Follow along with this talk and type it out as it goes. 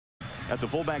at the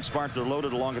fullback spot. They're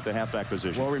loaded along at the halfback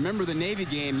position. Well, remember the Navy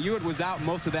game. Hewitt was out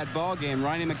most of that ball game.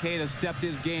 Ronnie Makeda stepped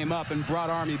his game up and brought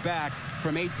Army back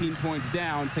from 18 points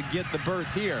down to get the berth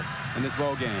here in this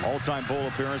ball game. All-time bowl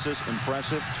appearances,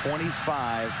 impressive,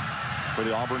 25 for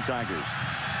the Auburn Tigers.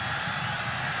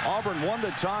 Auburn won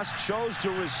the toss, chose to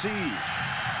receive.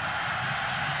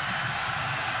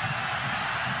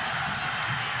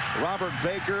 Robert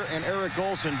Baker and Eric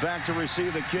Olson back to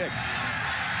receive the kick.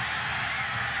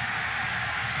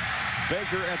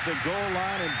 Baker at the goal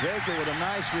line, and Baker with a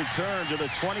nice return to the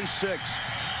 26.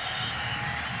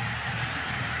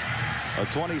 A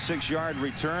 26-yard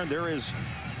return. There is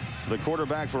the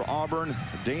quarterback for Auburn,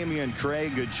 Damian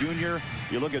Craig Jr.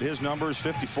 You look at his numbers,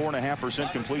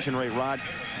 54.5% completion rate, Rod.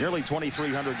 Nearly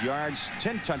 2,300 yards,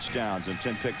 10 touchdowns, and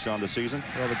 10 picks on the season.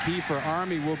 Well, the key for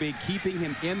Army will be keeping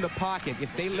him in the pocket.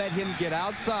 If they let him get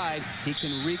outside, he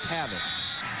can wreak havoc.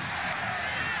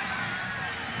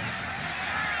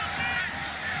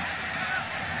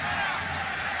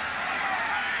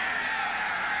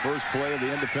 First play of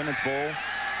the Independence Bowl.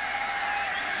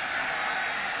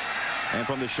 And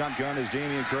from the shotgun is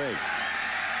Damian Craig.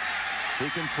 He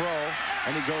can throw,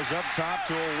 and he goes up top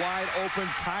to a wide open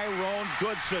Tyrone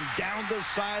Goodson down the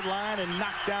sideline and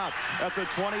knocked out at the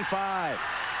 25.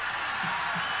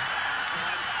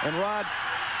 And Rod,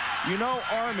 you know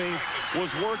Army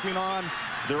was working on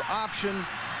their option,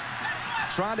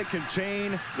 trying to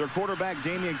contain their quarterback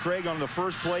Damian Craig. On the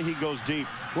first play, he goes deep.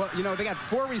 Well, you know, they got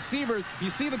 4 receivers. You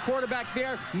see the quarterback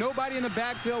there, nobody in the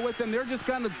backfield with them. They're just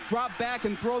going to drop back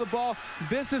and throw the ball.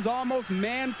 This is almost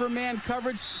man-for-man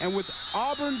coverage, and with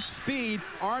Auburn's speed,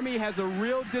 Army has a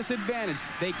real disadvantage.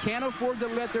 They can't afford to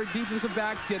let their defensive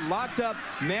backs get locked up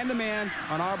man-to-man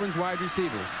on Auburn's wide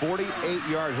receivers.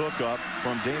 48-yard hookup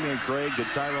from Damian Craig to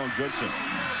Tyrone Goodson.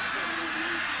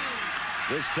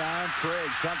 This time, Craig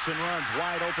tucks and runs.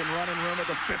 Wide open running room at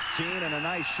the 15, and a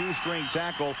nice shoestring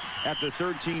tackle at the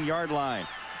 13-yard line.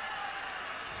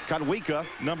 Kotwika,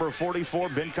 number 44,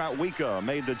 Ben Kotwika,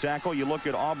 made the tackle. You look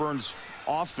at Auburn's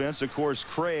offense, of course,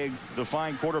 Craig, the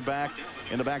fine quarterback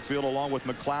in the backfield, along with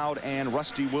McLeod and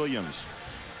Rusty Williams.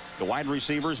 The wide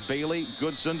receivers, Bailey,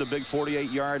 Goodson, the big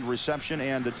 48-yard reception,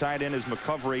 and the tight end is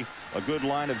McCovery. A good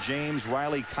line of James,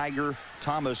 Riley, Kiger,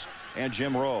 Thomas, and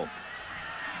Jim Rowe.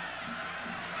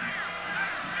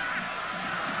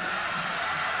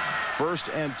 First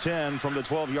and 10 from the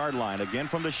 12-yard line, again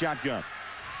from the shotgun.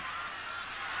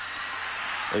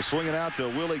 They swing it out to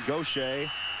Willie Gaucher.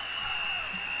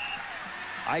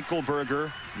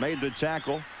 Eichelberger made the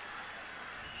tackle.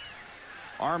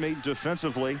 Army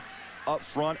defensively up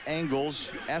front,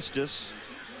 Angles, Estes,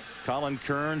 Colin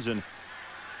Kearns, and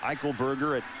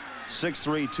Eichelberger at 6'3",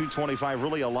 225,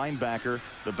 really a linebacker.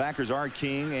 The backers are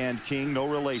King and King, no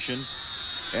relations,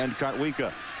 and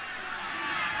Kotwika.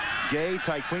 Gay,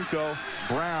 Tyquinko,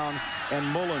 Brown, and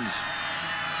Mullins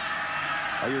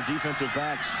are your defensive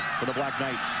backs for the Black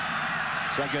Knights.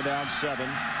 Second down, 7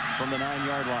 from the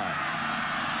 9-yard line.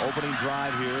 Opening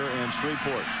drive here in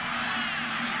Shreveport.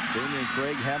 Damian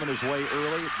Craig having his way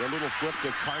early. The little flip to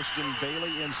Karsten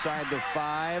Bailey inside the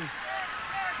 5.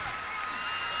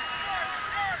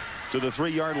 To the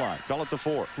 3-yard line. Call it the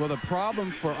 4. Well, the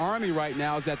problem for Army right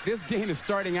now is that this game is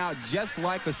starting out just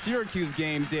like the Syracuse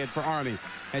game did for Army.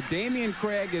 And Damian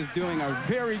Craig is doing a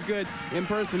very good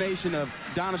impersonation of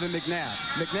Donovan McNabb.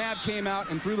 McNabb came out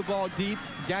and threw the ball deep,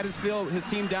 got his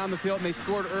team down the field, and they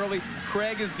scored early.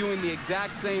 Craig is doing the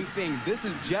exact same thing. This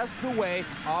is just the way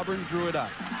Auburn drew it up.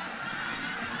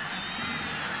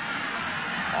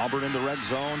 Auburn in the red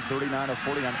zone, 39 of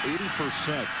 40 on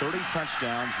 80%, 30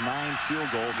 touchdowns, 9 field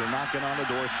goals. They're knocking on the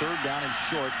door. Third down and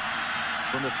short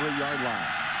from the 3-yard line.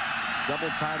 Double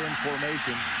tight end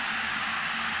formation.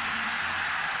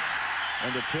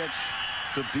 And the pitch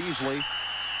to Beasley,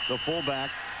 the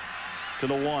fullback, to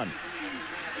the 1.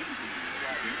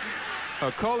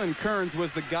 Colin Kearns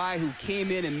was the guy who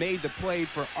came in and made the play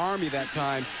for Army that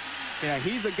time. Yeah,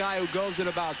 he's a guy who goes at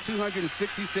about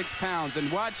 266 pounds.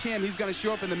 And watch him. He's going to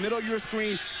show up in the middle of your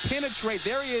screen, penetrate.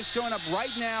 There he is showing up right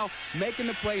now, making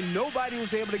the play. Nobody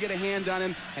was able to get a hand on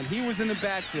him, and he was in the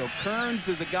backfield. Kearns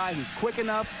is a guy who's quick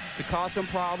enough to cause some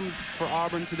problems for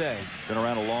Auburn today. Been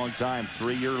around a long time,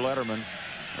 3-year letterman,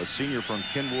 a senior from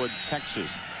Kenwood,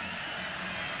 Texas.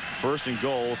 First and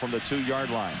goal from the 2-yard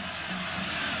line.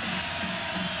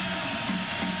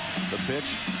 The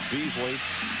pitch, Beasley.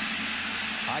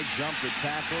 High jumps the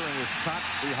tackler and was caught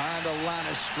behind the line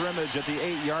of scrimmage at the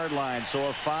 8-yard line. So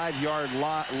a 5-yard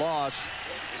loss,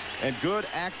 and good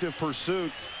active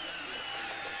pursuit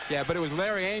Yeah, but it was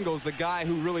Larry Angles, the guy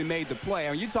who really made the play.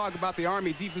 I mean, you talk about the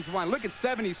Army defensive line. Look at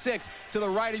 76 to the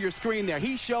right of your screen there.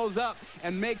 He shows up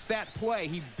and makes that play.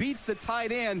 He beats the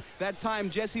tight end that time,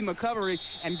 Jesse McCovery,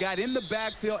 and got in the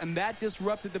backfield, and that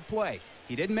disrupted the play.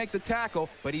 He didn't make the tackle,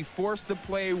 but he forced the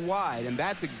play wide, and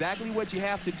that's exactly what you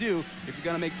have to do if you're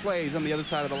going to make plays on the other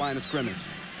side of the line of scrimmage.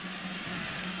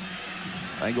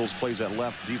 Angles plays at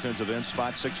left defensive end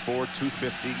spot, 6'4",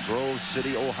 250. Grove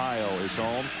City, Ohio is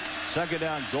home. Second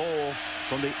down, goal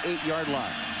from the 8-yard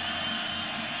line.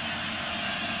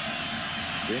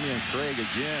 Damian Craig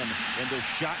again in the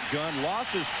shotgun.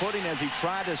 Lost his footing as he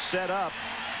tried to set up.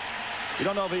 You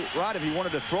don't know if he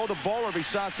wanted to throw the ball or if he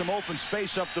saw some open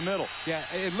space up the middle. Yeah,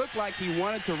 it looked like he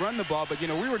wanted to run the ball, but, you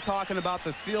know, we were talking about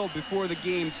the field before the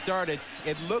game started.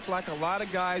 It looked like a lot of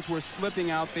guys were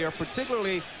slipping out there,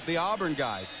 particularly the Auburn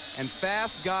guys. And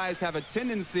fast guys have a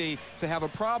tendency to have a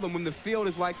problem when the field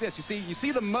is like this. You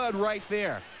see the mud right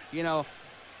there. You know,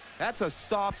 that's a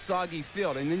soft, soggy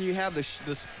field. And then you have the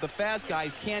fast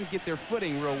guys can't get their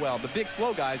footing real well. The big,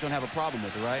 slow guys don't have a problem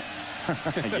with it, right?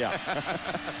 Yeah.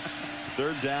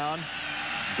 Third down,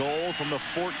 goal from the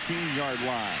 14-yard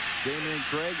line. Damian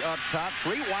Craig up top,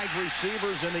 3 wide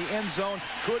receivers in the end zone.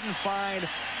 Couldn't find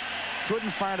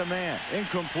a man.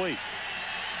 Incomplete.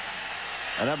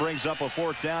 And that brings up a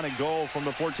 4th down and goal from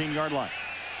the 14-yard line.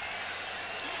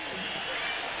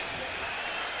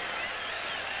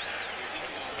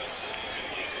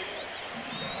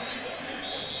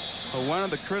 Well, one of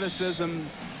the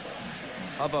criticisms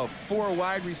of a 4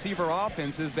 wide receiver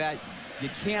offense is that you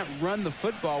can't run the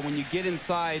football when you get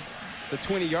inside the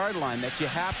 20-yard line, that you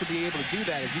have to be able to do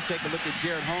that. As you take a look at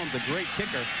Jared Holmes, a great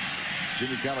kicker.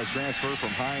 Junior college transfer from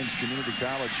Hines Community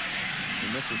College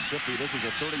in Mississippi. This is a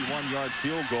 31-yard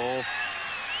field goal.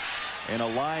 And a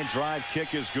line drive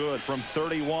kick is good from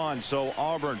 31. So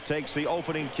Auburn takes the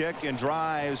opening kick and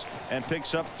drives and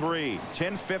picks up 3.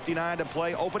 10:59 to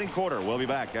play, opening quarter. We'll be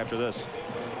back after this.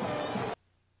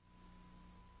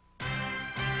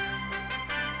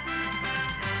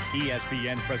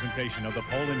 ESPN presentation of the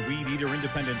Poland Weed Eater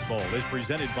Independence Bowl is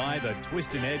presented by the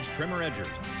Twist and Edge Trimmer Edgers.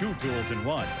 2 tools in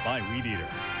 1 by Weed Eater.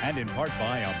 And in part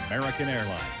by American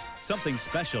Airlines. Something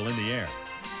special in the air.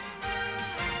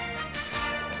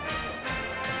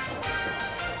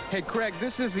 Hey, Craig,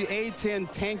 this is the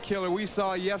A-10 tank killer we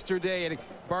saw yesterday at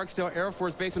Barksdale Air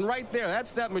Force Base. And right there,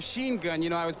 that's that machine gun, you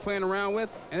know, I was playing around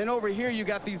with. And then over here, you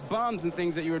got these bombs and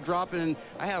things that you were dropping. And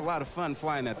I had a lot of fun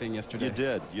flying that thing yesterday.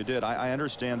 You did. I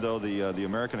understand, though, the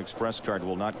American Express card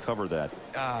will not cover that.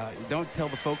 Don't tell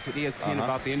the folks at ESPN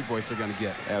about the invoice they're going to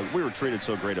get. We were treated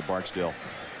so great at Barksdale.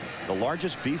 The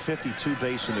largest B-52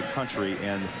 base in the country,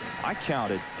 and I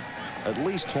counted at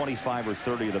least 25 or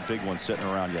 30 of the big ones sitting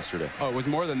around yesterday. Oh, it was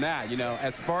more than that. You know,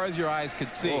 as far as your eyes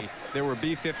could see, there were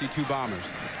B-52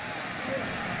 bombers.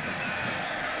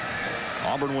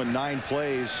 Auburn won 9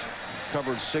 plays,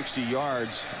 covered 60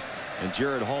 yards, and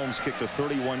Jared Holmes kicked a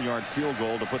 31-yard field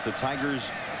goal to put the Tigers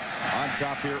on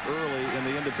top here early in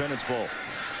the Independence Bowl.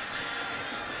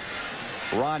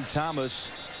 Ron Thomas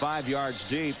 5 yards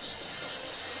deep.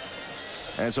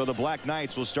 And so the Black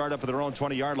Knights will start up at their own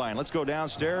 20-yard line. Let's go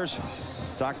downstairs.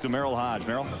 Talk to Merrill Hodge.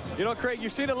 Merrill. You know, Craig,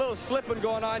 you've seen a little slipping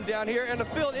going on down here, and the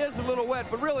field is a little wet,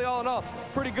 but really, all in all,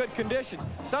 pretty good conditions.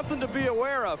 Something to be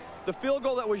aware of. The field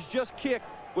goal that was just kicked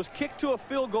was kicked to a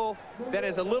field goal that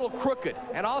is a little crooked.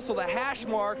 And also the hash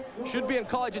mark should be in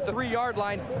college at the 3-yard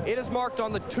line. It is marked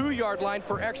on the 2-yard line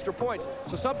for extra points.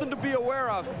 So something to be aware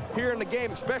of here in the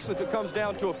game, especially if it comes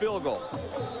down to a field goal.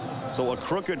 So a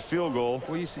crooked field goal.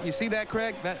 Well, you see that,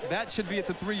 Craig? That should be at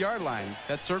the 3-yard line.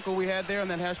 That circle we had there on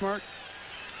that hash mark.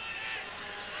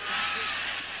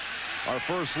 Our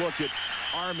first look at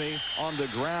Army on the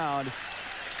ground.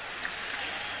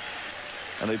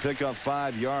 And they pick up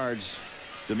 5 yards.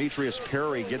 Demetrius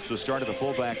Perry gets the start of the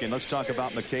fullback. And let's talk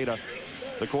about Makeda,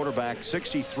 the quarterback.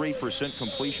 63%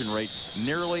 completion rate.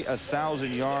 Nearly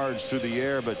 1,000 yards through the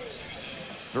air, but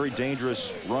very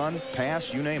dangerous run,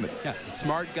 pass, you name it. Yeah,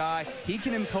 smart guy. He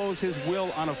can impose his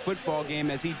will on a football game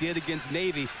as he did against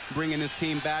Navy, bringing his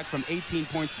team back from 18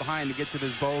 points behind to get to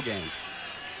this bowl game.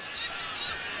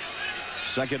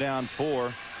 Second down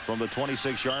 4 from the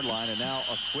 26-yard line, and now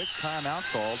a quick timeout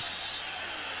called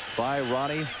by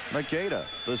Ronnie Makeda,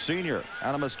 the senior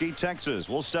out of Mesquite, Texas.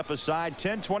 We'll step aside.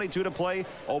 10:22 to play,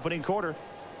 opening quarter.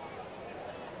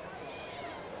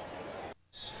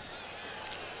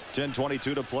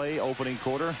 10:22 to play, opening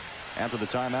quarter. After the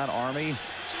timeout, Army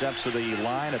steps to the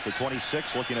line at the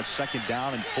 26, looking at second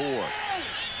down and 4.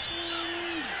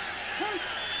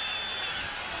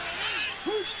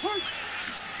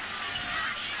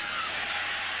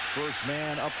 First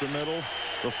man up the middle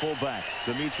the fullback,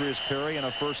 Demetrius Perry, and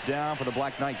a first down for the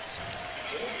Black Knights.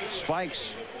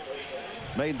 Spikes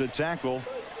made the tackle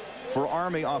for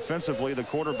Army offensively. The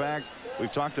quarterback,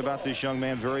 we've talked about this young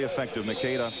man, very effective.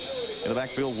 Makeda in the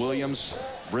backfield, Williams,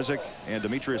 Brizik, and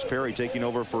Demetrius Perry taking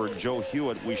over for Joe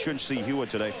Hewitt. We should see Hewitt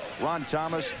today. Ron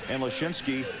Thomas and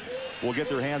Lashinsky will get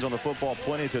their hands on the football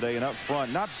plenty today. And up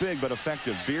front, not big but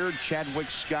effective, Beard, Chadwick,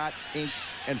 Scott, Ink,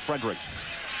 and Frederick.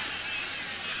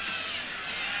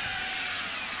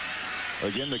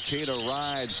 Again, Makeda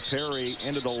rides Perry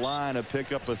into the line to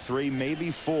pick up a 3, maybe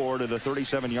 4 to the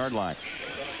 37-yard line.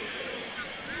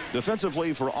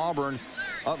 Defensively for Auburn,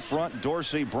 up front,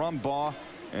 Dorsey, Brumbaugh,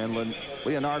 and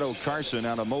Leonardo Carson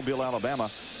out of Mobile, Alabama.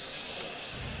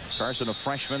 Carson, a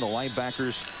freshman. The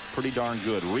linebackers pretty darn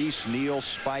good. Reese, Neal,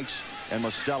 Spikes, and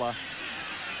Mostella.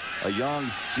 A young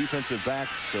defensive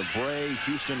backs of Bray,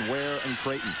 Houston, Ware, and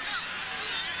Creighton.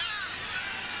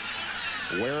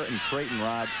 Ware and Creighton,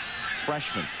 Rod,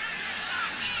 freshmen.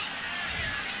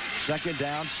 Second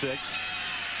down, 6.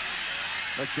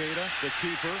 Makeda, the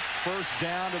keeper, first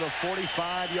down to the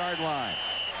 45-yard line.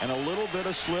 And a little bit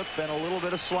of slip and a little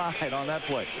bit of slide on that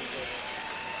play.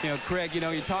 You know, Craig,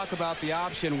 you talk about the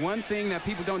option. One thing that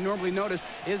people don't normally notice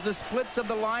is the splits of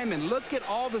the linemen. Look at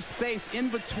all the space in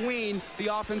between the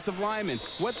offensive linemen.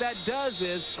 What that does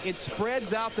is it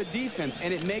spreads out the defense,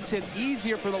 and it makes it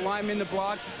easier for the linemen to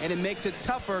block, and it makes it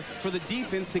tougher for the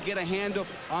defense to get a handle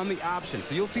on the option.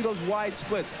 So you'll see those wide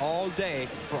splits all day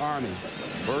for Army.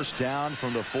 First down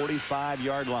from the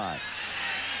 45-yard line.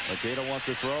 Makeda wants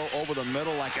to throw over the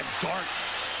middle like a dart.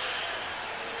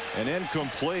 And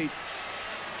incomplete.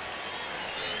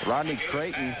 Rodney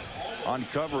Creighton on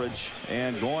coverage,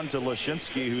 and going to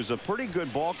Lashinsky, who's a pretty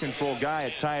good ball control guy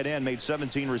at tight end, made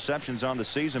 17 receptions on the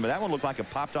season, but that one looked like it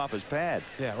popped off his pad.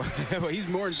 Yeah, well, he's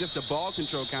more than just a ball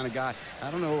control kind of guy.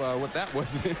 I don't know what that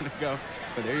was a minute ago,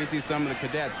 but there you see some of the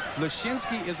cadets.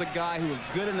 Lashinsky is a guy who is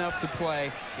good enough to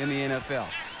play in the NFL.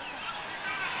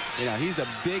 He's a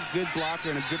big, good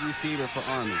blocker and a good receiver for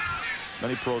Army.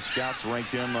 Many pro scouts rank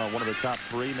him one of the top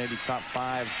 3, maybe top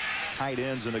 5 tight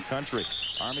ends in the country.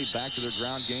 Army back to their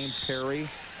ground game. Perry,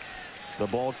 the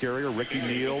ball carrier. Ricky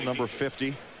Neal, number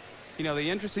 50. The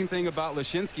interesting thing about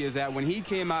Lashinsky is that when he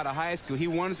came out of high school, he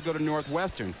wanted to go to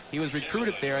Northwestern. He was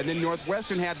recruited there, and then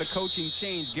Northwestern had the coaching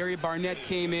change. Gary Barnett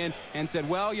came in and said,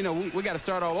 well, we got to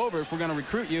start all over if we're going to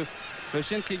recruit you.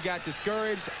 Lashinsky got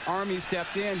discouraged. Army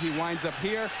stepped in. He winds up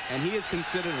here, and he is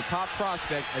considered a top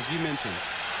prospect, as you mentioned.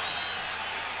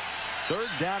 Third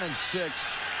down and 6.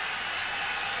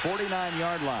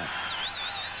 49-yard line.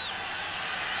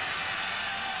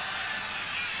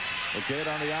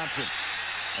 Makeda on the option.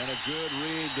 And a good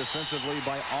read defensively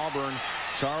by Auburn.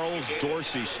 Charles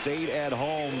Dorsey stayed at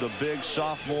home. The big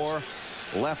sophomore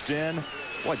left in.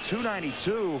 What,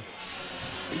 292.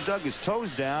 He dug his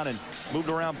toes down and moved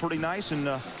around pretty nice and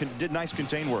did nice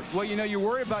contain work. Well, you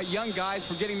worry about young guys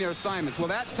forgetting their assignments. Well,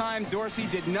 that time Dorsey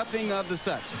did nothing of the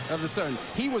sort.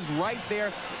 He was right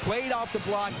there, played off the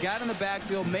block, got in the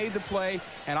backfield, made the play,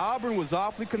 and Auburn was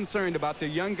awfully concerned about their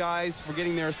young guys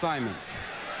forgetting their assignments.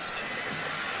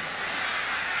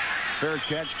 Fair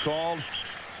catch called,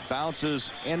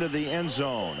 bounces into the end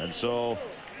zone, and so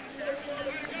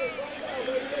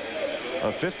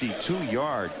a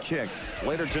 52-yard kick.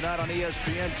 Later tonight on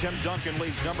ESPN, Tim Duncan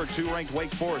leads number 2 ranked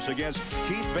Wake Forest against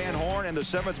Keith Van Horn and the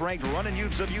 7th ranked Runnin'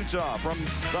 Utes of Utah from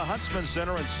the Huntsman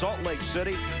Center in Salt Lake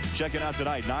City. Check it out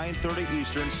tonight, 9:30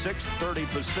 Eastern, 6:30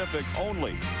 Pacific,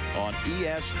 only on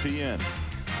ESPN.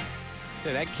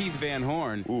 Yeah, that Keith Van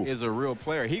Horn is a real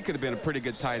player. He could have been a pretty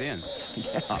good tight end.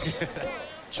 Yeah.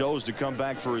 Chose to come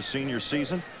back for his senior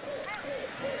season.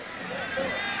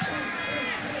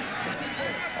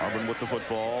 Auburn with the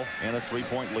football and a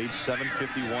 3-point lead.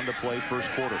 7:51 to play, first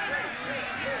quarter.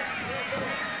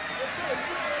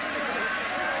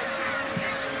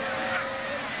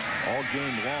 All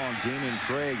game long, Damian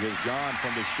Craig has gone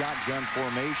from the shotgun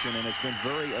formation, and it's been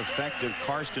very effective.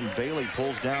 Karsten Bailey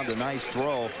pulls down the nice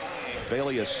throw.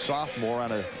 Bailey, a sophomore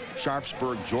out of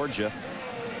Sharpsburg, Georgia.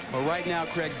 Well, right now,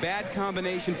 Craig, bad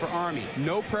combination for Army.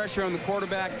 No pressure on the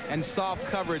quarterback and soft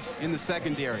coverage in the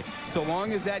secondary. So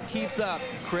long as that keeps up,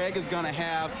 Craig is going to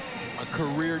have a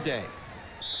career day.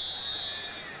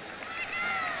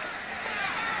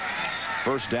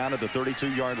 First down at the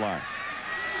 32-yard line.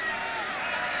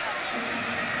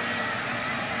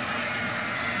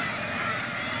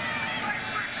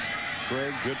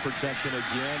 Craig, good protection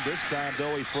again. This time,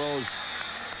 though, he throws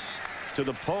to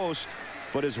the post,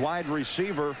 but his wide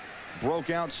receiver broke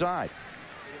outside.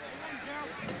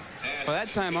 Well,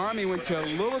 that time Army went to a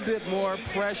little bit more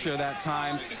pressure that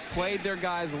time, played their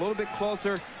guys a little bit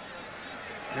closer,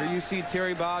 Here you see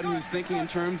Terry Bowden, who's thinking in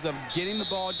terms of getting the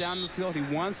ball down the field.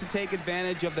 He wants to take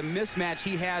advantage of the mismatch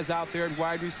he has out there at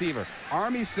wide receiver.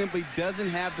 Army simply doesn't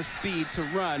have the speed to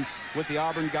run with the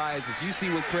Auburn guys, as you see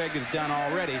what Craig has done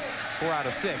already. 4 out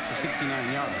of 6 for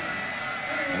 69 yards.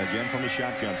 And again from the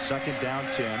shotgun. 2nd down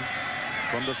 10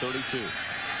 from the 32.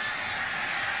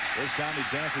 This time he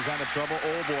dances out of trouble.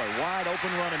 Oh boy, wide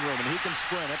open running room, and he can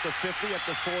sprint at the 50, at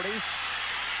the 40.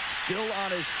 Still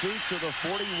on his feet to the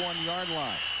 41-yard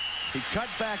line. He cut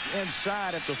back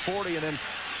inside at the 40 and then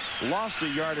lost a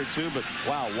yard or two, but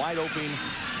wow, wide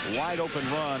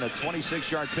open run, a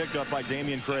 26-yard pickup by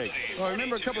Damian Craig. Well,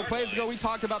 remember a couple of plays ago we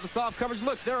talked about the soft coverage.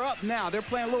 Look, they're up now. They're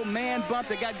playing a little man bump.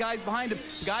 They got guys behind them.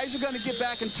 Guys are going to get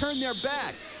back and turn their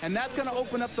backs, and that's going to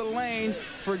open up the lane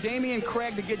for Damian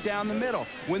Craig to get down the middle.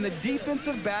 When the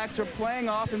defensive backs are playing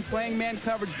off and playing man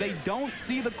coverage, they don't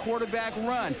see the quarterback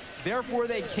run. Therefore,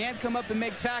 they can't come up and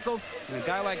make tackles, and a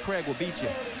guy like Craig will beat you.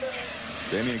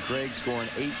 Damian Craig scoring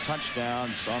 8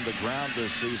 touchdowns on the ground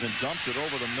this season. Dumps it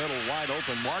over the middle, wide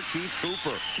open. Marquise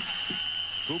Cooper.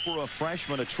 Cooper, a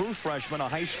freshman, a true freshman, a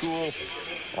high school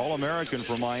All-American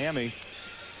from Miami.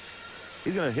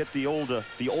 He's going to hit the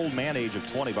old man age of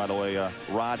 20, by the way,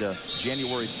 Rod,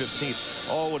 January 15th.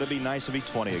 Oh, would it be nice to be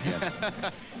 20 again?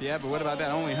 Yeah, but what about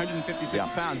that? Only 156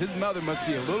 pounds. His mother must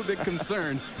be a little bit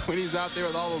concerned when he's out there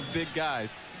with all those big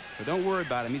guys. But don't worry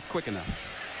about him. He's quick enough.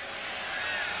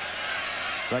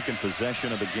 Second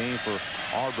possession of the game for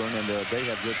Auburn, and they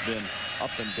have just been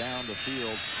up and down the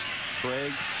field.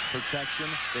 Craig, protection,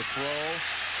 the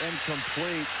throw,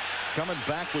 incomplete. Coming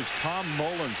back was Tom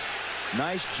Mullins.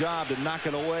 Nice job to knock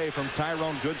it away from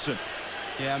Tyrone Goodson.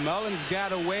 Yeah, Mullins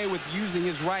got away with using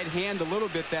his right hand a little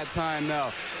bit that time,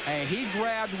 though. And he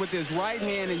grabbed with his right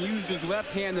hand and used his left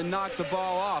hand to knock the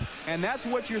ball off. And that's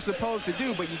what you're supposed to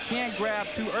do, but you can't grab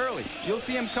too early. You'll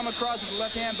see him come across with the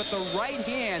left hand, but the right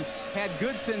hand had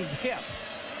Goodson's hip.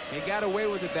 He got away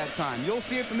with it that time. You'll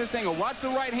see it from this angle. Watch the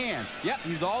right hand. Yep,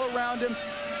 he's all around him.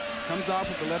 Comes off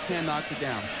with the left hand, knocks it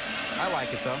down. I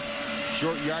like it, though.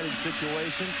 Short yardage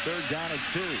situation, 3rd down and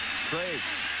 2. Craig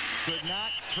could not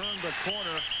turn the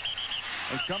corner,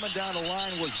 and coming down the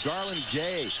line was Garland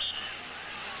Gay,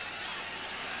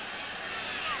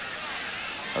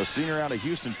 a senior out of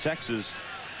Houston, Texas.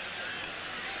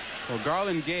 Well,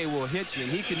 Garland Gay will hit you,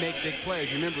 and he can make big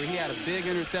plays. Remember, he had a big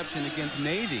interception against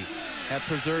Navy that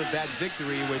preserved that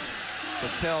victory, which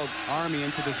propelled Army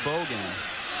into this bowl game.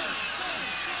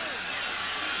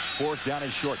 4th down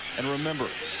and short. And remember,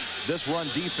 this run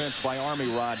defense by Army,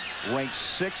 Rod, ranked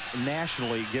 6th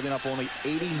nationally, giving up only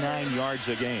 89 yards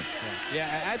a game.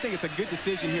 Yeah, I think it's a good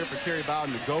decision here for Terry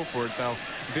Bowden to go for it, though.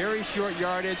 Very short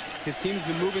yardage. His team's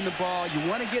been moving the ball. You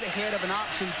want to get ahead of an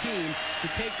option team to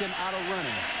take them out of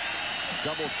running.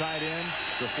 Double tight end,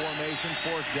 the formation,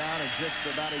 4th down and just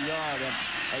about a yard. And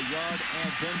a yard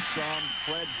and then some.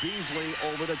 Fred Beasley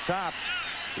over the top.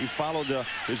 He followed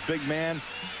his big man,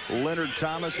 Leonard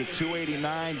Thomas, at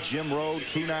 289. Jim Rowe,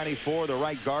 294, the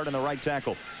right guard and the right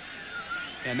tackle.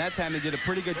 And that time they did a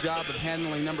pretty good job of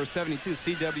handling number 72,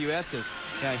 C.W. Estes.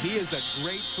 He is a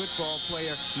great football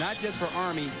player, not just for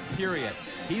Army, period.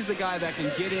 He's a guy that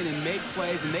can get in and make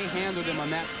plays, and they handled him on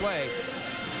that play.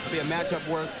 It'll be a matchup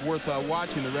worth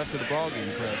watching the rest of the ball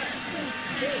game, Craig.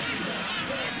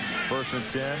 1st and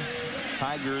 10.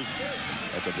 Tigers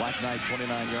at the Black Knight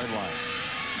 29-yard line.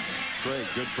 Craig,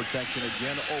 good protection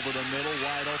again, over the middle,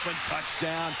 wide open,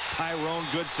 touchdown, Tyrone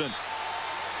Goodson.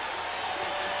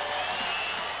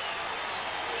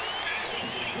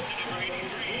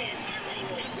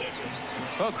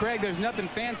 Well, Craig, there's nothing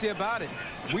fancy about it.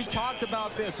 We talked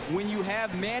about this. When you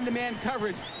have man-to-man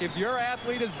coverage, if your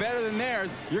athlete is better than theirs,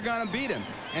 you're going to beat him.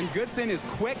 And Goodson is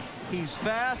quick, he's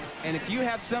fast, and if you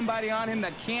have somebody on him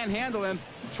that can't handle him,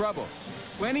 trouble.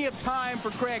 Plenty of time for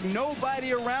Craig,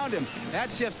 nobody around him.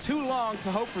 That's just too long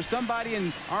to hope for somebody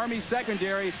in Army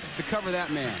secondary to cover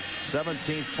that man.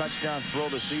 17th touchdown throw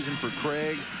of the season for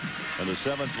Craig, and the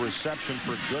 7th reception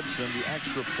for Goodson. The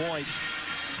extra point,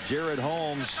 Jared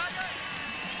Holmes.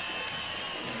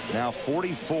 Now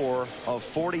 44 of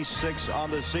 46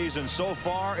 on the season. So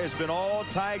far, it's been all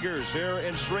Tigers here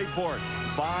in Shreveport.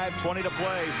 5:20 to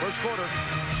play, 1st quarter.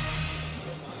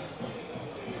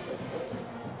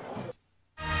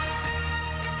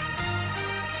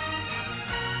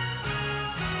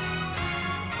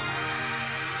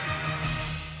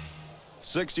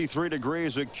 .63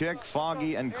 degrees a kick,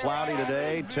 foggy and cloudy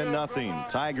today. 10-0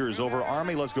 Tigers over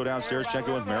Army. Let's go downstairs, check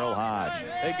in with Merrill Hodge.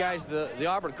 Hey guys, the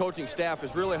Auburn coaching staff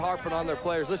is really harping on their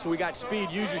players. Listen, we got speed,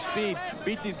 use your speed,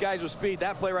 beat these guys with speed.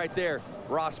 That play right there,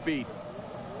 raw speed.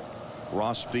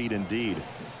 Raw speed indeed.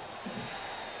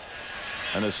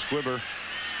 And a squibber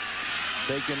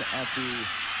taken at the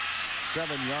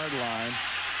 7-yard line.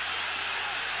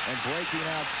 And breaking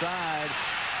outside,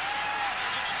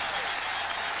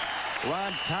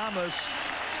 Ron Thomas.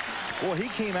 Boy, he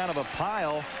came out of a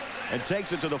pile and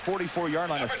takes it to the 44-yard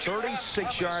line, a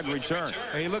 36-yard return.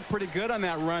 He looked pretty good on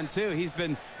that run, too. He's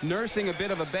been nursing a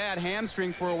bit of a bad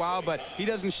hamstring for a while, but he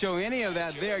doesn't show any of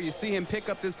that there. You see him pick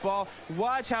up this ball.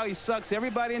 Watch how he sucks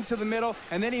everybody into the middle,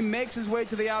 and then he makes his way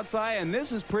to the outside, and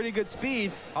this is pretty good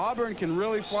speed. Auburn can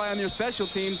really fly on their special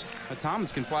teams, but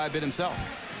Thomas can fly a bit himself.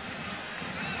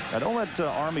 Now, don't let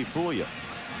Army fool you.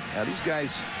 Now, these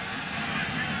guys,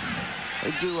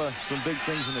 they do some big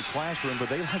things in the classroom, but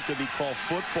they like to be called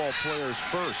football players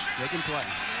first. They can play.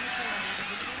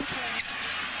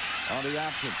 On the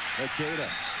option, Makeda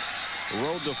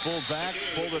rode the full back,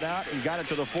 pulled it out, and got it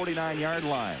to the 49-yard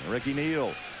line. Ricky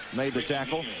Neal made the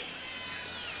tackle.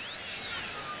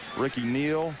 Ricky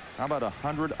Neal, how about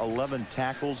 111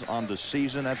 tackles on the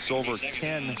season? That's over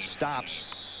 10 stops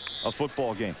a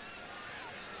football game.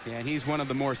 Yeah, and he's one of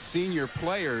the more senior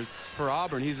players for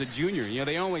Auburn. He's a junior. You know,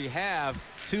 they only have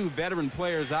 2 veteran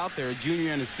players out there, a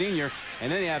junior and a senior,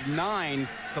 and then they have 9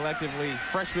 collectively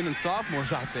freshmen and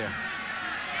sophomores out there.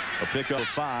 A pickup of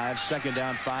 5, second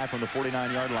down 5 from the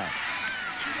 49-yard line.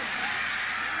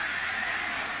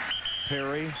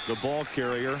 Perry, the ball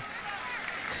carrier,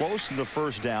 close to the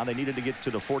first down. They needed to get to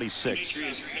the 46.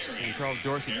 And Charles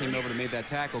Dorsey came over to make that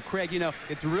tackle. Craig, you know,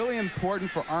 it's really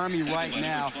important for Army right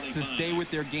now to stay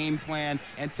with their game plan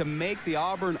and to make the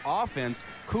Auburn offense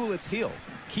cool its heels.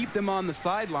 Keep them on the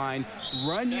sideline,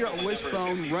 run your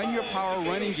wishbone, run your power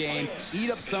running game, eat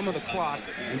up some of the clock,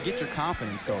 and get your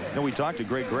confidence going. You know, we talked to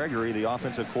Greg Gregory, the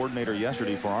offensive coordinator,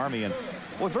 yesterday for Army, and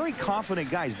well, very confident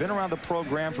guy. He's been around the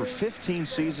program for 15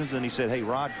 seasons, and he said, hey,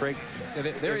 Rod, Craig.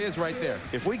 Yeah, there he is right there.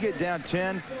 If we get down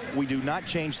 10, we do not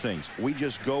change things. We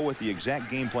just go with the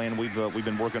exact game plan we've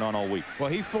been working on all week.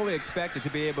 Well, he fully expected to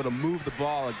be able to move the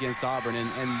ball against Auburn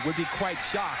and would be quite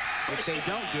shocked if they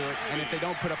don't do it and if they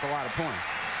don't put up a lot of points.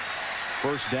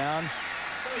 First down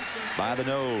by the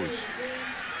nose.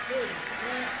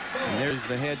 And there's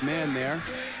the head man there,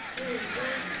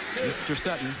 Mr.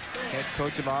 Sutton, head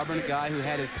coach of Auburn, a guy who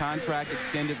had his contract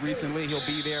extended recently. He'll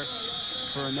be there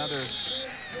for another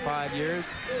 5 years.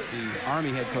 The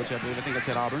Army head coach, I believe. I think that's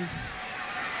at Auburn.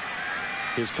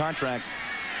 His contract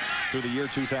through the year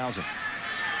 2000.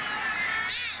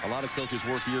 A lot of coaches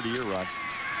work year to year, Rod.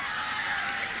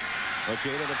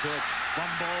 Okay, to the pitch.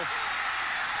 Fumble.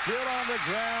 Still on the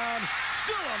ground.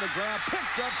 Still on the ground.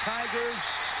 Picked up Tigers.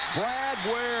 Brad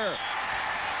Ware.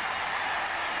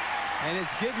 And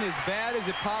it's getting as bad as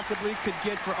it possibly could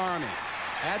get for Army.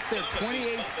 That's their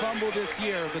 28th fumble this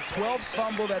year, the 12th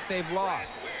fumble that they've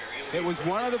lost. It was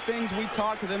one of the things we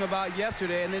talked to them about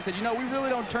yesterday, and they said, you know, we really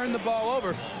don't turn the ball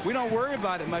over. We don't worry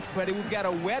about it much, buddy. We've got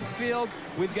a wet field.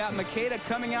 We've got Makeda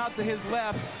coming out to his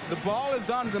left. The ball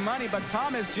is on the money, but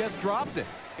Thomas just drops it.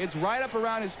 It's right up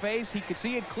around his face. He could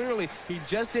see it clearly. He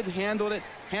just didn't handle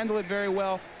it very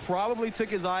well. Probably took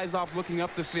his eyes off looking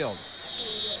up the field.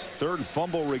 Third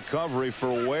fumble recovery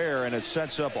for Ware, and it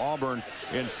sets up Auburn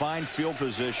in fine field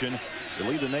position to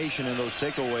lead the nation in those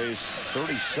takeaways,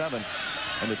 37.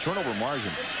 And the turnover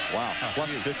margin, wow, plus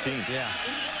 15. Yeah.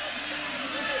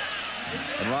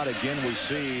 And Rod, again, we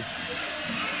see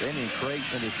Damian Craig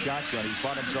in the shotgun. He's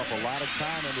bought himself a lot of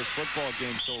time in this football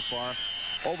game so far.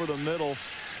 Over the middle,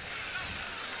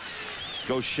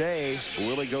 Gaucher,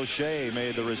 Willie Gaucher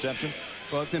made the reception.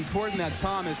 Well, it's important that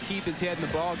Thomas keep his head in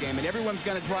the ball game, and everyone's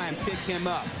going to try and pick him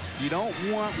up. You don't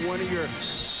want one of your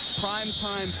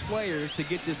primetime players to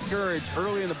get discouraged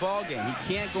early in the ball game.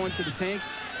 He can't go into the tank.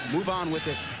 Move on with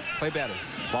it. Play better.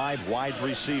 5 wide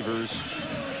receivers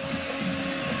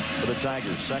for the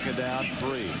Tigers. Second down,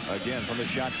 3. Again from the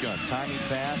shotgun. Timing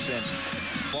pass, and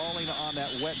falling on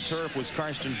that wet turf was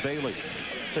Karsten Bailey.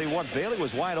 Tell you what, Bailey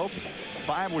was wide open.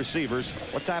 5 receivers.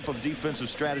 What type of defensive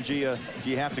strategy do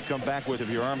you have to come back with if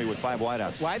you're Army with 5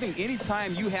 wideouts? Well, I think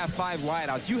anytime you have 5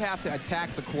 wideouts, you have to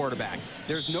attack the quarterback.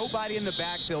 There's nobody in the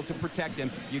backfield to protect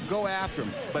him. You go after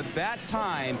him. But that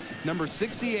time, number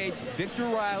 68, Victor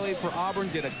Riley for Auburn,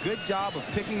 did a good job of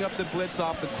picking up the blitz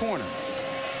off the corner.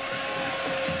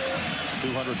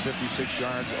 256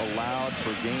 yards allowed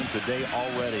per game today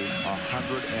already,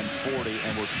 140,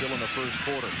 and we're still in the first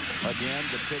quarter. Again,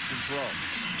 the pitch and throw.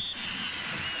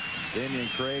 Damian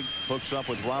Craig hooks up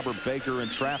with Robert Baker in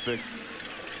traffic.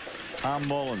 Tom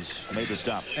Mullins made the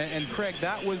stop. And Craig,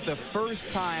 that was the first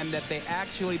time that they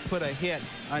actually put a hit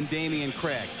on Damian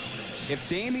Craig. If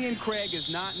Damian Craig is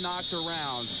not knocked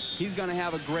around, he's going to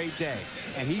have a great day.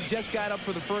 And he just got up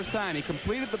for the first time. He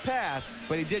completed the pass,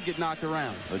 but he did get knocked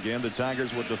around. Again, the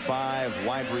Tigers with the 5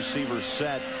 wide receiver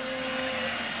set.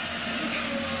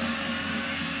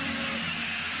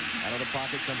 Out of the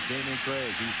pocket comes Damian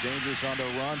Craig. He's dangerous on the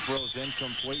run, throws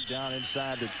incomplete down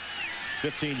inside the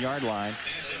 15-yard line.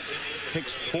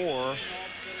 Picks 4,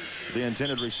 the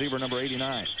intended receiver, number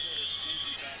 89.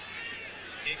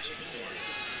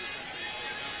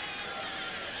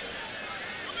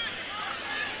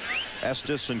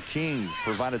 Estes and King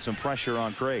provided some pressure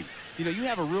on Craig. You know, you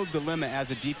have a real dilemma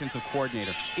as a defensive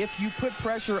coordinator. If you put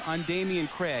pressure on Damian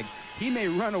Craig, he may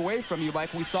run away from you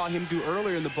like we saw him do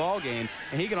earlier in the ball game,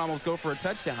 and he can almost go for a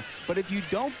touchdown. But if you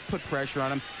don't put pressure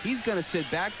on him, he's going to sit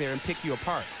back there and pick you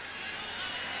apart.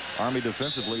 Army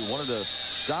defensively wanted to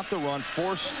stop the run,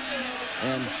 force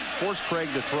Craig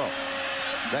to throw.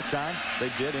 That time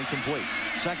they did, incomplete.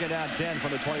 Second down 10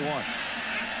 from the 21.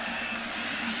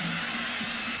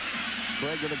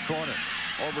 Craig to the corner.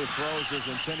 Overthrows his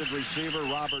intended receiver,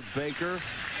 Robert Baker.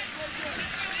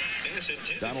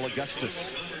 Donald Augustus,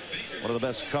 one of the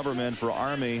best cover men for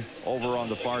Army over on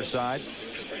the far side.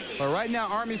 But right now,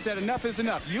 Army said enough is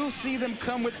enough. You'll see them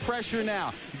come with pressure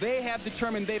now. They have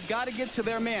determined they've got to get to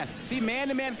their man. See,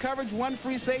 man-to-man coverage, one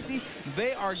free safety.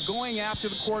 They are going after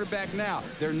the quarterback now.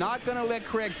 They're not going to let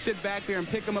Craig sit back there and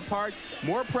pick him apart.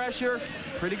 More pressure,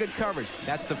 pretty good coverage.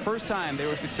 That's the first time they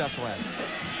were successful at it.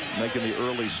 Making the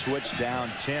early switch,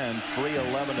 down 10,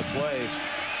 3:11 to play.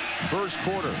 First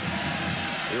quarter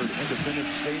here at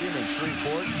Independence Stadium in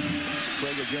Shreveport.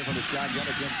 Craig again from the shotgun,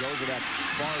 again goes to that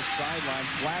far sideline.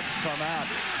 Flags come out.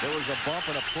 There was a bump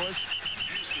and a push.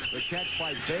 The catch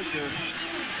by Baker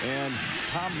and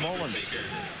Tom Mullins.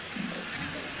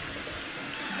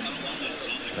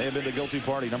 May have been the guilty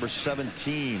party, number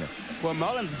 17. Well,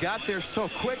 Mullins got there so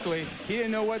quickly, he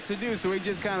didn't know what to do, so he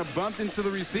just kind of bumped into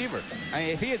the receiver. I mean,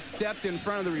 if he had stepped in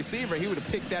front of the receiver, he would have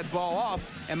picked that ball off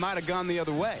and might have gone the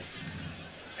other way.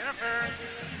 Interference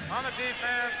on the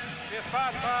defense. The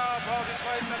spot foul. Ball be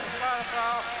placed at the spot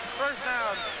foul. First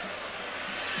down.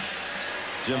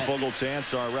 Jim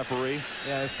Fogeltantz, our referee.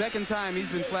 Yeah, the second time he's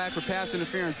been flagged for pass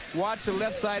interference. Watch the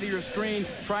left side of your screen.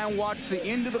 Try and watch the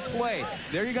end of the play.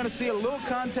 There you're going to see a little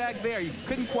contact there. You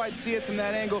couldn't quite see it from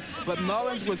that angle, but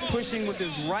Mullins was pushing with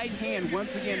his right hand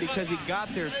once again because he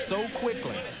got there so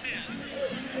quickly.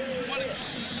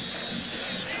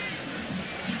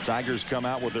 Tigers come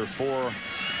out with their 4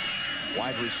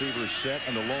 wide receivers set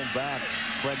and the lone back,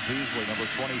 Craig Beasley, number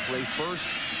 23, first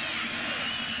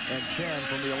and 10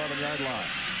 from the 11-yard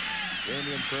line.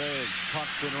 Damian Craig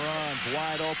tucks and runs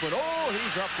wide open. Oh,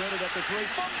 he's upgraded at the 3.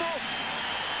 Fumble!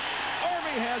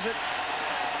 Army has it.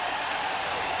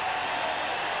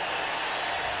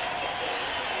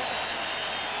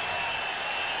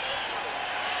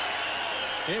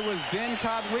 It was Ben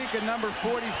Kodwika, number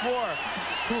 44,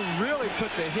 who really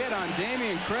put the hit on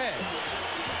Damian Craig.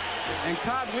 And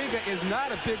Kodwika is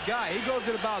not a big guy. He goes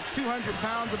at about 200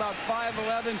 pounds, about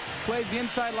 5'11", plays the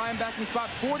inside linebacking spot.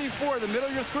 44, the middle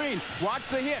of your screen. Watch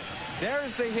the hit.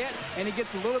 There's the hit, and he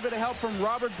gets a little bit of help from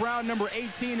Robert Brown, number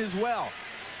 18 as well.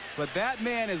 But that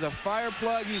man is a fire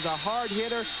plug. He's a hard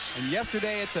hitter. And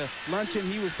yesterday at the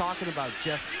luncheon, he was talking about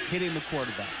just hitting the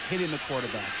quarterback, hitting the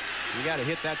quarterback. You got to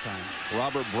hit that time.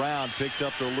 Robert Brown picked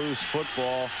up the loose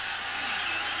football.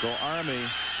 So Army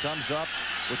comes up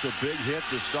with the big hit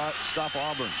to stop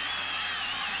Auburn.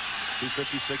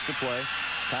 2:56 to play.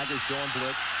 Tigers showing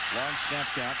blitz. Long snap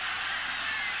count.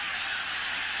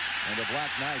 And the Black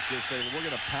Knights just say, we're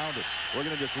going to pound it. We're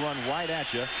going to just run right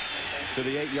at you to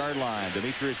the 8-yard line.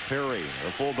 Demetrius Perry,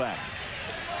 the fullback.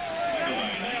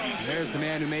 There's the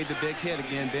man who made the big hit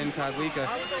again, Ben Kodwika.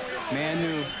 Man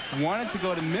who wanted to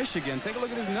go to Michigan. Take a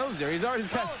look at his nose there. He is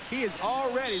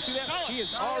already, see that? He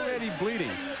is already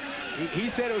bleeding. He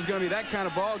said it was going to be that kind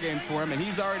of ball game for him, and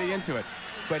he's already into it.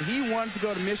 But he wanted to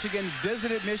go to Michigan,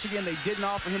 visited Michigan. They didn't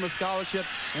offer him a scholarship,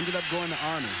 ended up going to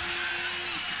Army.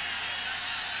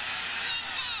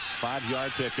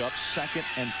 5-yard pickup, 2nd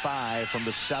and 5 from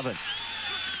the 7.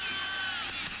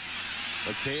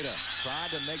 Makeda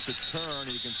tried to make the turn,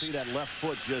 and you can see that left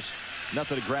foot just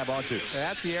nothing to grab onto.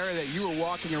 That's the area that you were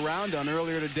walking around on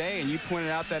earlier today, and you pointed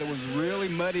out that it was really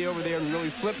muddy over there and really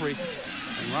slippery.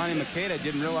 And Ronnie Makeda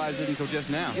didn't realize it until just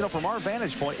now. You know, from our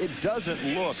vantage point, it doesn't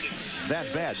look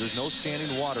that bad. There's no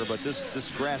standing water, but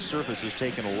this grass surface has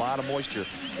taken a lot of moisture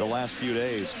the last few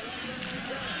days.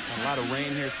 A lot of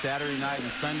rain here Saturday night and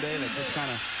Sunday that just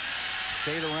kind of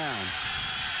stayed around.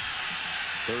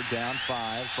 3rd down,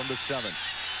 5 from the 7.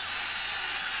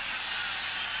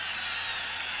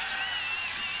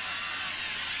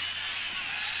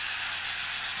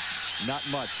 Not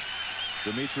much.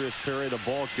 Demetrius Perry, the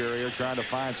ball carrier, trying to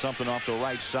find something off the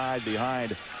right side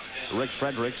behind Rick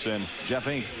Fredericks and Jeff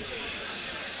Ink.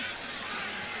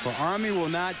 Well, Army will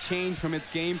not change from its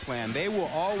game plan. They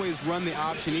will always run the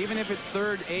option, even if it's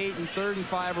 3rd 8 and 3rd and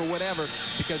 5 or whatever,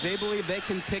 because they believe they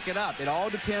can pick it up. It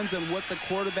all depends on what the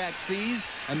quarterback sees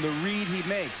and the read he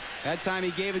makes. That time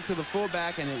he gave it to the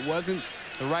fullback, and it wasn't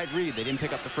the right read. They didn't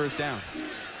pick up the first down.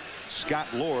 Scott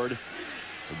Lord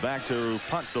back to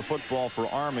punt the football for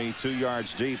Army 2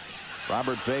 yards deep.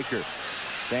 Robert Baker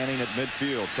standing at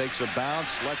midfield, takes a bounce,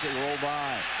 lets it roll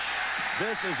by.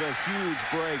 This is a huge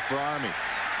break for Army.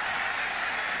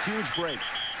 Huge break.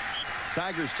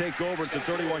 Tigers take over at the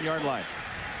 31-yard line.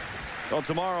 Well,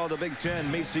 tomorrow the Big Ten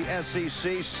meets the SEC.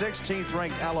 16th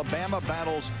ranked Alabama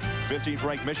battles 15th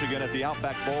ranked Michigan at the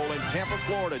Outback Bowl in Tampa,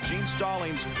 Florida. Gene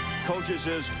Stallings coaches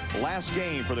his last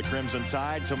game for the Crimson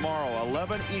Tide tomorrow,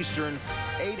 11 Eastern,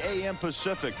 8 a.m.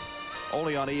 Pacific,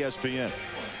 only on ESPN.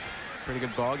 Pretty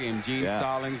good ball game. Gene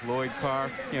Stallings, Lloyd Carr,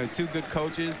 2 good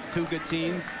coaches, 2 good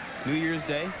teams. New Year's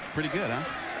Day, pretty good, huh?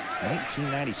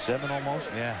 1997 almost.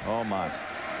 Yeah. Oh my.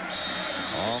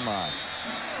 Oh my.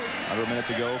 Under a minute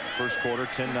to go, first quarter,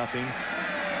 10-0.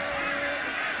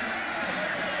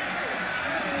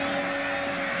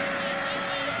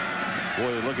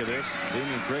 Boy, look at this.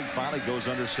 Damian Craig finally goes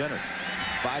under center.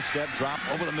 5-step drop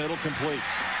over the middle, complete.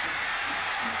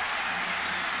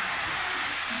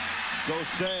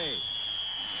 Gosey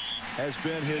has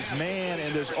been his man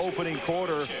in this opening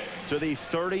quarter to the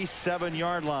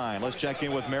 37-yard line. Let's check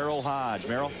in with Merrill Hodge.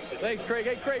 Merrill. Thanks, Craig.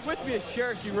 Hey, Craig, with me is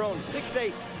Cherokee Roan,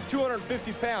 6'8",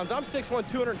 250 pounds. I'm 6'1",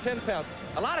 210 pounds.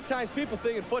 A lot of times people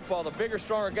think in football the bigger,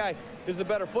 stronger guy is the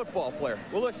better football player.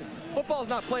 Well, listen, football is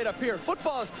not played up here.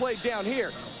 Football is played down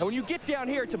here. And when you get down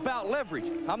here, it's about leverage.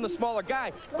 I'm the smaller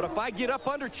guy, but if I get up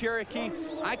under Cherokee,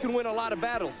 I can win a lot of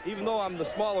battles, even though I'm the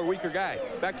smaller, weaker guy.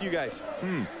 Back to you guys.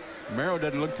 Merrill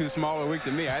doesn't look too small or weak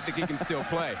to me. I think he can still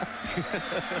play.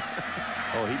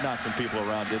 Oh, he knocked some people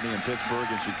around, didn't he, in Pittsburgh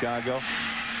and Chicago?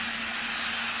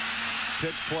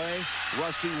 Pitch play.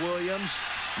 Rusty Williams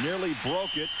nearly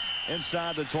broke it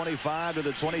inside the 25 to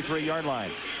the 23-yard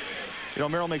line.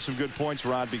 Merrill makes some good points,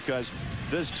 Rod, because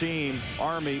this team,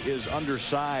 Army, is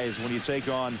undersized when you take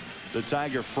on the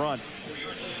Tiger front.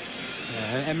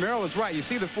 And Merrill is right. You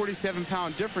see the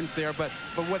 47-pound difference there, but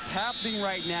what's happening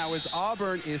right now is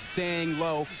Auburn is staying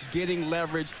low, getting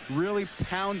leverage, really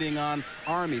pounding on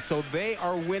Army. So they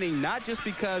are winning not just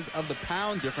because of the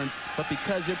pound difference, but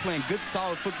because they're playing good,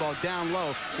 solid football down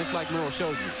low, just like Merrill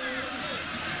showed you.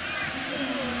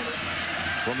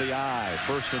 From the eye,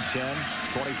 1st and 10,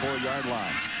 24-yard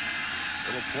line.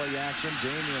 Little play action.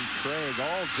 Damian Craig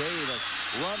all day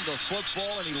to run the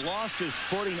football, and he lost his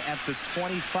footing at the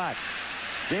 25.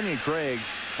 Damian Craig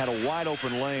had a wide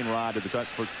open lane, Rod, at the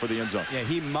for the end zone. Yeah,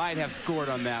 he might have scored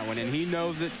on that one, and he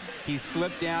knows it. He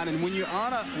slipped down, and when you're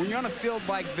on a field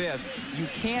like this, you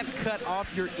can't cut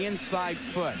off your inside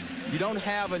foot. You don't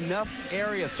have enough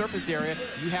area, surface area.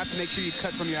 You have to make sure you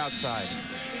cut from your outside.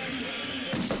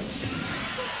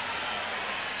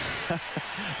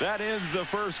 That ends the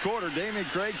first quarter. Damian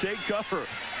Craig take cover.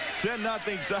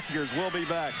 10-0 Tigers. We'll be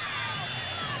back.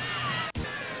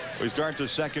 We start the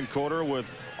second quarter with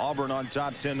Auburn on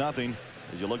top 10-0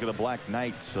 as you look at the Black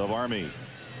Knights of Army.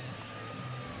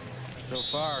 So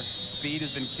far, speed has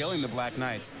been killing the Black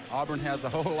Knights. Auburn has a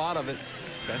whole lot of it,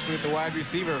 especially at the wide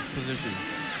receiver position.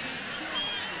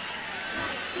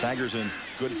 Tigers in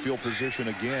good field position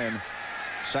again.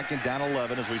 2nd down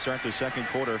 11 as we start the second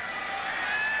quarter.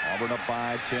 Auburn up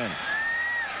by 10.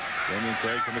 Damian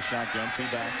Craig from the shotgun, 2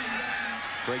 backs.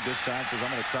 Craig this time says,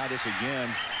 I'm going to try this again.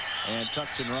 And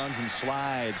tucks and runs and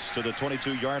slides to the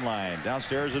 22-yard line.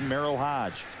 Downstairs in Merrill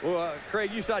Hodge. Well,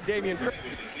 Craig, you saw Damian Craig,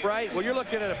 right? Well, you're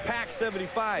looking at a pack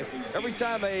 75. Every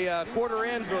time a quarter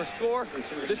ends or a score,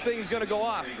 this thing's going to go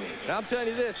off. Now, I'm telling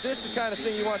you this is the kind of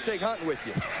thing you want to take hunting with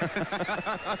you.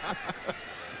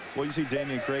 Well, you see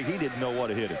Damian Craig, he didn't know what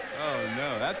to hit him. Oh,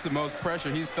 no, that's the most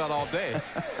pressure he's felt all day.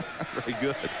 Very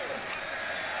good.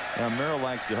 Now, Merrill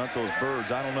likes to hunt those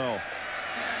birds. I don't know.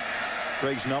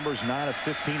 Craig's numbers, 9 of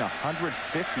 15,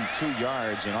 152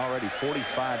 yards, and already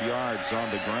 45 yards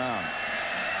on the ground.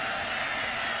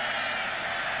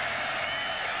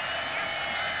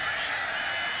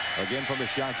 Again from the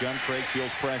shotgun, Craig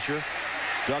feels pressure,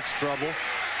 ducks trouble.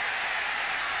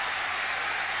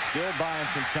 Still buying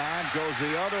some time, goes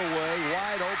the other way,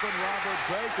 wide open, Robert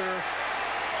Baker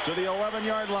to the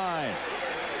 11-yard line.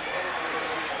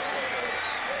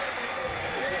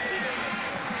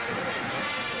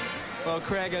 Well,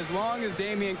 Craig, as long as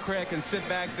Damian Craig can sit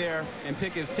back there and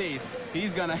pick his teeth,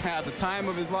 he's going to have the time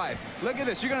of his life. Look at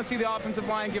this. You're going to see the offensive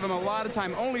line give him a lot of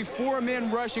time. Only 4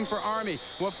 men rushing for Army.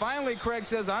 Well, finally, Craig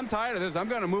says, I'm tired of this. I'm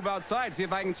going to move outside, see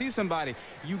if I can see somebody.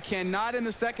 You cannot in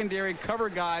the secondary cover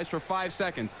guys for 5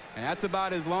 seconds. And that's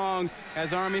about as long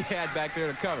as Army had back there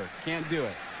to cover. Can't do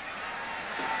it.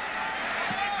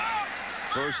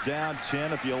 First down,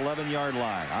 10 at the 11-yard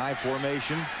line. I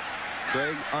formation.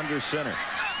 Craig under center.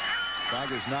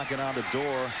 Tigers knocking on the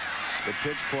door. The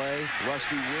pitch play.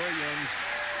 Rusty Williams.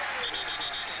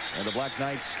 And the Black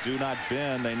Knights do not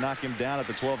bend. They knock him down at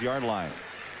the 12-yard line.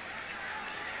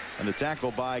 And the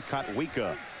tackle by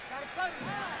Kotwika.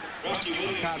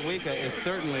 Kotwika is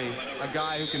certainly a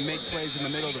guy who can make plays in the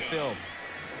middle of the field.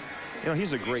 You know,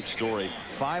 he's a great story.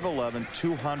 5'11",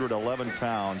 211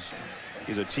 pounds.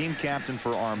 He's a team captain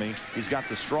for Army. He's got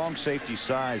the strong safety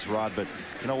size, Rod, but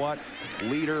you know what?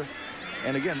 Leader.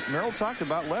 And again, Merrill talked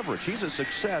about leverage. He's a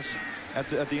success at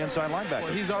the inside linebacker.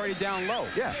 Well, he's already down low.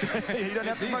 Yes. He doesn't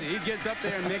have to much. He gets up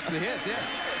there and makes the hits, yeah.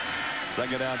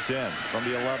 Second down, 10 from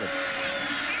the 11.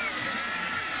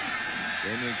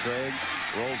 Damian Craig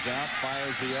rolls out,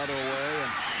 fires the other way,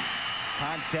 and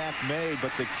contact made,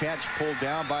 but the catch pulled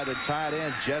down by the tight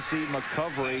end, Jesse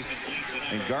McCovery.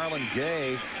 And Garland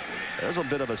Gay, there's a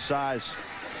bit of a size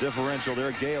differential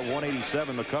there. Gay at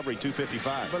 187, McCovery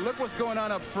 255. But look what's going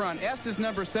on up front. Estes,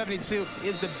 number 72,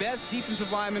 is the best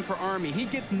defensive lineman for Army. He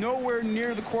gets nowhere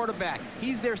near the quarterback.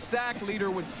 He's their sack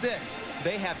leader with 6.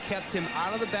 They have kept him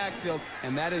out of the backfield,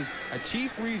 and that is a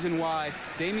chief reason why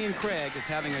Damian Craig is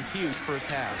having a huge first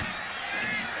half.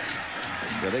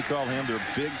 Yeah, they call him their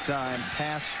big-time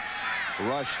pass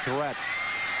rush threat,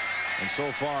 and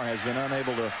so far has been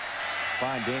unable to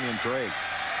find Damian Craig.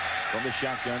 From the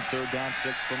shotgun, third down,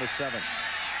 6 from the 7.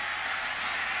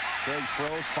 Craig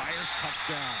throws, fires,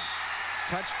 touchdown.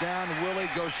 Touchdown, Willie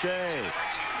Gaucher.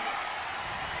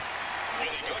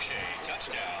 Willie Gaucher,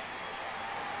 touchdown.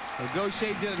 Well,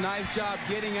 Gaucher did a nice job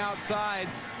getting outside.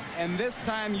 And this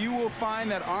time you will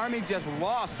find that Army just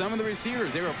lost some of the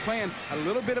receivers. They were playing a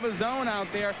little bit of a zone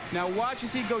out there. Now watch, you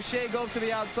see Gaucher goes to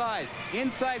the outside.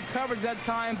 Inside coverage that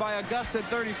time by Augusta at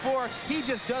 34. He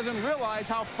just doesn't realize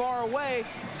how far away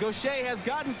Gaucher has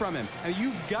gotten from him. And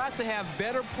you've got to have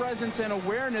better presence and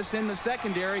awareness in the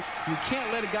secondary. You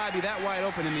can't let a guy be that wide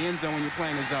open in the end zone when you're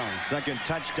playing a zone. Second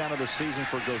touchdown of the season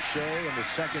for Gaucher, and the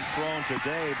second thrown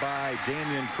today by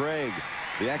Damian Craig.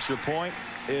 The extra point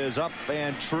is up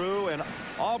and true, and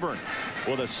Auburn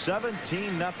with a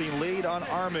 17-0 lead on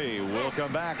Army. We'll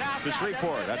come back to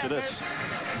Shreveport after this.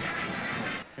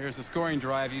 Here's the scoring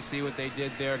drive. You see what they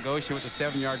did there. Gaucher with a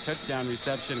 7-yard touchdown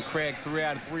reception. Craig 3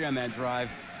 out of 3 on that drive.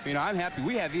 You know, I'm happy.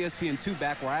 We have ESPN2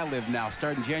 back where I live now,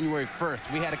 starting January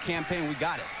 1st. We had a campaign. We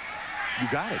got it. You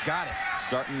got it. Got it.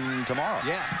 Starting tomorrow.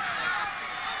 Yeah.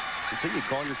 You see, you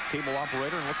call your cable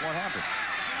operator and look what happened.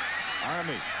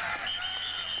 Army.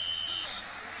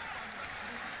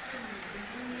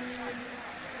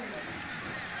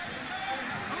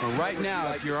 Well, right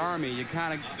now, if you're Army, you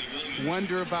kind of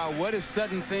wonder about what is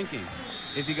Sutton thinking.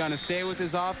 Is he going to stay with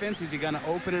his offense? Is he going to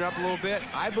open it up a little bit?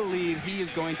 I believe he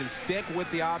is going to stick with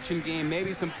the option game,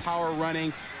 maybe some power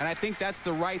running, and I think that's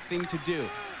the right thing to do.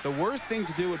 The worst thing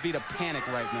to do would be to panic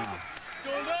right now.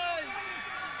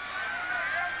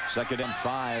 Second and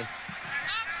 5.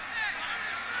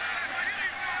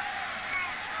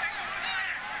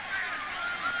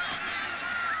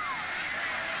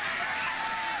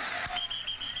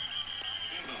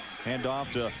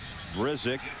 Handoff to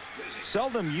Brizik.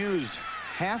 Seldom used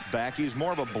halfback. He's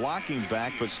more of a blocking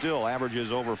back, but still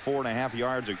averages over 4.5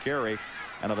 yards a carry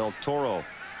out of El Toro,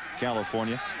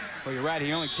 California. Well, you're right.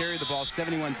 He only carried the ball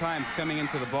 71 times coming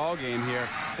into the ball game here.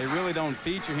 They really don't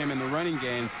feature him in the running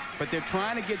game, but they're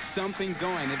trying to get something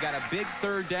going. They've got a big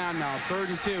third down now, 3rd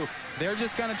and 2. They're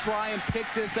just going to try and pick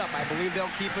this up. I believe they'll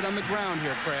keep it on the ground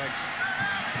here, Craig.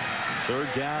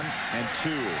 3rd down and 2.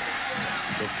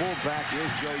 The fullback is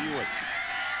Joe Hewitt.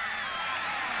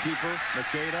 Keeper,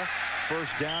 Makeda,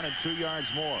 1st down and 2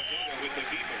 yards more.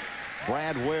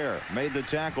 Brad Ware made the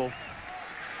tackle.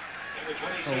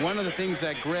 Well, one of the things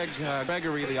that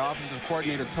Gregory, the offensive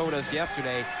coordinator, told us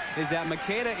yesterday is that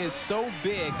Makeda is so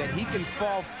big that he can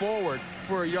fall forward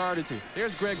for a yard or 2.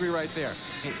 There's Gregory right there.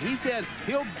 He says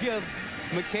he'll give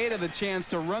Makeda the chance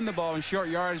to run the ball in short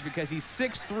yardage because he's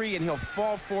 6'3" and he'll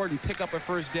fall forward and pick up a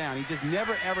 1st down. He just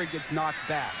never, ever gets knocked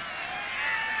back.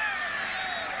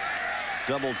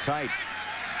 Double tight.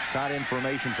 Tight end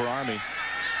formation for Army.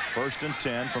 1st and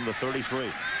 10 from the 33.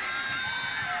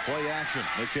 Play action.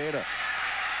 Makeda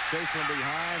chasing from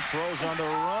behind. Throws on the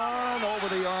run over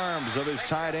the arms of his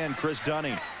tight end, Chris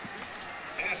Dunning.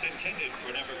 Pass intended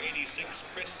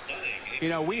You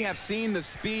know, we have seen the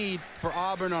speed for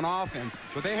Auburn on offense,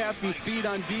 but they have some speed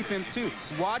on defense too.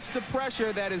 Watch the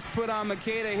pressure that is put on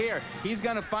Makeda here. He's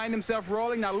going to find himself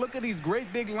rolling. Now look at these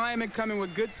great big linemen coming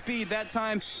with good speed. That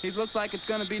time it looks like it's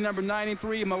going to be number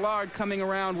 93, Millard, coming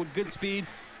around with good speed.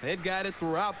 They've got it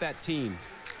throughout that team.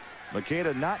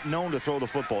 Makeda not known to throw the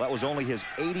football. That was only his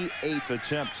 88th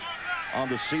attempt on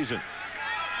the season.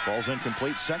 Ball's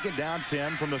incomplete. Second down,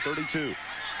 10 from the 32.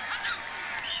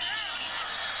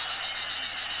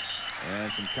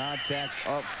 And some contact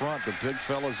up front. The big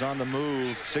fella's on the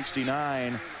move.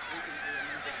 69.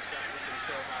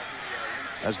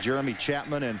 That's Jeremy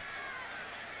Chapman, and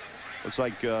looks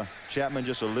like Chapman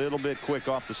just a little bit quick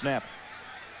off the snap.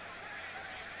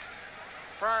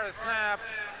 Prior to snap,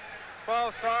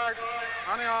 false start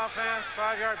on the offense,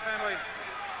 5-yard penalty.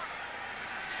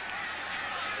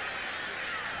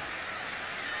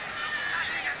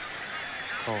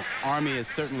 Oh, Army is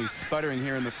certainly sputtering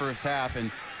here in the first half,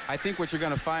 and I think what you're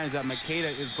going to find is that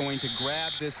Makeda is going to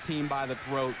grab this team by the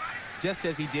throat, just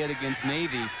as he did against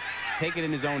Navy, take it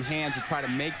in his own hands to try to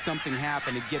make something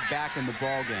happen to get back in the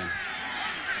ball game.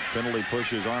 Penalty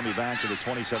pushes Army back to the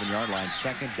 27-yard line.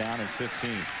 Second down and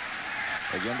 15.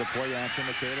 Again, the play action.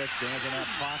 Makeda stands in that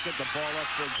pocket. The ball up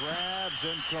for grabs.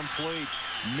 Incomplete.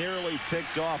 Nearly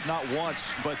picked off, not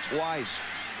once, but twice.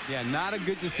 Yeah, not a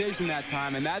good decision that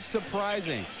time, and that's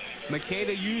surprising.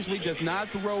 Makeda usually does not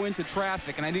throw into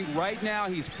traffic, and I think right now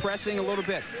he's pressing a little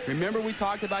bit. Remember we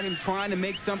talked about him trying to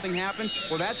make something happen?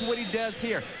 Well, that's what he does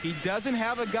here. He doesn't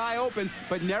have a guy open,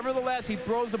 but nevertheless he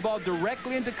throws the ball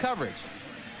directly into coverage.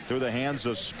 Through the hands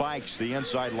of Spikes, the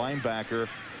inside linebacker.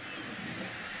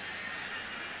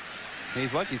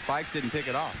 He's lucky Spikes didn't pick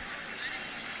it off.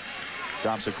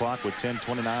 Stops the clock with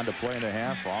 10:29 to play in the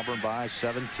half. Auburn by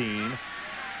 17.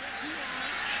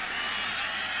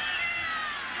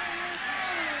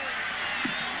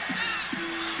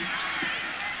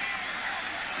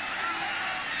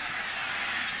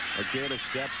 Makeda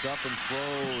steps up and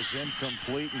throws.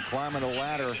 Incomplete, and climbing the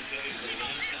ladder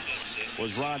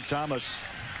was Ron Thomas.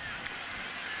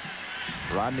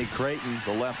 Rodney Creighton,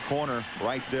 the left corner,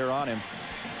 right there on him.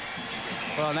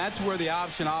 Well, and that's where the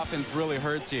option offense really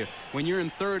hurts you. When you're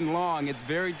in 3rd and long, it's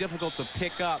very difficult to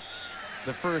pick up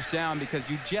the first down because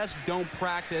you just don't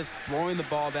practice throwing the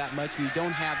ball that much, and you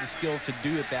don't have the skills to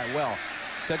do it that well,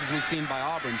 such as we've seen by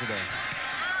Auburn today.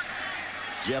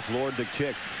 Jeff Lord, the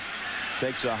kick.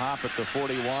 Takes a hop at the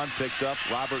 41, picked up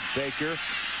Robert Baker.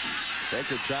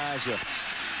 Baker tries to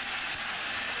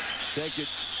take it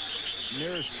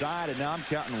near side, and now I'm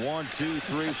counting 1, 2,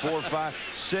 3, 4, 5,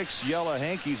 6 yellow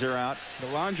hankies are out. The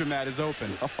laundromat is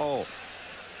open. Oh.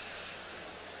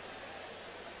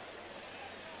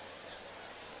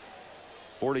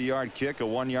 "40-yard kick, a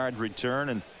 1-yard return,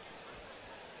 and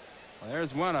well,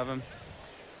 there's one of them.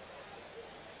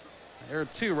 There are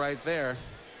two right there.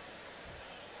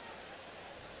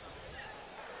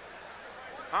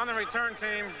 On the return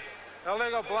team,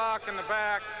 illegal block in the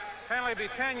back. Penalty be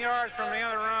 10 yards from the end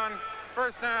of the run.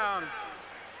 First down.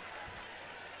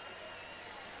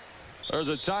 There's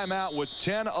a timeout with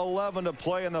 10:11 to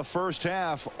play in the first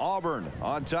half. Auburn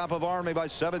on top of Army by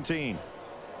 17.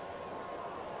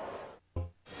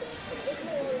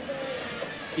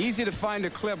 Easy to find a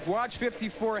clip. Watch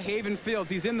 54 Haven Fields.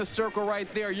 He's in the circle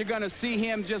right there. You're going to see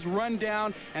him just run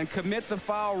down and commit the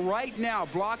foul right now.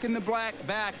 Blocking the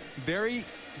back. Very,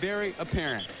 very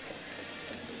apparent.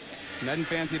 Nothing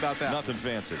fancy about that. Nothing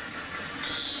fancy.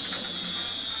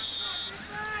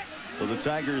 So the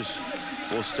Tigers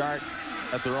will start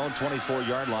at their own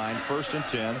 24-yard line. 1st and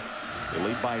 10. They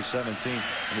lead by 17.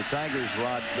 And the Tigers,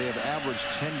 Rod, they have averaged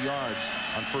 10 yards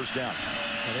on first down.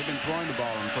 Yeah, they've been throwing the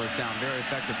ball on first down very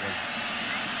effectively.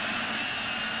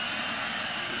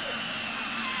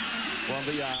 From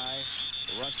the eye,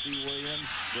 Rusty Williams,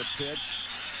 the pitch.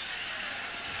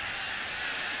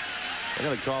 They're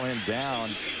going to call him down.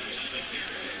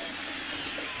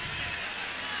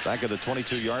 Back at the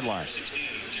 22-yard line.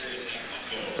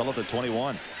 Call it the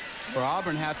 21. Well,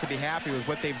 Auburn has to be happy with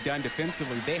what they've done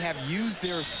defensively. They have used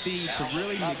their speed to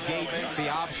really negate the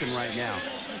option right now.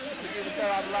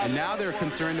 And now they're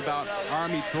concerned about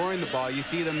Army throwing the ball. You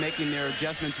see them making their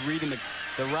adjustments, reading the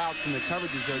routes and the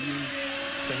coverages they'll use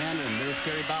to handle them. There's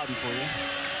Terry Bowden for you.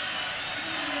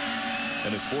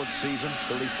 In his 4th season,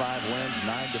 35 wins,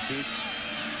 9 defeats,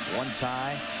 1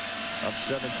 tie, up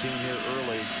 17 here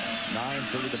early,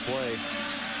 9:30 to play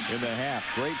in the half.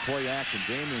 Great play action.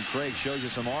 Damian Craig shows you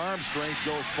some arm strength,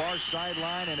 goes far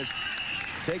sideline, and is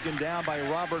taken down by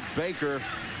Robert Baker.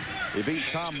 He beat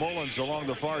Tom Mullins along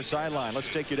the far sideline. Let's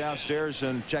take you downstairs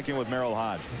and check in with Merrill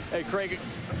Hodge. Hey, Craig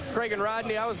and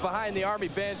Rodney, I was behind the Army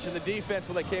bench and the defense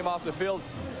when they came off the field.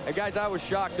 And guys, I was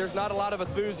shocked. There's not a lot of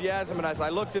enthusiasm, and as I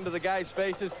looked into the guys'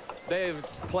 faces, they were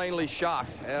plainly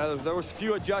shocked. There was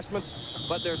few adjustments,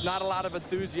 but there's not a lot of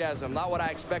enthusiasm. Not what I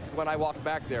expected when I walked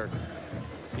back there.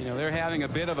 You know, they're having a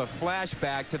bit of a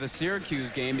flashback to the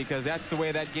Syracuse game because that's the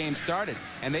way that game started.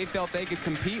 And they felt they could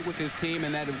compete with this team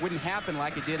and that it wouldn't happen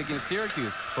like it did against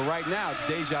Syracuse. But right now, it's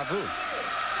deja vu.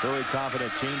 Very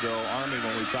confident team, though. Army,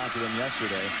 when we talked to them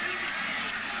yesterday.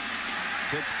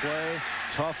 Pitch play,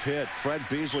 tough hit. Fred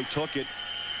Beasley took it,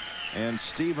 and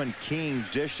Stephen King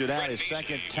dished it out, his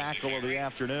second tackle of the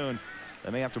afternoon.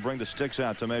 They may have to bring the sticks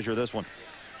out to measure this one.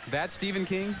 That's Stephen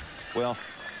King? Well,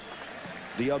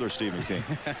 the other Stephen King.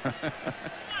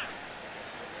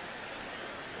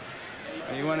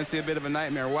 You want to see a bit of a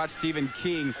nightmare. Watch Stephen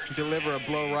King deliver a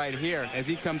blow right here as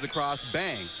he comes across.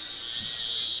 Bang.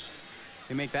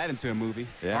 They make that into a movie.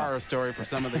 Yeah. Horror story for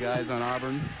some of the guys on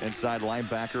Auburn. Inside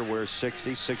linebacker wears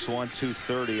 60, 6'1",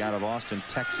 230 out of Austin,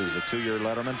 Texas, a 2-year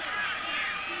letterman.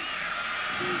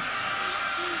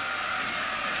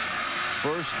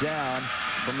 First down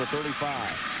from the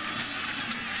 35.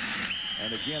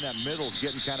 And again, that middle's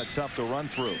getting kind of tough to run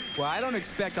through. Well, I don't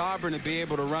expect Auburn to be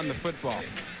able to run the football.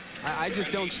 I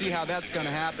just don't see how that's going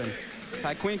to happen.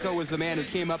 Tyquinko was the man who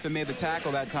came up and made the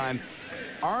tackle that time.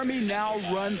 Army now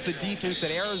runs the defense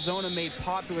that Arizona made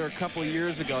popular a couple of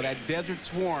years ago, that desert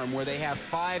swarm where they have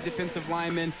 5 defensive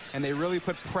linemen and they really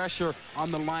put pressure on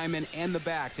the linemen and the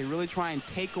backs. They really try and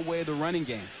take away the running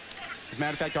game. As a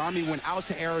matter of fact, Army went out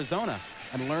to Arizona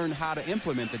and learned how to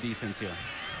implement the defense here.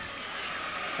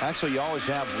 Actually, you always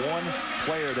have one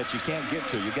player that you can't get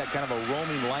to. You got kind of a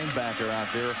roaming linebacker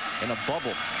out there in a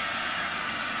bubble.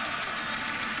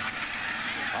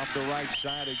 Off the right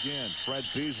side again, Fred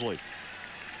Beasley.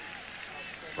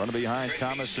 Running behind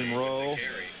Thomas and Rowe.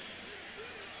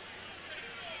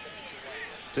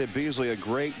 Beasley, a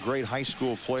great high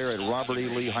school player at Robert E.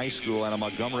 Lee High School out of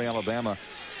Montgomery, Alabama.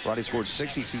 Roddy scored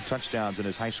 62 touchdowns in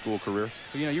his high school career.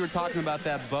 You know, you were talking about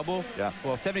that bubble. Yeah.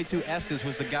 Well, 72 Estes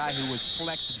was the guy who was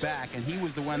flexed back, and he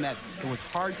was the one that it was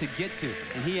hard to get to,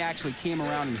 and he actually came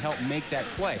around and helped make that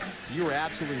play. So you were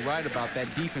absolutely right about that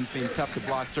defense being tough to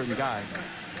block certain guys.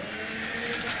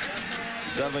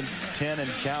 7-10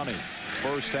 and counting.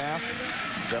 First half,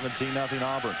 17-0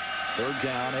 Auburn. Third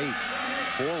down, 8.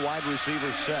 4 wide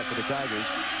receivers set for the Tigers.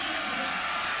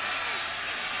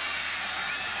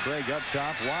 Craig up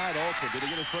top, wide open. Did he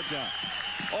get his foot down?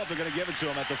 Oh, they're going to give it to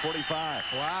him at the 45.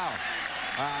 Wow.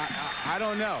 I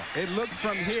don't know. It looked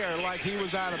from here like he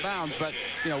was out of bounds, but,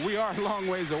 you know, we are a long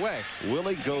ways away.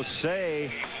 Willie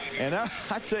Gosset. And I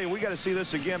tell you, we got to see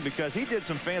this again because he did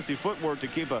some fancy footwork to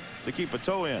keep a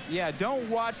toe in. Yeah, don't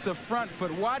watch the front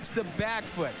foot. Watch the back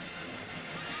foot.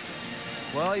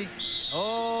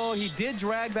 Well, he did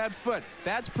drag that foot.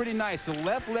 That's pretty nice. The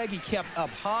left leg he kept up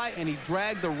high, and he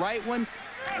dragged the right one.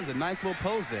 That was a nice little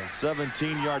pose there.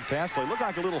 17-yard pass play. Looked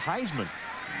like a little Heisman,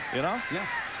 you know? Yeah.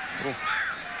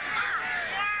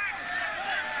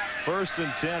 First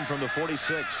and 10 from the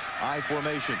 46. I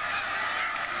formation.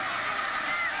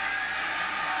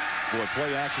 Boy,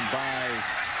 play action buys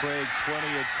Craig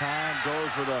plenty of time.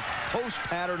 Goes for the post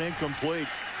pattern, incomplete.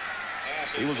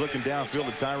 He was looking downfield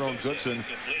at Tyrone Goodson.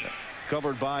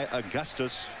 Covered by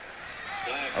Augustus.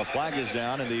 A flag is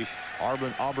down in the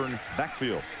Auburn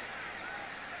backfield.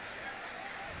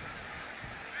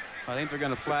 I think they're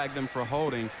going to flag them for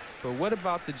holding. But what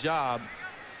about the job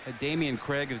that Damian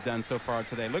Craig has done so far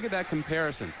today? Look at that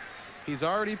comparison. He's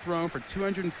already thrown for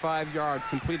 205 yards,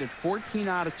 completed 14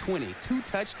 out of 20, 2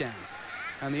 touchdowns.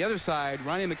 On the other side,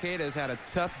 Ronnie Makeda has had a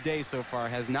tough day so far,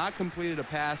 has not completed a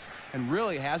pass, and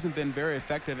really hasn't been very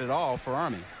effective at all for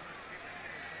Army.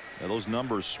 Now, those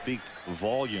numbers speak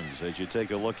volumes as you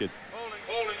take a look at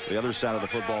the other side of the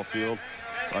football field.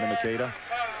 Ronnie Makeda.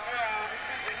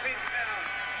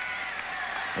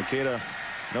 Makeda,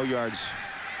 no yards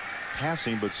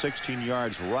passing, but 16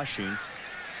 yards rushing.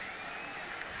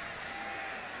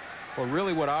 Well,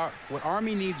 really what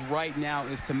Army needs right now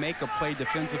is to make a play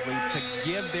defensively to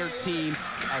give their team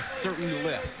a certain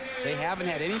lift. They haven't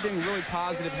had anything really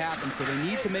positive happen, so they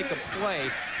need to make a play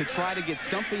to try to get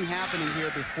something happening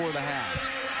here before the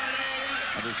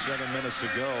half. Under 7 minutes to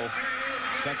go.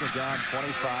 Second down,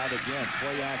 25 again.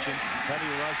 Play action. Heavy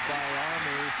rush by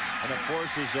Army, and it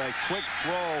forces a quick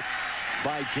throw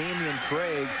by Damian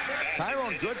Craig.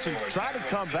 Tyrone Goodson tried to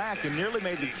come back and nearly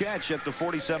made the catch at the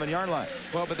 47-yard line.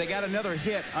 Well, but they got another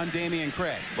hit on Damian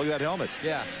Craig. Look at that helmet.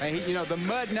 Yeah, and you know, the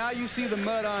mud, now you see the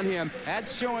mud on him.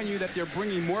 That's showing you that they're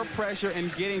bringing more pressure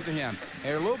and getting to him.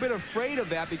 They're a little bit afraid of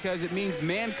that because it means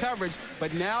man coverage,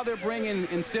 but now they're bringing,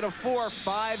 instead of 4,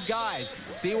 5 guys.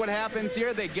 See what happens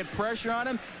here? They get pressure on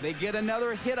him. They get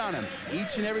another hit on him.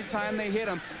 Each and every time they hit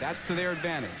him, that's to their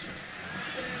advantage.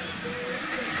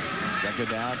 Second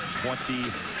down, 20.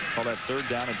 Call that third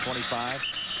down and 25.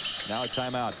 Now a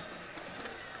timeout.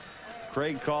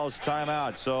 Craig calls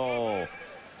timeout. So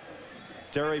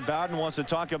Terry Bowden wants to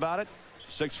talk about it.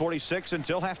 6:46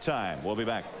 until halftime. We'll be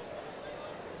back.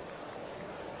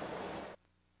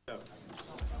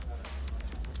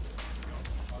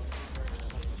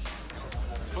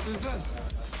 What is this?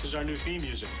 This is our new theme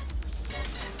music.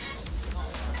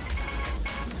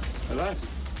 I like it.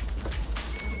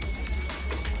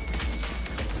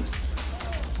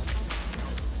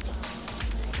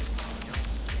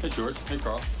 Hey George. Hey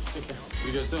Carl. Okay. What are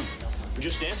you guys doing? We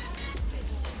just danced.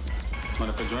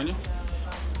 Mind if I join you?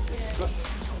 Go.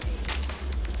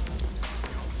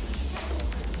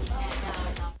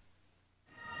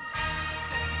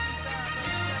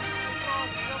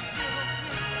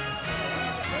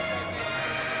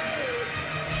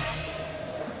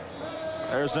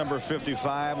 There's number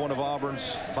 55, one of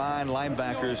Auburn's fine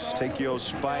linebackers, Takeo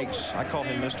Spikes. I call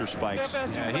him Mr. Spikes.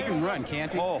 Yeah, he can run,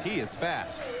 can't he? Oh. He is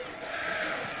fast.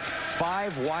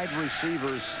 5 wide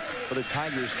receivers for the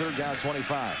Tigers. Third down,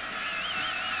 25.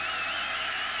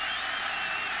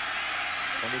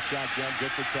 From the shotgun,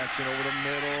 good protection over the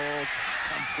middle,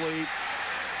 complete.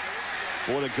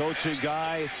 Boy, the go-to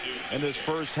guy in this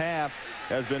first half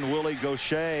has been Willie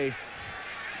Gaucher.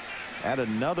 Add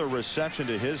another reception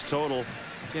to his total.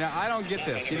 You know, I don't get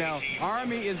this. You know,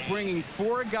 Army is bringing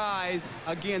 4 guys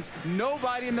against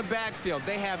nobody in the backfield.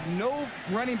 They have no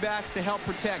running backs to help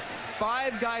protect.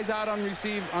 5 guys out on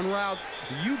routes.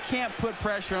 You can't put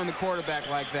pressure on the quarterback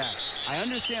like that. I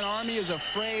understand Army is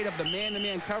afraid of the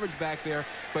man-to-man coverage back there,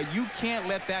 but you can't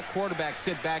let that quarterback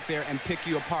sit back there and pick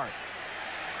you apart.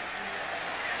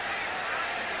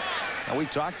 Now, we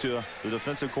talked to the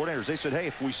defensive coordinators. They said, hey,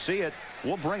 if we see it,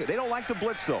 we'll bring it. They don't like to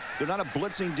blitz, though. They're not a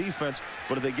blitzing defense,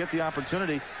 but if they get the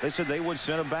opportunity, they said they would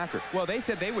send a backer. Well, they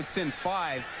said they would send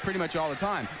 5 pretty much all the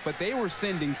time, but they were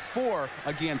sending 4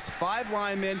 against 5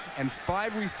 linemen and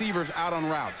 5 receivers out on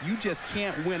routes. You just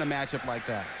can't win a matchup like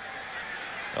that.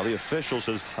 Well, the officials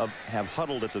have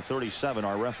huddled at the 37.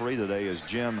 Our referee today is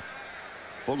Jim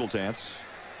Fogeltantz.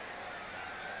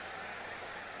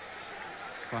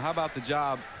 Well, how about the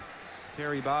job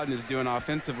Terry Bowden is doing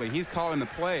offensively? He's calling the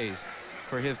plays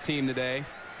for his team today.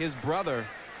 His brother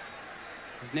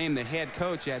was named the head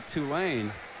coach at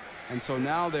Tulane, and so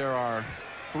now there are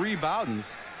 3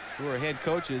 Bowdens who are head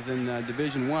coaches in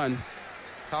Division I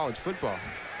college football.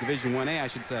 Division 1A, I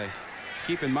should say.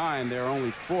 Keep in mind there are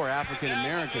only 4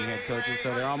 African-American head coaches,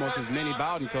 so there are almost as many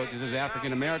Bowden coaches as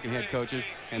African-American head coaches,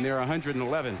 and there are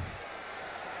 111.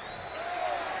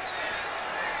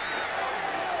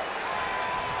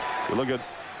 You look at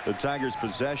the Tigers'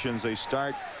 possessions. They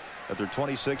start at their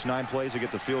 26, 9 plays. They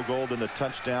get the field goal, then the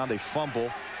touchdown. They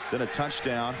fumble, then a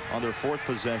touchdown on their 4th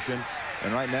possession.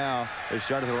 And right now, they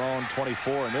start at their own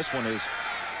 24. And this will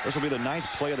be the 9th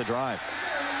play of the drive.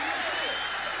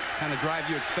 Kind of drive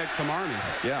you expect from Army.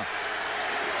 Yeah.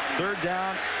 Third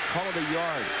down, call it a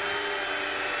yard.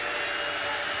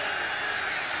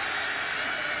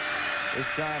 This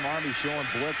time, Army showing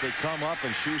blitz. They come up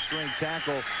and shoestring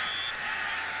tackle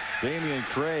Damian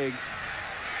Craig.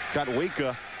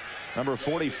 Katwika, number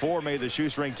 44, made the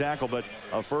shoestring tackle, but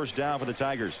a first down for the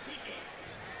Tigers.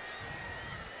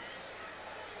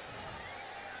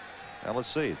 Now let's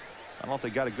see. I don't know if they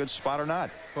got a good spot or not.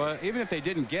 Well, even if they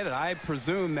didn't get it, I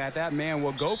presume that man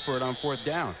will go for it on 4th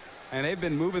down. And they've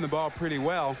been moving the ball pretty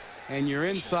well. And you're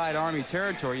inside Army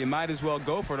territory. You might as well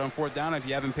go for it on 4th down if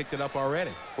you haven't picked it up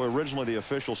already. Well, originally the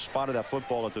officials spotted that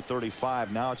football at the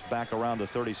 35. Now it's back around the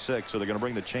 36. So they're going to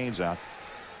bring the chains out.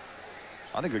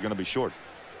 I think they're going to be short.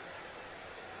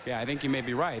 Yeah, I think you may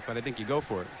be right, but I think you go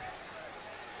for it.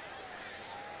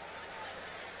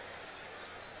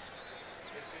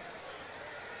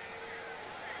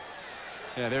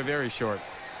 Yeah, they're very short.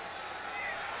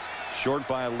 Short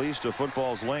by at least a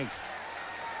football's length.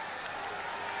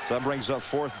 So that brings up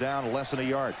 4th down, less than a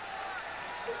yard.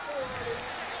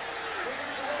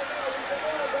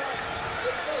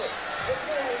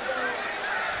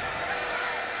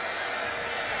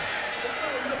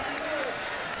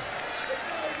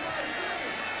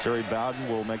 Terry Bowden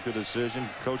will make the decision.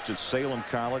 Coached at Salem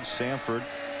College, Sanford.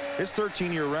 His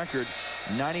 13-year record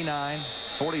 99,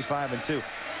 45 and 2.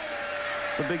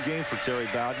 It's a big game for Terry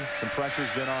Bowden. Some pressure's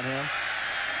been on him.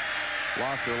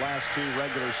 Lost their last 2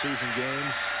 regular season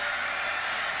games.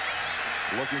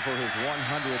 Looking for his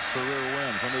 100th career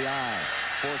win from the eye.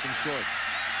 4th and short.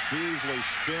 Beasley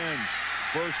spins.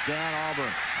 First down,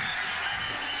 Auburn.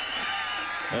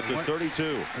 At the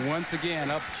 32. Once again,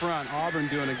 up front, Auburn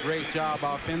doing a great job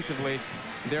offensively.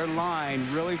 Their line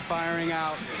really firing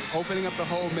out, opening up the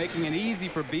hole, making it easy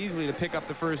for Beasley to pick up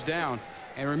the first down.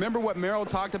 And remember what Merrill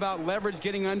talked about, leverage,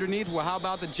 getting underneath? Well, how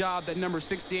about the job that number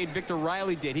 68, Victor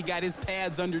Riley, did? He got his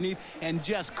pads underneath and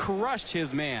just crushed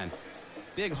his man.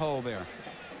 Big hole there.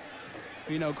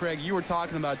 You know, Craig, you were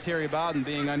talking about Terry Bowden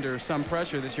being under some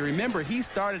pressure this year. Remember, he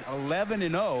started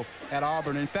 11-0 at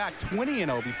Auburn. In fact,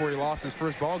 20-0 before he lost his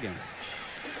first ball game.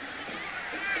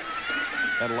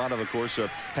 Had a lot of course,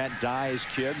 Pat Dye's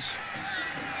kids.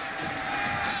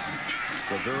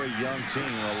 It's a very young team.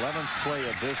 11th play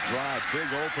of this drive. Big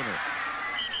opener.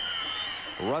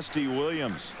 Rusty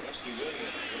Williams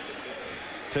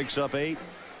picks up 8,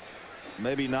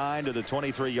 maybe 9 to the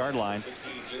 23-yard line.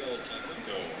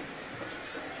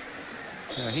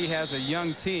 He has a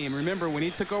young team. Remember, when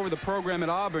he took over the program at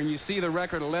Auburn, you see the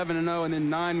record 11-0 and then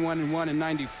 9-1-1 in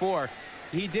 '94.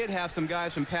 He did have some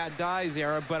guys from Pat Dye's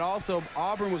era, but also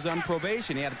Auburn was on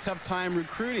probation. He had a tough time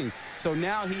recruiting. So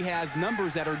now he has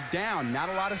numbers that are down, not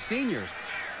a lot of seniors.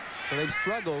 So they've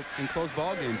struggled in close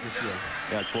ball games this year.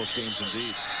 Yeah, close games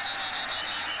indeed.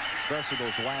 Especially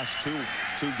those last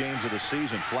two games of the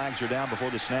season. Flags are down before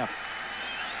the snap.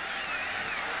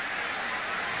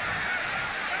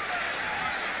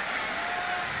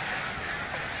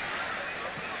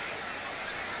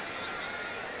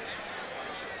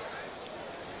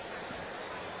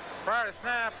 Prior to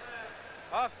snap,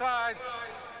 offsides,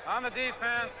 on the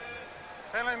defense,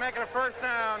 penalty making a first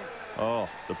down. Oh,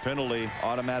 the penalty,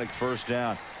 automatic first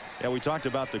down. Yeah, we talked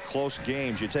about the close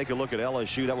games. You take a look at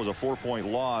LSU, that was a 4-point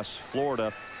loss.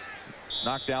 Florida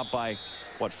knocked out by,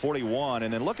 what, 41.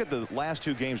 And then look at the last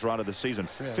 2 games right of the season.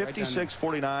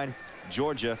 56-49,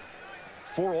 Georgia,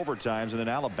 4 overtimes, and then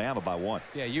Alabama by 1.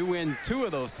 Yeah, you win 2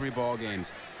 of those 3 ball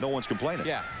games. No one's complaining.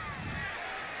 Yeah.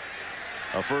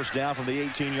 A first down from the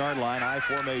 18-yard line. I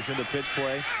formation, the pitch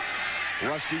play.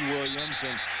 Rusty Williams,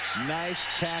 and nice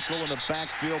tackle in the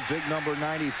backfield. Big number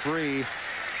 93.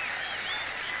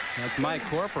 That's Mike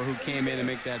Corper who came in to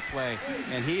make that play.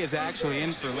 And he is actually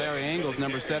in for Larry Engels,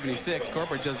 number 76.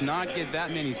 Corper does not get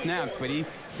that many snaps, but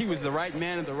he was the right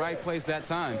man at the right place that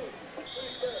time.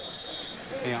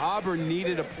 And Auburn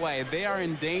needed a play. They are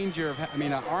in danger of,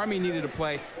 Army needed a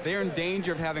play. They're in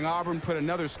danger of having Auburn put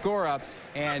another score up.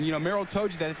 And, Merrill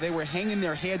told you that if they were hanging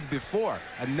their heads before,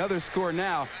 another score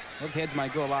now, those heads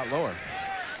might go a lot lower.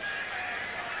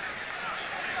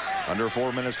 Under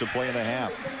 4 minutes to play in the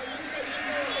half.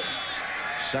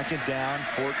 Second down,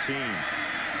 14.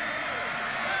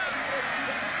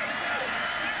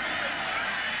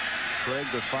 Craig,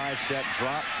 the 5-step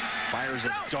drop, fires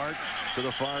a dart to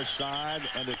the far side,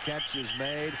 and the catch is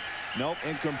made. Nope,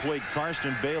 incomplete.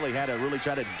 Karsten Bailey had to really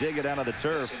try to dig it out of the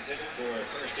turf.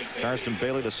 Karsten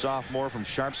Bailey, the sophomore from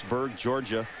Sharpsburg,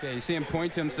 Georgia. Yeah, you see him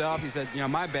point to himself. He said,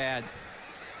 my bad.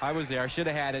 I was there. I should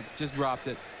have had it. Just dropped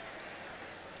it.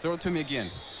 Throw it to me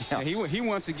again. Yeah. He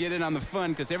wants to get in on the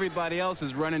fun because everybody else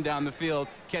is running down the field,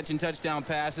 catching touchdown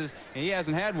passes, and he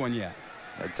hasn't had one yet.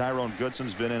 Tyrone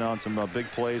Goodson's been in on some big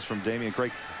plays from Damian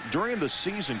Craig. During the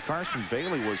season, Karsten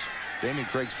Bailey was Damian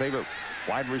Craig's favorite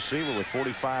wide receiver with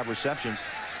 45 receptions.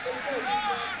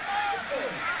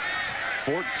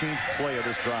 14th play of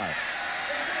this drive.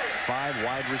 5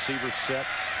 wide receivers set.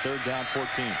 3rd down,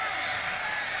 14.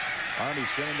 Army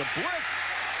sending the blitz.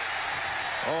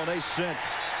 Oh, they sent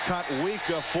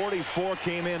Kotwika, 44,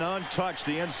 came in untouched,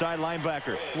 the inside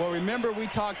linebacker. Well, remember we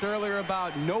talked earlier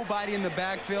about nobody in the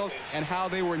backfield and how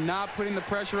they were not putting the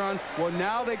pressure on. Well,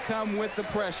 now they come with the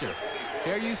pressure.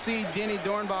 There you see Denny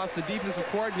Dornbos, the defensive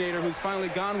coordinator, who's finally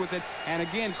gone with it. And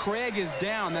again, Craig is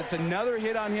down. That's another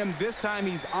hit on him. This time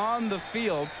he's on the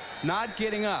field, not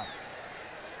getting up.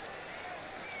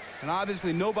 And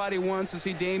obviously nobody wants to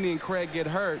see Damian Craig get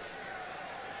hurt.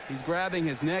 He's grabbing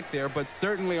his neck there, but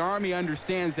certainly Army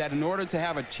understands that in order to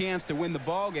have a chance to win the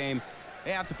ball game,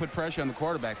 they have to put pressure on the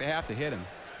quarterback. They have to hit him.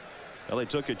 Well, they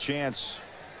took a chance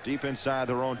deep inside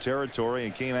their own territory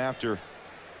and came after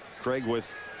Craig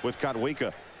with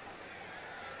Kotwika.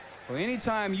 Well,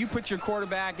 anytime you put your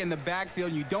quarterback in the backfield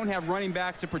and you don't have running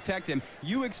backs to protect him,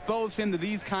 you expose him to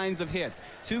these kinds of hits.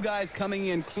 2 guys coming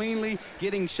in cleanly,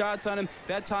 getting shots on him.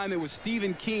 That time it was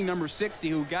Stephen King, number 60,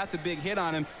 who got the big hit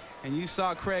on him. And you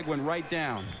saw Craig went right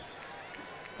down.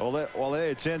 While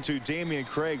they attend to Damian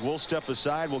Craig, we'll step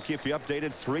aside. We'll keep you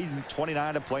updated.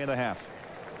 3:29 to play in the half.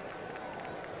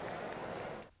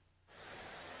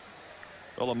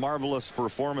 Well, a marvelous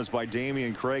performance by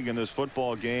Damian Craig in this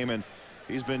football game, and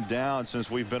he's been down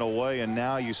since we've been away, and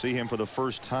now you see him for the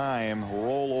first time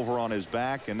roll over on his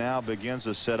back and now begins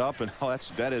to set up, and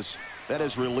that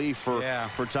is relief for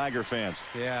Tiger fans.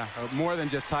 Yeah, more than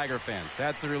just Tiger fans.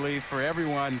 That's a relief for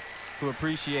everyone who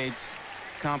appreciates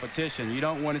competition. You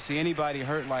don't want to see anybody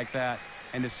hurt like that,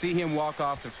 and to see him walk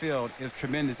off the field is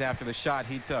tremendous after the shot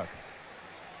he took.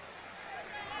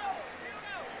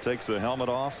 Takes the helmet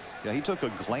off. Yeah, he took a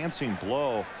glancing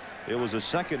blow. It was a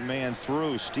second man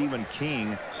through, Stephen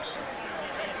King.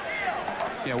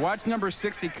 Yeah, watch number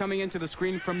 60 coming into the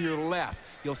screen from your left.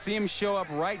 You'll see him show up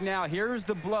right now. Here's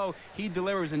the blow he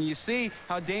delivers, and you see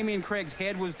how Damian Craig's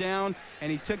head was down,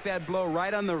 and he took that blow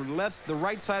right on the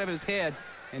right side of his head,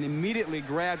 and immediately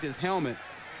grabbed his helmet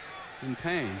in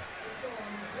pain.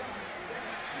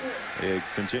 They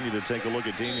continue to take a look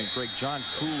at Damian Craig. John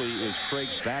Cooley is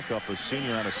Craig's backup, a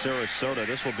senior out of Sarasota.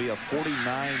 This will be a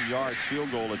 49-yard field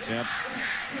goal attempt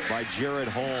by Jared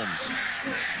Holmes.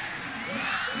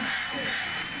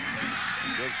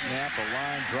 Good snap, a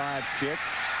line drive kick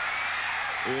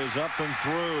is up and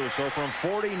through. So from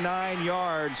 49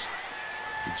 yards,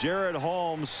 Jared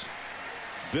Holmes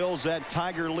builds that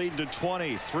Tiger lead to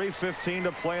 20. 3:15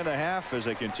 to play in the half as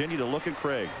they continue to look at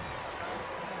Craig.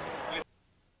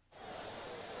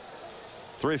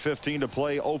 3:15 to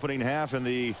play opening half in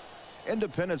the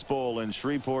Independence Bowl in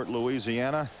Shreveport,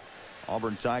 Louisiana.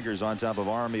 Auburn Tigers on top of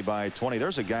Army by 20.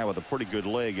 There's a guy with a pretty good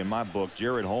leg in my book.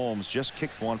 Jared Holmes just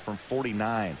kicked one from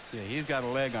 49. Yeah, he's got a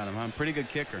leg on him, huh? Pretty good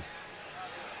kicker.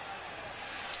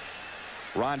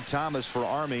 Ron Thomas for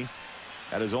Army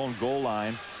at his own goal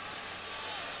line.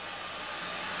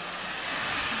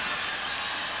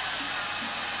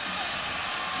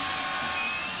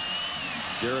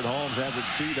 Jared Holmes has it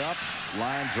teed up.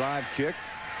 Line drive kick.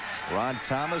 Ron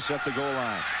Thomas at the goal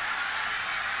line.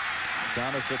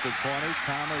 Thomas at the 20.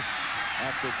 Thomas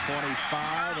at the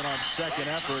 25, and on second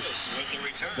effort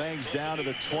bangs down to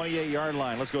the 28-yard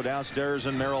line. Let's go downstairs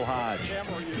and Merrill Hodge.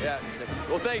 Yeah.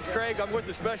 Well, thanks, Craig. I'm with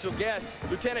the special guest,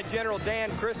 Lieutenant General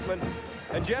Dan Chrisman.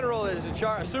 And General is in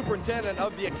charge, superintendent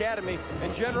of the academy.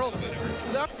 And General,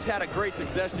 they've had a great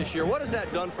success this year. What has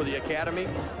that done for the academy?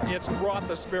 It's brought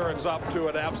the spirits up to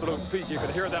an absolute peak. You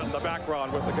can hear that in the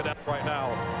background with the cadets right now.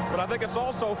 But I think it's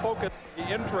also focused the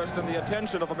interest and the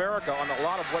attention of America on a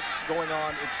lot of what's going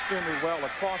on extremely well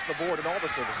across the board in all the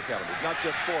service academies, not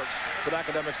just sports, but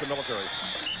academics and military.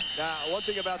 Now, one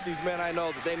thing about these men, I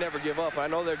know that they never give up. I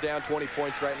know they're down 20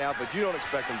 points right now, but you don't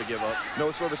expect them to give up.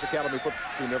 No service academy football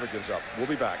team never gives up. We'll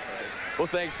be back. Well,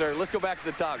 thanks, sir. Let's go back to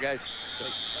the top, guys.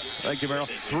 Thank you, Merrill.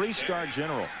 Three-star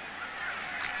general.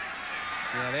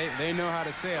 Yeah, they know how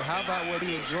to say it. How about what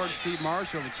George C.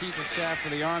 Marshall, the chief of staff for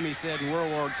the Army, said in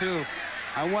World War II?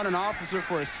 I want an officer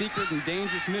for a secret and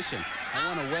dangerous mission. I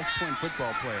want a West Point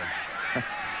football player.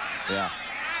 Yeah.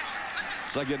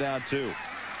 Second down 2.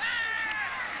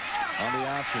 On the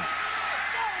option.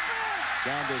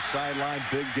 Down to the sideline,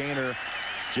 big gainer.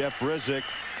 Jeff Rizik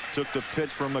took the pitch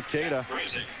from Makeda.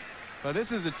 Well,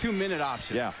 this is a 2-minute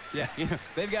option. Yeah. Yeah. You know,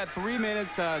 they've got 3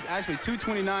 minutes, actually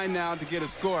 2:29 now to get a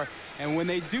score. And when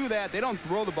they do that, they don't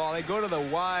throw the ball. They go to the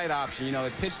wide option. You know,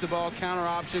 they pitch the ball, counter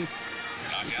option.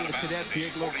 You see the cadets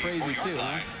get a little crazy too,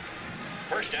 huh?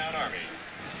 First down, Army.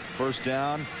 First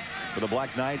down for the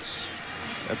Black Knights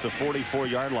at the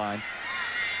 44-yard line.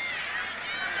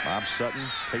 Bob Sutton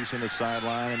pacing the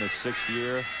sideline in his 6th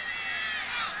year.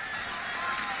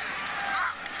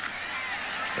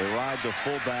 They ride the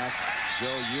fullback,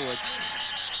 Joe Hewitt.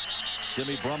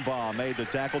 Jimmy Brumbaugh made the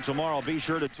tackle. Tomorrow, be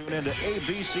sure to tune in to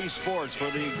ABC Sports for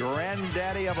the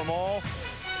granddaddy of them all,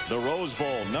 the Rose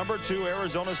Bowl. Number 2,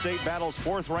 Arizona State battles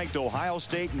 4th-ranked Ohio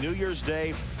State New Year's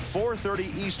Day,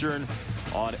 4:30 Eastern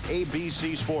on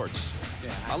ABC Sports.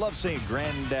 Yeah. I love seeing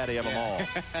granddaddy of them all.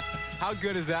 How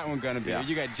good is that one going to be? Yeah.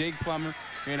 You got Jake Plummer,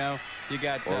 you know, you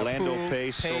got Orlando Poole,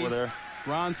 Pace over there.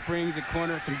 Ron Springs at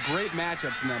corner. Some great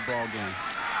matchups in that ball game.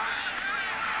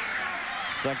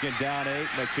 Second down 8.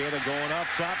 Makeda going up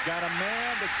top. Got a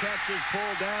man. The catch is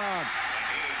pulled down.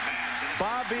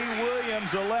 Bobby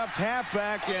Williams, the left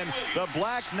halfback, and the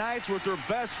Black Knights with their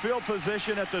best field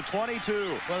position at the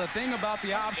 22. Well, the thing about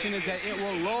the option is that it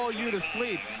will lull you to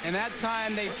sleep. And that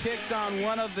time they picked on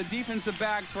one of the defensive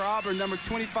backs for Auburn, number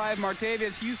 25,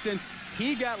 Martavius Houston.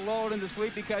 He got lulled into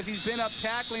sleep because he's been up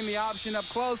tackling the option up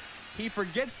close. He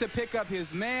forgets to pick up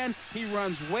his man. He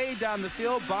runs way down the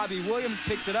field. Bobby Williams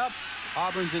picks it up,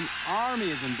 Auburn's in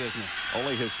Army is in business.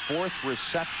 Only his 4th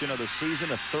reception of the season,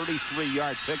 a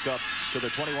 33-yard pickup to the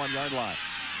 21-yard line.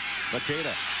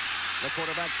 Makeda, the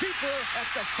quarterback keeper at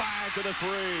the 5 to the 3.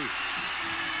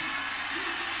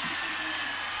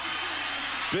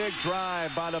 Big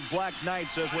drive by the Black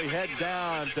Knights as we head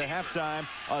down to halftime.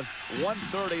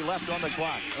 1:30 left on the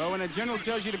clock. Well, when a general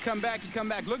tells you to come back, you come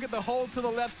back. Look at the hole to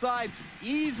the left side.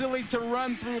 Easily to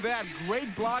run through that.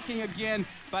 Great blocking again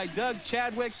by Doug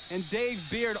Chadwick and Dave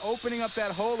Beard opening up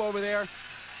that hole over there.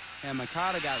 And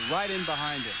Makeda got right in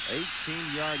behind it.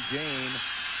 18-yard gain.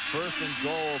 1st and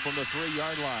goal from the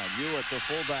 3-yard line. Hewitt, the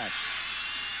fullback.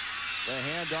 The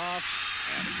handoff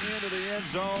and into the end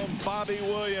zone. Bobby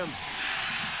Williams.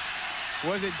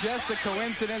 Was it just a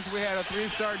coincidence we had a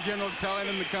 3-star general telling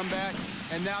them to come back,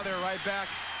 and now they're right back?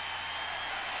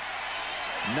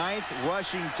 9th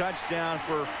rushing touchdown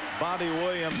for Bobby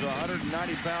Williams, a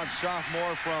 190-pound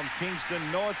sophomore from Kingston,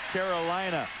 North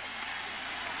Carolina.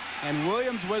 And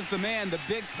Williams was the man. The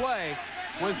big play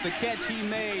was the catch he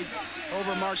made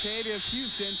over Marcavius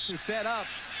Houston to set up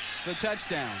the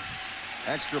touchdown.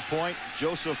 Extra point,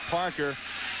 Joseph Parker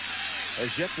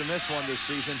has yet to miss one this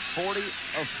season, 40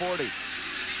 of 40.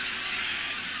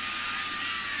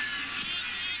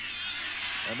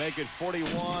 And make it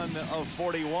 41 of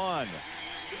 41.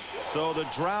 So the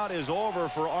drought is over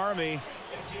for Army.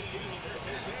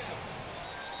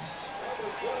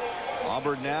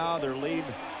 Auburn now, their lead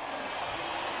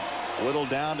whittled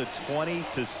down to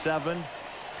 20-7.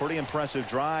 Pretty impressive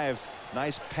drive.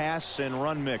 Nice pass and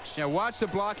run mix. Yeah, watch the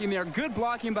blocking there. Good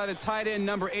blocking by the tight end,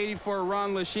 number 84,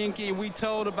 Ron Lashinsky. We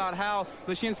told about how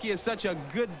Lashinsky is such a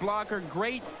good blocker.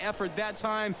 Great effort that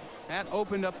time. That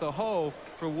opened up the hole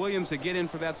for Williams to get in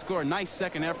for that score. Nice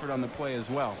second effort on the play as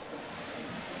well.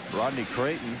 Rodney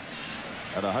Creighton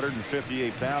at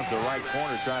 158 pounds, the right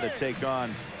corner, trying to take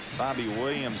on Bobby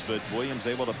Williams, but Williams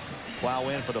able to plow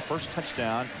in for the first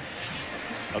touchdown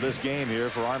of this game here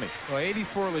for Army. Well,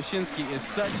 84 Lashinsky is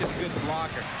such a good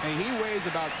blocker. And he weighs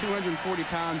about 240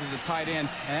 pounds as a tight end,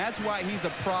 and that's why he's a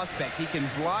prospect. He can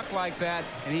block like that,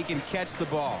 and he can catch the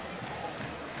ball.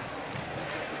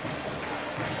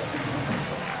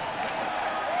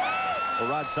 Well,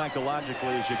 Rod, psychologically,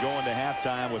 as you go into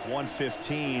halftime with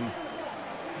 1:15,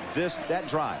 that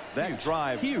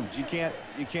drive, huge. You can't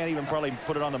even probably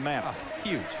put it on the map.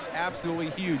 Huge, absolutely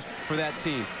huge for that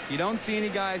team. You don't see any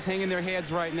guys hanging their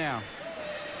heads right now.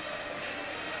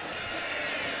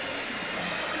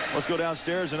 Let's go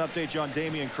downstairs and update you on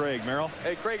Damian Craig. Merrill.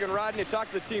 Hey, Craig and Rodney, talk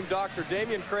to the team doctor.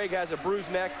 Damian Craig has a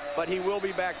bruised neck, but he will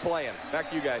be back playing.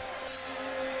 Back to you guys.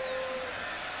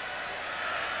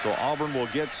 So Auburn will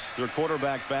get their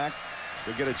quarterback back.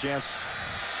 They'll get a chance.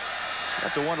 I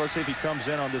have to wonder, let's see if he comes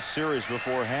in on this series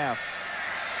before half.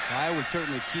 I would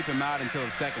certainly keep him out until the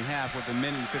second half with a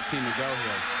minute and 15 to go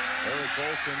here. Eric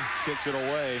Olson kicks it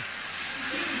away.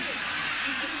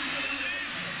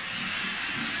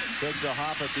 Takes a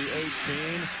hop at the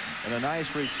 18, and a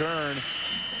nice return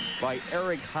by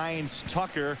Eric Hines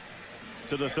Tucker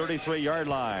to the 33-yard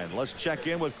line. Let's check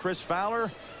in with Chris Fowler,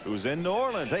 who's in New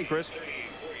Orleans. Hey, Chris.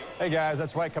 Hey, guys,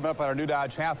 that's right. Coming up on our New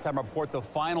Dodge halftime report, the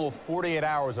final 48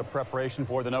 hours of preparation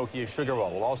for the Nokia Sugar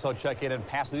Bowl. We'll also check in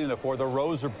Pasadena for the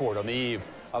Rose Report on the eve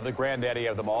of the granddaddy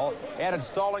of them all. And at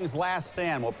Stallings' Last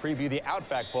Stand, we'll preview the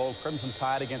Outback Bowl, Crimson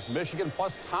Tide against Michigan.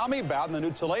 Plus, Tommy Bowden, the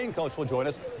new Tulane coach, will join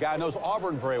us. Guy knows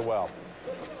Auburn very well.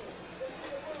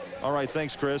 All right,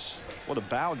 thanks, Chris. Well, the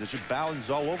Bowden, there's just Bowden's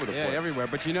all over the place. Yeah, everywhere.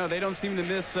 But, you know, they don't seem to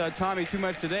miss Tommy too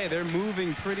much today. They're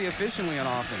moving pretty efficiently on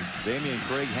offense. Damian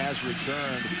Craig has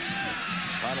returned.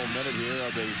 Final minute here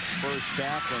of the first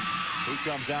half, and he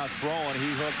comes out throwing.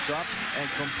 He hooks up and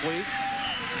complete.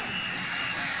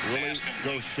 Willie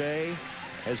Gaucher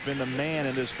has been the man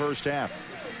in this first half.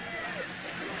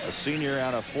 A senior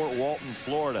out of Fort Walton,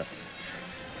 Florida.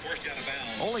 First out of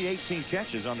bounds. Only 18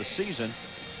 catches on the season.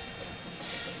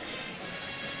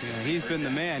 Yeah, he's been the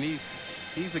man.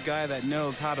 He's a guy that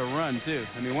knows how to run, too.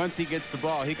 I mean, once he gets the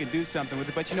ball, he can do something with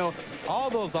it. But, you know,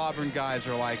 all those Auburn guys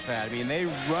are like that. I mean, they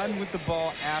run with the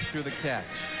ball after the catch.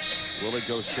 Willie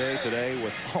Gaucher today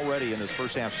with already in his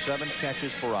first half 7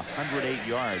 catches for 108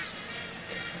 yards.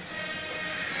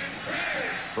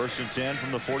 First and 10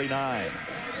 from the 49.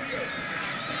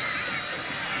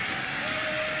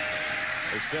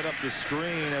 They set up the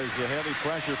screen as the heavy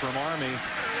pressure from Army.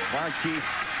 Markeith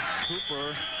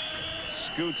Cooper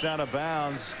scoots out of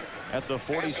bounds at the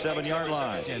 47-yard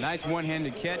line. Yeah, nice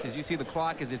one-handed catch. As you see, the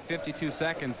clock is at 52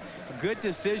 seconds. Good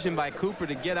decision by Cooper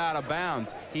to get out of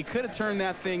bounds. He could have turned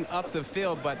that thing up the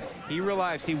field, but he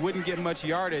realized he wouldn't get much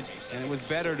yardage, and it was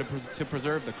better to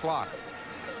preserve the clock.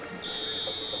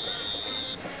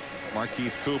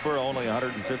 Markeith Cooper, only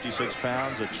 156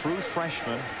 pounds, a true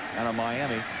freshman out of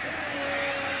Miami.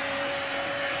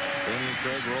 Damian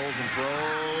Craig rolls and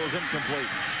throws, incomplete.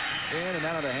 In and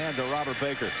out of the hands of Robert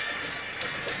Baker.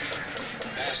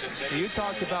 You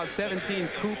talked about 17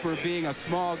 Cooper being a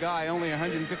small guy, only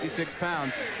 156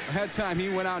 pounds. At that time, he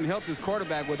went out and helped his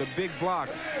quarterback with a big block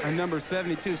on number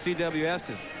 72, C.W.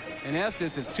 Estes. And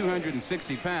Estes is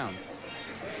 260 pounds.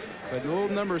 But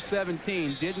old number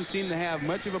 17 didn't seem to have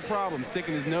much of a problem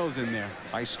sticking his nose in there.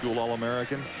 High school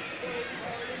All-American.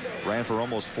 Ran for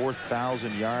almost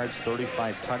 4,000 yards,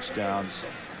 35 touchdowns.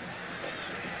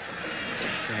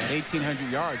 And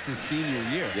 1,800 yards his senior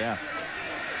year. Yeah.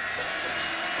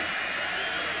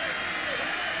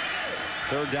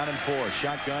 Third down and 4.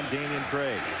 Shotgun, Damian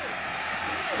Craig.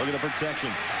 Look at the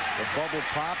protection. The bubble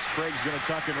pops. Craig's going to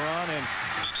tuck and run and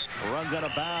runs out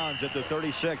of bounds at the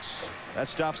 36. That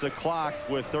stops the clock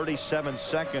with 37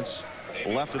 seconds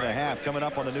left in the half. Coming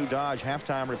up on the New Dodge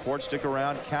halftime report. Stick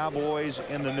around. Cowboys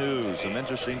in the news. Some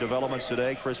interesting developments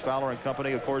today. Chris Fowler and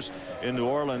company, of course, in New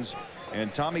Orleans.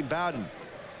 And Tommy Bowden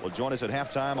will join us at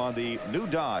halftime on the New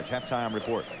Dodge halftime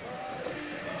report.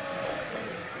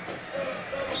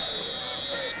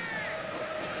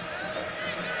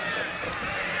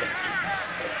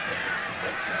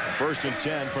 First and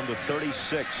 10 from the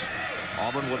 36.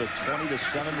 Auburn with a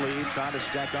 20-7 lead, trying to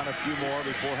stack on a few more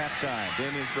before halftime.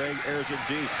 Damian Craig airs it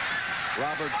deep.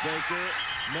 Robert Baker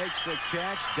makes the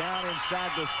catch down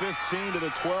inside the 15 to the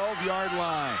 12-yard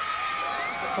line.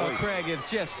 Well, Craig,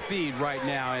 it's just speed right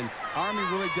now, and Army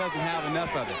really doesn't have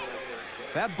enough of it.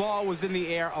 That ball was in the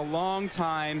air a long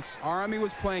time. Army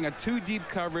was playing a two-deep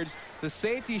coverage. The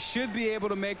safety should be able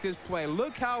to make this play.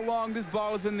 Look how long this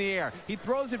ball is in the air. He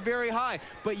throws it very high,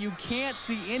 but you can't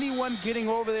see anyone getting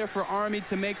over there for Army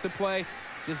to make the play.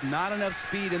 Just not enough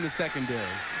speed in the secondary.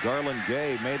 Garland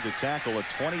Gay made the tackle, a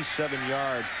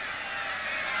 27-yard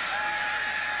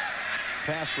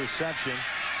pass reception.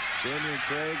 Damian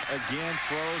Craig again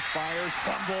throws, fires,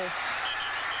 fumble.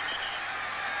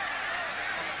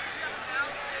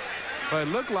 But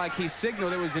it looked like he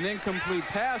signaled it was an incomplete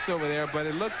pass over there, but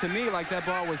it looked to me like that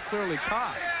ball was clearly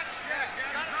caught.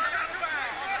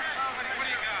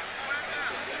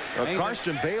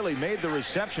 Karsten Bailey made the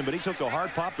reception, but he took a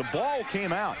hard pop. The ball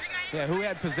came out. Yeah, who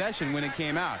had possession when it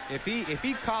came out? If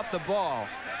he caught the ball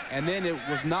and then it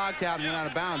was knocked out and went out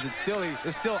of bounds,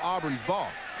 it's still Auburn's ball.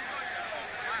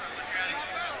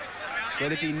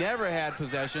 But if he never had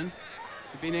possession,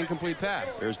 it'd be an incomplete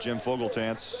pass. There's Jim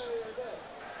Fogeltantz.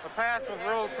 The pass was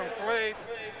ruled complete.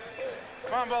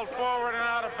 Fumbled forward and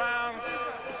out of bounds.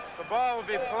 The ball will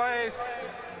be placed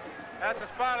at the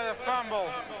spot of the fumble.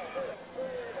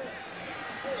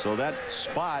 So that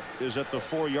spot is at the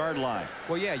 4-yard line.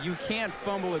 Well, yeah, you can't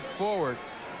fumble it forward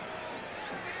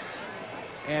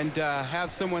and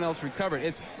have someone else recover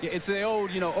it. It's the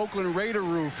old, Oakland Raider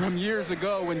rule from years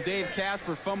ago when Dave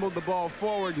Casper fumbled the ball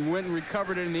forward and went and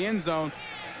recovered it in the end zone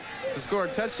to score a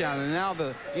touchdown. And now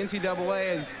the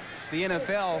NCAA, as the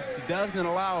NFL, doesn't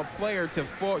allow a player to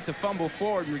fumble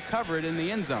forward and recover it in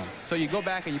the end zone. So you go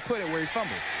back and you put it where he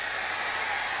fumbled.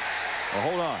 Well,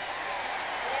 hold on.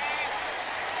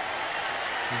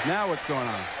 Now what's going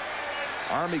on?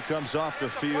 Army comes off the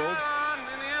field. In the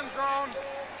end zone,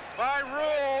 by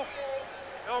rule,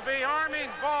 it'll be Army's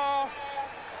ball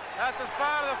at the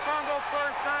spot of the fumble,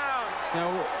 first down.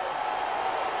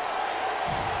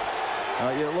 Now,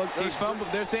 yeah, look, he fumbled.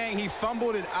 They're saying he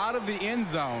fumbled it out of the end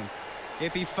zone.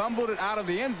 If he fumbled it out of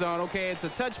the end zone, okay, it's a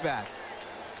touchback.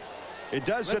 It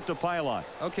does hit the pylon.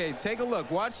 Okay, take a look.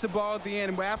 Watch the ball at the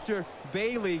end. After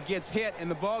Bailey gets hit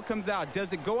and the ball comes out,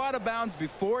 does it go out of bounds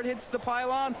before it hits the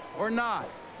pylon or not?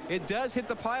 It does hit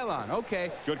the pylon.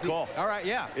 Okay. Good call. All right,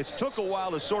 yeah. It took a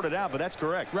while to sort it out, but that's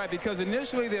correct. Right, because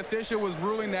initially the official was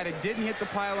ruling that it didn't hit the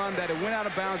pylon, that it went out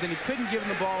of bounds, and he couldn't give him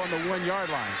the ball on the 1-yard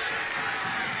line.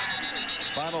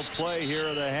 Final play here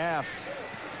of the half.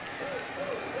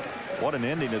 What an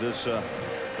ending to this,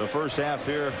 the first half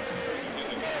here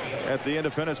at the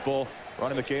Independence Bowl.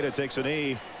 Ronnie Makeda takes a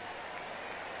knee.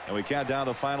 And we count down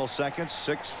the final seconds.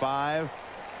 6-5.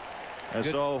 And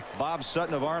so Bob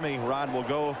Sutton of Army, Rod, will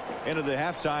go into the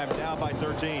halftime down by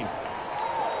 13.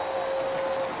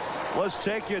 Let's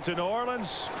take you to New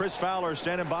Orleans. Chris Fowler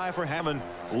standing by for Hammond.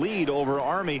 Lead over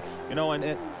Army.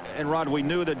 And Rod, we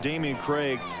knew that Damian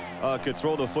Craig could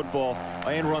throw the football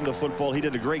and run the football. He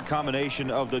did a great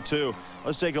combination of the two.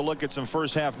 Let's take a look at some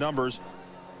first half numbers.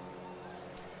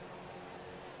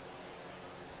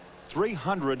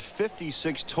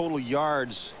 356 total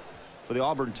yards for the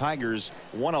Auburn Tigers,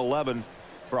 111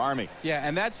 for Army. Yeah,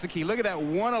 and that's the key. Look at that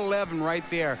 111 right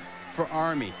there. for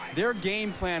Army. Their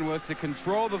game plan was to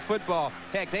control the football.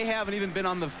 Heck, they haven't even been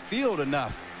on the field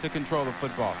enough to control the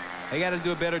football. They got to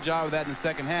do a better job of that in the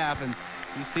second half, and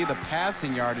you see the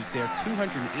passing yardage there,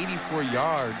 284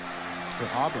 yards for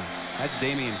Auburn. That's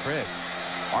Damian Craig.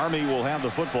 Army will have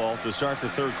the football to start the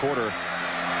third quarter.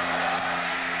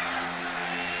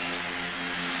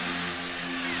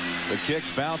 The kick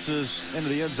bounces into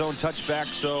the end zone, touchback,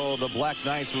 so the Black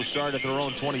Knights will start at their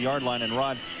own 20-yard line. And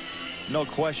Rod, no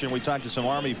question, we talked to some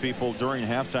Army people during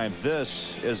halftime.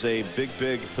 This is a big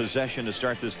possession to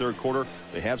start this third quarter.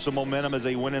 They have some momentum as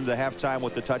they went into halftime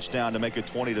with the touchdown to make it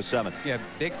 20-7. Yeah,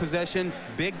 big possession,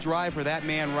 big drive for that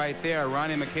man right there,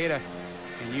 Ronnie Makeda.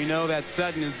 And you know that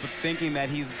Sutton is thinking that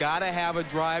he's got to have a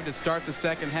drive to start the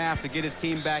second half to get his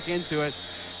team back into it.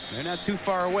 They're not too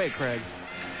far away, Craig.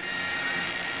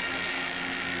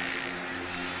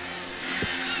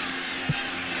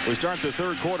 We start the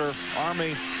third quarter.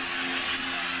 Army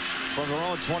from their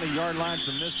own 20-yard line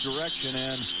from this direction,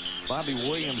 and Bobby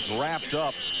Williams wrapped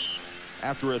up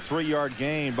after a 3-yard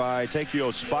gain by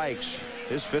Takeo Spikes,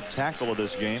 his 5th tackle of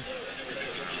this game.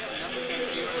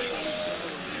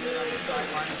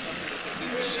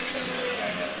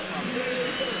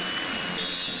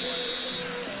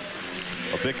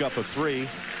 A pickup of 3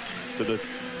 to the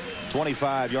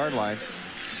 25-yard line.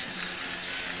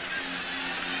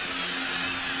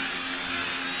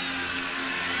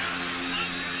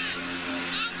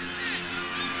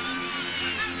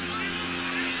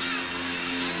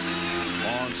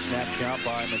 Snap count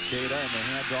by Makeda, and the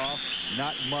handoff,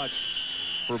 not much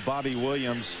for Bobby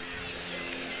Williams.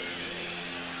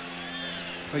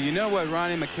 Well, you know what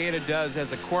Ronnie Makeda does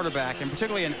as a quarterback, and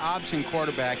particularly an option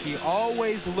quarterback, he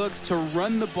always looks to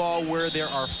run the ball where there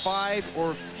are 5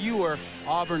 or fewer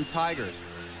Auburn Tigers.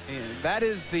 And that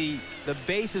is the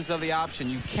basis of the option.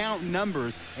 You count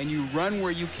numbers, and you run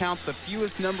where you count the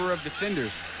fewest number of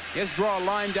defenders. You just draw a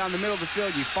line down the middle of the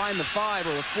field, you find the 5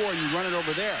 or the 4, and you run it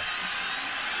over there.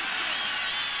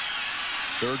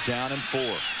 3rd down and 4.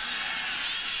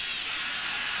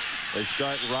 They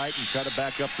start right and cut it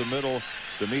back up the middle.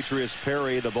 Demetrius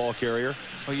Perry, the ball carrier.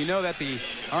 Well, you know that the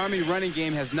Army running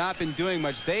game has not been doing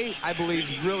much. They, I believe,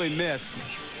 really miss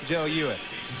Joe Hewitt.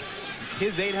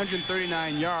 His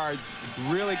 839 yards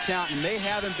really count, and they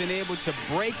haven't been able to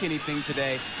break anything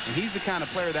today, and he's the kind of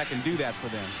player that can do that for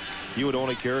them. Hewitt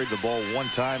only carried the ball 1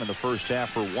 time in the first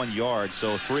half for 1 yard,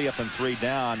 so 3 up and 3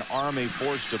 down. Army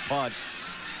forced to punt.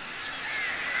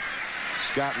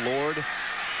 Scott Lord,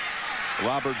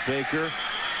 Robert Baker,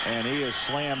 and he is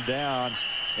slammed down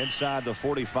inside the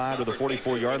 45 to the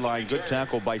 44-yard line. Good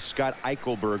tackle by Scott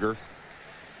Eichelberger.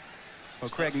 Well,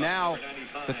 Craig, now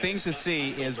the thing to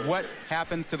see is what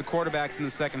happens to the quarterbacks in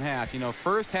the second half. You know,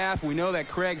 first half, we know that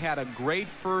Craig had a great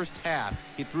first half.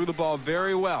 He threw the ball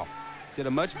very well, did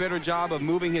a much better job of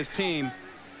moving his team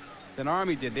than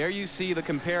Army did. There you see the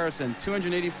comparison,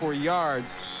 284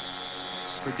 yards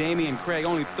for Damian Craig,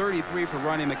 only 33 for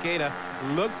Ronnie Makeda.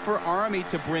 Look for Army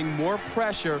to bring more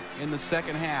pressure in the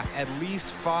second half, at least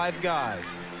 5 guys.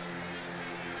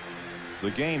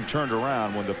 The game turned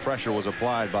around when the pressure was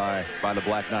applied by the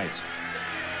Black Knights.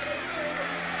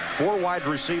 4 wide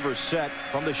receivers set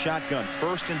from the shotgun.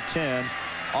 1st and 10,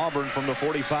 Auburn from the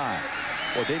 45.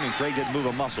 Well, Damian Craig didn't move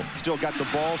a muscle. Still got the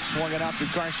ball, swung it out to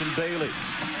Carson Bailey.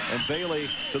 And Bailey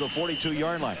to the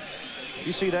 42-yard line.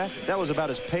 You see that? That was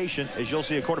about as patient as you'll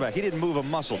see a quarterback. He didn't move a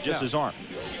muscle, just his arm.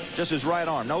 Just his right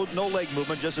arm. No leg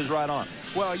movement, just his right arm.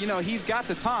 Well, you know, he's got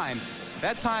the time.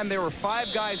 That time there were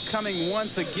 5 guys coming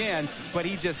once again, but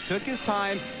he just took his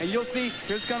time, and you'll see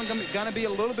there's going to be a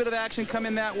little bit of action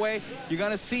coming that way. You're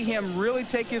going to see him really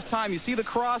take his time. You see the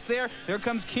cross there? There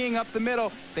comes King up the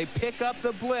middle. They pick up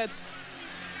the blitz.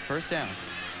 1st down.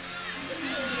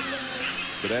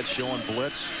 Cadets showing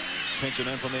blitz. Pinching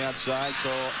in from the outside, so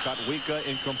Kotwika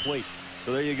incomplete.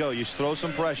 So there you go. You throw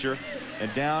some pressure,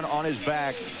 and down on his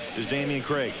back is Damian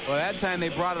Craig. Well, that time they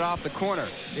brought it off the corner.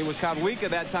 It was Kotwika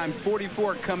that time,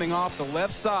 44, coming off the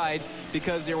left side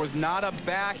because there was not a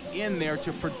back in there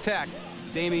to protect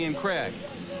Damian Craig.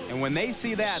 And when they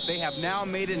see that, they have now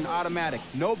made it an automatic.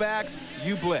 No backs,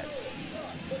 you blitz.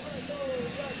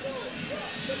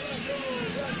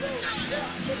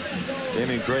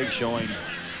 Damian Craig showing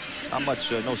not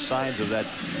much, no signs of that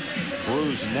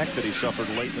bruised neck that he suffered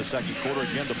late in the second quarter.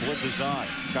 Again, the blitz is on.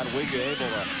 Kotwika able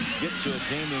to get to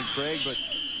Damian Craig, but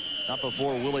not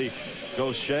before Willie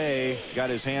Gaucher got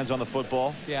his hands on the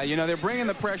football. Yeah, you know, they're bringing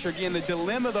the pressure again. The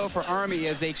dilemma, though, for Army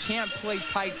is they can't play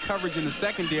tight coverage in the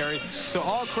secondary, so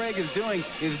all Craig is doing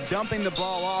is dumping the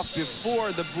ball off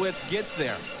before the blitz gets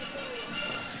there.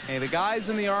 Hey, the guys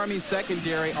in the Army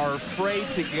secondary are afraid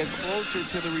to get closer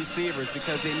to the receivers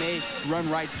because they may run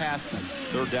right past them.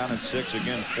 3rd down and 6.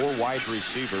 Again, 4 wide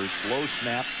receivers. Low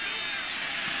snap.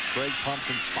 Craig pumps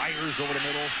and fires over the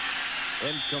middle.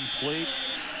 Incomplete.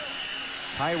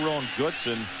 Tyrone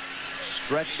Goodson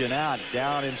stretching out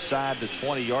down inside the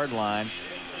 20-yard line.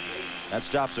 That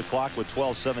stops the clock with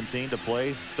 12:17 to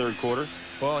play, 3rd quarter.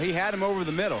 Well, he had him over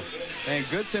the middle, and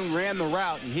Goodson ran the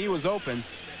route, and he was open,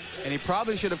 and he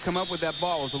probably should have come up with that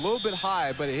ball. It was a little bit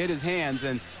high, but it hit his hands,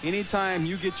 and anytime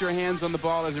you get your hands on the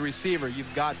ball as a receiver,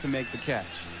 you've got to make the catch.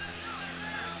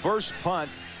 First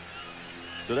punt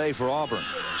today for Auburn.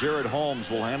 Jared Holmes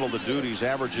will handle the duties,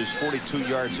 averages 42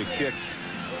 yards a kick.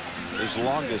 His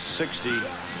longest 60.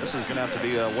 This is going to have to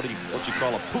be what you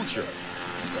call a poocher.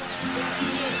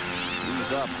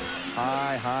 He's up.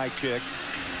 High kick.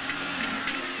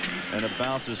 And it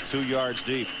bounces 2 yards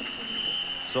deep.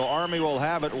 So Army will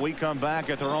have it. We come back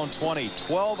at their own 20.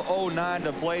 12:09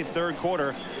 to play, 3rd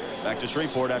quarter. Back to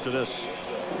Shreveport after this.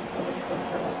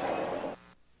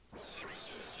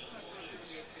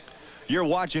 You're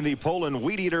watching the Poland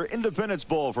Weed Eater Independence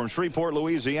Bowl from Shreveport,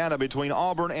 Louisiana, between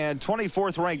Auburn and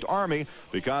 24th ranked Army.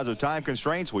 Because of time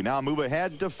constraints, we now move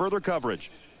ahead to further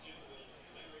coverage.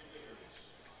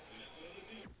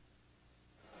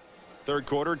 3rd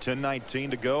quarter,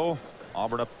 10:19 to go.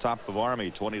 Auburn up top of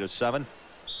Army, 20-7.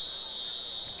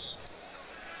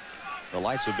 The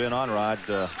lights have been on, Rod,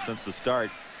 since the start.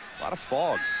 A lot of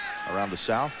fog around the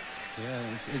south. Yeah,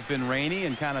 it's been rainy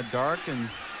and kind of dark and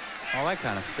all that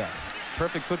kind of stuff.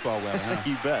 Perfect football weather, huh?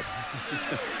 You bet.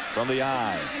 From the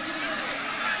eye.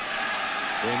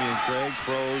 Damian Craig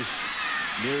throws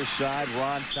near side.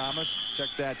 Ron Thomas. Check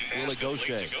that. Willie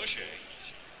Gaucher.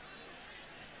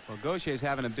 Well, Gaucher's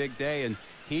having a big day, and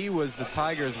he was the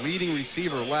Tigers' leading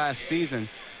receiver last season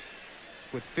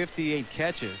with 58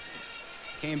 catches.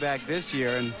 Came back this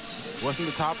year and wasn't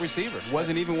the top receiver.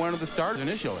 Wasn't even one of the starters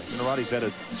initially. You know, Roddy's had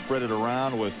to spread it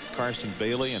around with Carson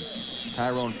Bailey and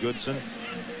Tyrone Goodson.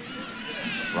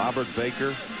 Robert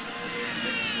Baker.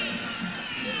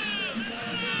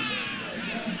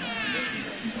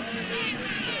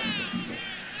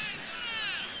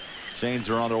 Chains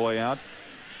are on their way out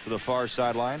to the far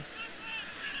sideline.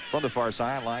 From the far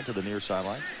sideline to the near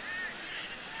sideline.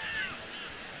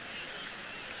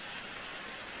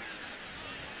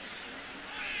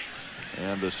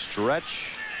 And the stretch.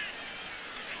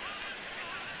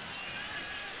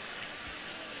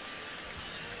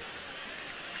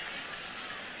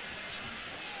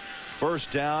 First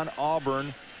down,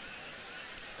 Auburn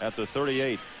at the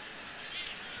 38.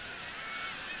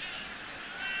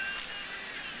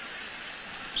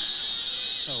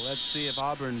 So let's see if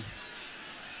Auburn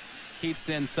keeps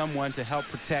in someone to help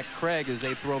protect Craig as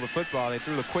they throw the football. They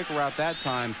threw the quick route that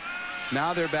time.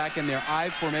 Now they're back in their I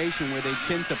formation where they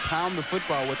tend to pound the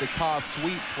football with the toss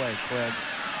sweep play, Craig.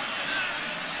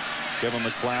 Kevin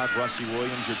McLeod, Rusty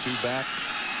Williams, your 2 back.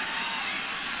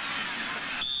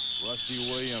 Rusty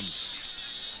Williams,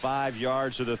 5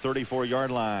 yards to the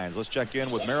 34-yard lines. Let's check in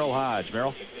with Merrill Hodge.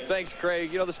 Merrill. Thanks,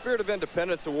 Craig. You know, the Spirit of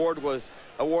Independence Award was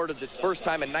awarded its first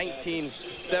time in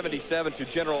 1977 to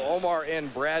General Omar N.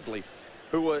 Bradley,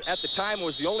 who was, at the time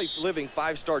was the only living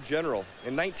 5-star general.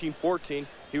 In 1914,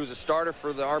 he was a starter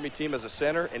for the Army team as a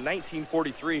center. In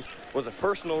 1943, was a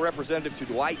personal representative to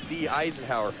Dwight D.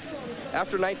 Eisenhower.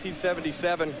 After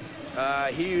 1977,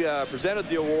 he presented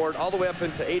the award all the way up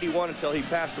into 81 until he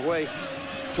passed away,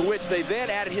 to which they then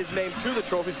added his name to the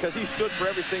trophy because he stood for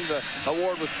everything the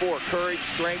award was for: courage,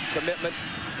 strength, commitment,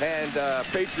 and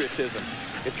patriotism.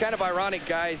 It's kind of ironic,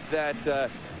 guys, that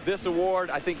this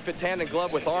award, I think, fits hand in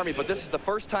glove with Army, but this is the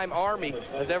first time Army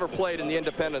has ever played in the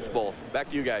Independence Bowl. Back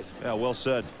to you guys. Yeah, well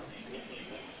said.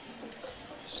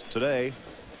 Today,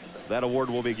 that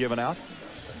award will be given out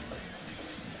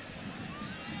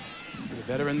to the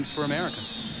Veterans for America.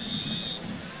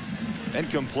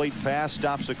 Incomplete pass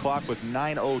stops the clock with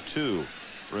 9:02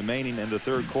 remaining in the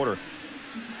 3rd quarter.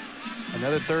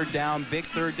 Another 3rd down, big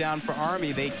 3rd down for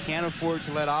Army. They can't afford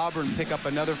to let Auburn pick up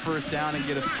another 1st down and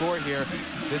get a score here.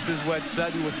 This is what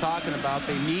Sutton was talking about.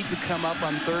 They need to come up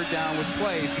on 3rd down with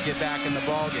plays to get back in the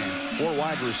ball game. 4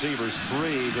 wide receivers,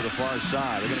 3 to the far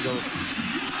side. They're going to go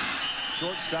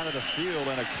short side of the field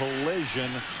in a collision.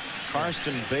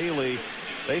 Karsten Bailey.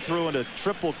 They threw into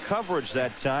triple coverage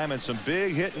that time, and some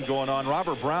big hitting going on.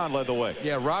 Robert Brown led the way.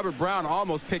 Yeah, Robert Brown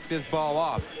almost picked this ball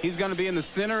off. He's going to be in the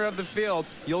center of the field.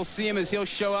 You'll see him as he'll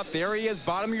show up. There he is,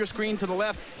 bottom of your screen to the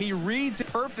left. He reads it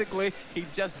perfectly. He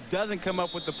just doesn't come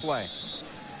up with the play.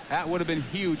 That would have been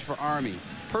huge for Army.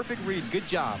 Perfect read. Good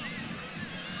job.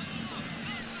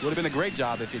 Would have been a great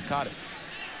job if he'd caught it.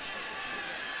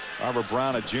 Barbara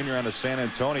Brown, a junior out of San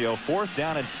Antonio. 4th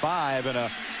down and 5, and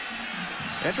a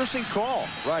interesting call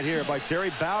right here by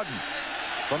Terry Bowden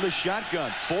from the shotgun.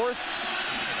 4th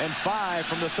and 5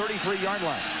 from the 33-yard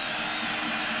line.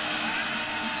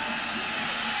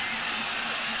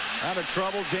 Out of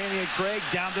trouble, Damian Craig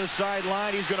down the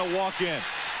sideline. He's going to walk in.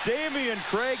 Damian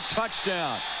Craig,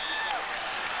 touchdown.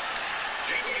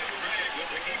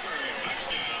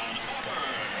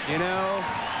 You know,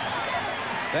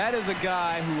 that is a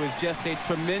guy who is just a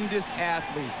tremendous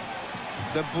athlete.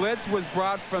 The blitz was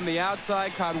brought from the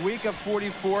outside. Kodwika,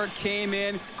 44, came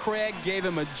in. Craig gave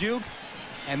him a juke,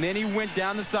 and then he went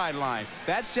down the sideline.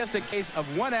 That's just a case of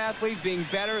one athlete being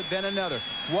better than another.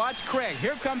 Watch Craig.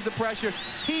 Here comes the pressure.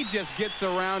 He just gets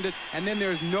around it, and then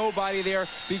there's nobody there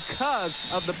because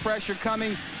of the pressure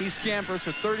coming. He scampers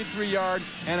for 33 yards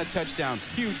and a touchdown.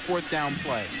 Huge 4th down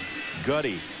play.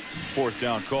 Gutty, 4th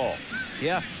down call.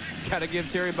 Yeah, got to give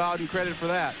Terry Bowden credit for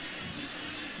that.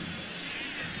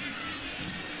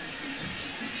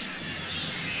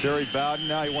 Terry Bowden,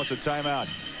 now he wants a timeout.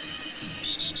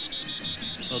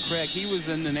 Well, Craig, he was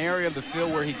in an area of the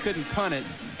field where he couldn't punt it,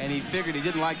 and he figured he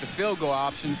didn't like the field goal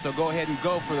option, so go ahead and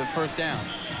go for the 1st down.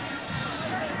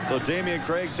 So Damian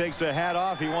Craig takes the hat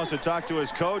off. He wants to talk to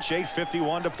his coach.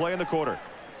 8:51 to play in the quarter.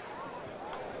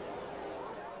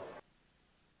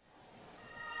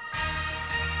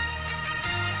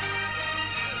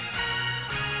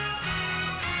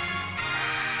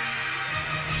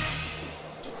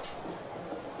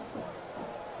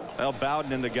 Well,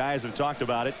 Bowden and the guys have talked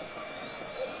about it.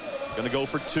 Going to go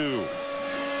for 2.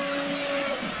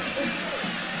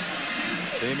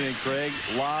 Damian Craig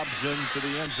lobs into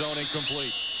the end zone,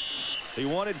 incomplete. He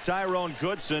wanted Tyrone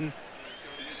Goodson.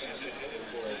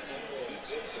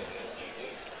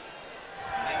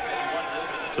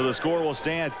 So the score will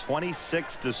stand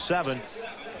 26-7.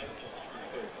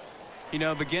 You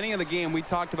know, beginning of the game, we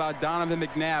talked about Donovan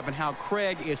McNabb and how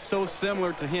Craig is so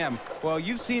similar to him. Well,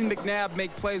 you've seen McNabb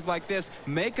make plays like this,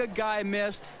 make a guy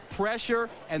miss, pressure,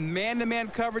 and man-to-man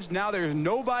coverage. Now there's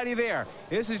nobody there.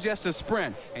 This is just a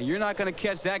sprint, and you're not going to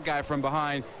catch that guy from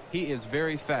behind. He is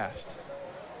very fast.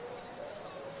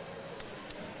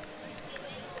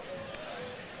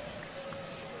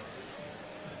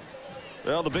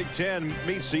 Well, the Big Ten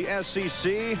meets the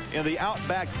SEC in the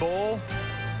Outback Bowl.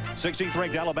 16th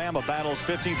ranked Alabama battles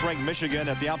 15th ranked Michigan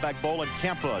at the Outback Bowl in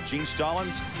Tampa. Gene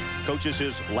Stallings coaches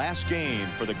his last game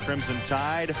for the Crimson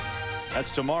Tide.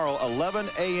 That's tomorrow, 11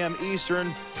 a.m.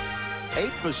 Eastern,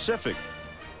 8 Pacific.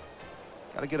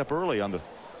 Got to get up early on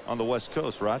the West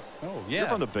Coast, Rod. Oh, yeah. You're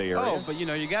from the Bay Area. Oh, but you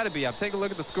know, you got to be up. Take a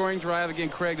look at the scoring drive. Again,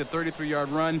 Craig, the 33-yard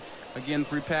run. Again,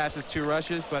 3 passes, 2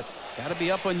 rushes, but got to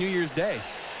be up on New Year's Day.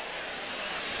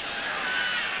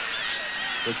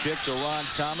 The kick to Ron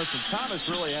Thomas, and Thomas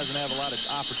really hasn't had a lot of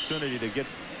opportunity to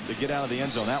get out of the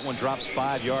end zone. That one drops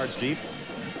 5 yards deep.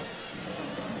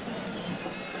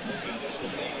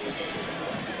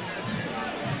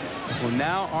 Well,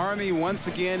 now Army once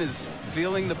again is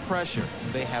feeling the pressure.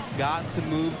 They have got to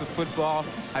move the football.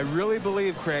 I really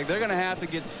believe, Craig, they're going to have to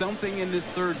get something in this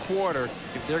 3rd quarter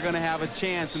if they're going to have a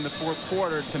chance in the 4th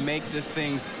quarter to make this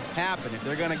thing happen, if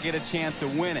they're going to get a chance to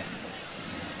win it.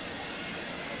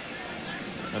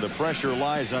 And the pressure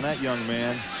lies on that young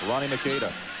man, Ronnie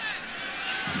Makeda.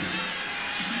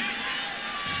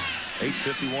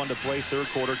 8:51 to play, 3rd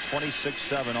quarter,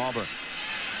 26-7 Auburn.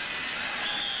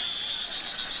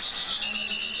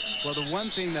 Well, the one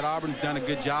thing that Auburn's done a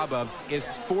good job of is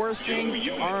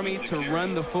forcing Army to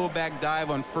run the fullback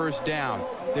dive on 1st down.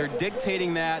 They're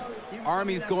dictating that.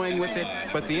 Army's going with it,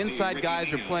 but the inside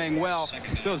guys are playing well.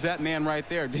 So is that man right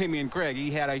there, Damian Craig.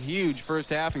 He had a huge 1st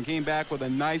half and came back with a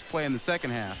nice play in the 2nd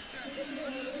half.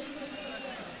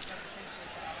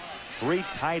 3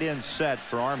 tight end set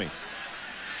for Army.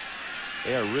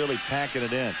 They are really packing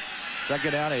it in.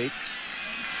 2nd down, 8.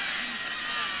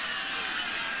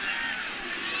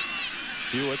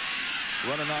 Hewitt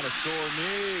running on a sore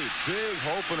knee. Big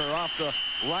opener off the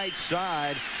right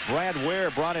side. Brad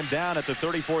Ware brought him down at the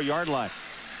 34-yard line.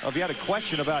 If you had a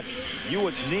question about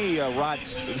Hewitt's knee, Rod,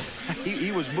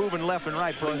 he was moving left and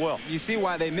right pretty well. You see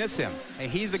why they miss him. And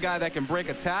he's a guy that can break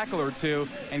a tackle or two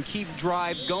and keep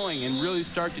drives going and really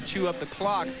start to chew up the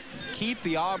clock, keep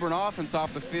the Auburn offense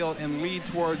off the field, and lead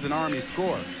towards an Army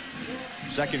score.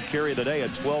 2nd carry of the day, a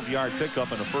 12-yard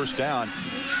pickup and a 1st down.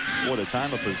 Boy, the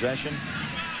time of possession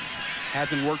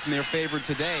hasn't worked in their favor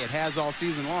today. It has all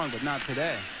season long, but not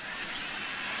today.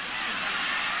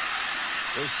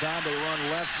 This time they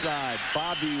run left side.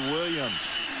 Bobby Williams.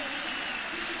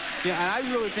 Yeah, and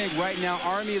I really think right now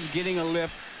Army is getting a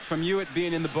lift from Hewitt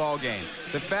being in the ball game.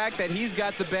 The fact that he's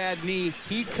got the bad knee,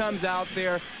 he comes out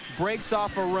there, breaks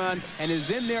off a run, and is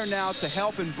in there now to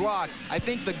help and block. I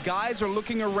think the guys are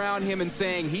looking around him and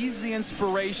saying he's the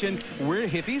inspiration.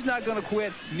 If he's not going to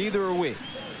quit, neither are we.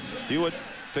 Hewitt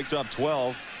picked up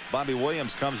 12. Bobby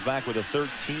Williams comes back with a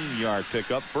 13-yard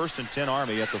pickup. 1st and 10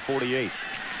 Army at the 48.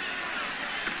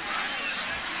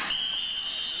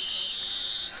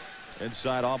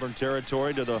 Inside Auburn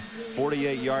territory to the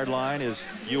 48-yard line is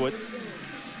Hewitt.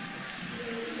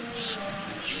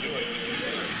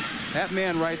 That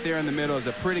man right there in the middle is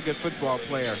a pretty good football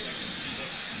player.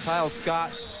 Kyle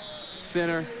Scott,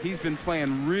 center. He's been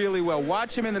playing really well.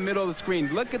 Watch him in the middle of the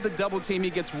screen. Look at the double team. He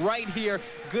gets right here.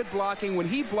 Good blocking. When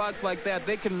he blocks like that,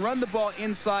 they can run the ball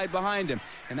inside behind him.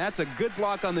 And that's a good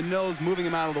block on the nose, moving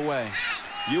him out of the way.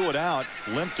 Hewitt out,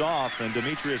 limped off, and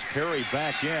Demetrius Perry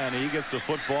back in. He gets the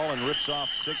football and rips off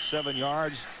 6-7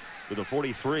 yards to the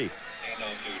 43.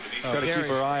 Try to keep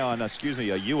our eye on,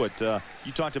 Hewitt.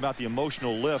 You talked about the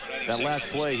emotional lift. That last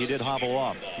play, he did hobble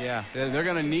off. Yeah, they're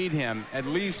going to need him, at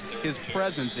least his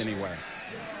presence anyway.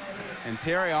 And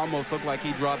Perry almost looked like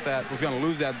he dropped that, was going to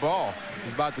lose that ball.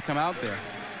 He's about to come out there.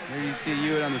 Here you see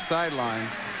Hewitt on the sideline.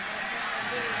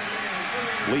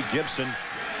 Lee Gibson,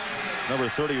 number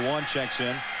 31, checks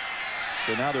in.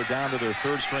 So now they're down to their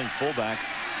 3rd-string fullback.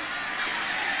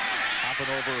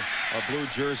 Hopping over a blue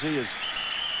jersey is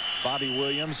Bobby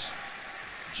Williams.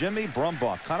 Jimmy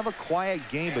Brumbaugh, kind of a quiet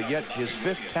game, but yet his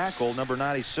 5th tackle, number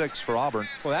 96 for Auburn.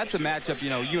 Well, that's a matchup,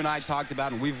 you and I talked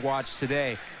about and we've watched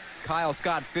today. Kyle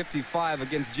Scott 55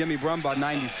 against Jimmy Brumbaugh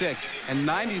 96. And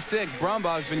 96,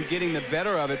 Brumbaugh has been getting the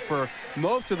better of it for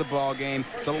most of the ball game.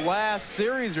 The last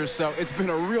series or so, it's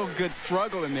been a real good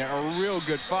struggle in there, a real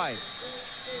good fight.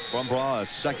 Brumbaugh, a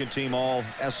 2nd-team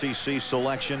All-SEC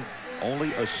selection,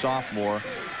 only a sophomore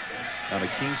out of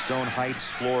Keystone Heights,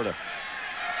 Florida.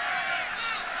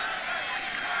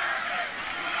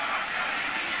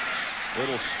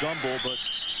 Little stumble, but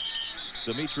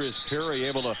Demetrius Perry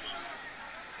able to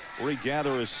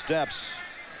regather his steps.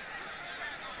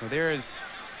 Well, there is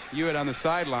Hewitt on the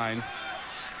sideline.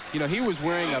 He was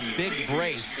wearing a big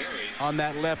brace on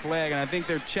that left leg, and I think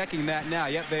they're checking that now.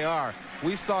 Yep, they are.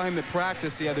 We saw him at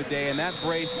practice the other day, and that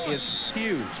brace is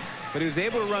huge. But he was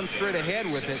able to run straight ahead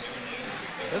with it.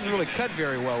 Doesn't really cut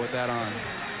very well with that on.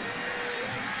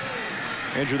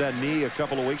 Injured that knee a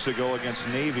couple of weeks ago against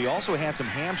Navy. Also had some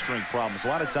hamstring problems. A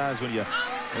lot of times when you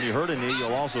hurt a knee,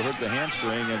 you'll also hurt the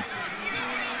hamstring, and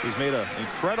he's made an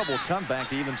incredible comeback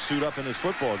to even suit up in this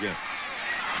football game.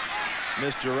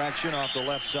 Misdirection off the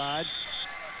left side.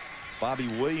 Bobby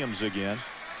Williams again.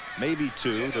 Maybe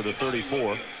 2 to the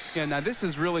 34. Yeah, now this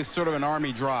is really sort of an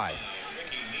Army drive.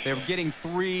 They're getting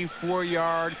 3-4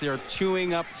 yards. They're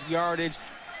chewing up yardage,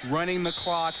 running the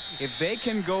clock. If they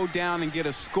can go down and get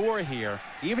a score here,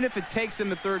 even if it takes them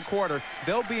the 3rd quarter,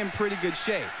 they'll be in pretty good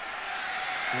shape.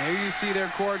 And there you see their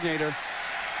coordinator,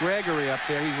 Gregory, up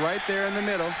there. He's right there in the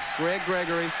middle. Greg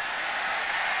Gregory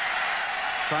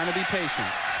trying to be patient.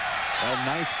 Well,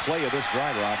 9th play of this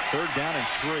drive, Rob. 3rd down and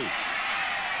 3.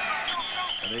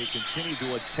 And they continue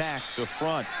to attack the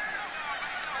front.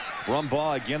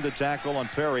 Brumbaugh again the tackle on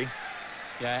Perry.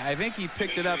 Yeah, I think he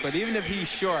picked it up, but even if he's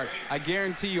short, I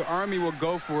guarantee you Army will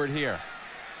go for it here.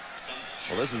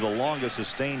 Well, this is the longest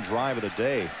sustained drive of the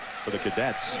day for the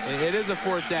Cadets. It is a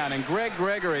 4th down, and Greg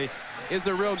Gregory is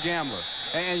a real gambler.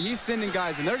 And he's sending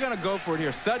guys, and they're going to go for it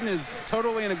here. Sutton is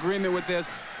totally in agreement with this.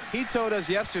 He told us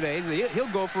yesterday he'll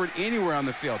go for it anywhere on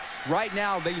the field. Right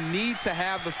now, they need to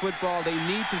have the football. They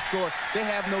need to score. They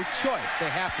have no choice. They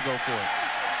have to go for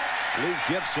it. Lee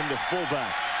Gibson, the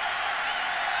fullback.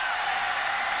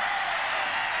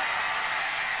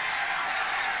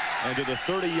 And to the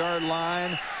 30-yard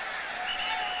line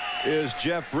is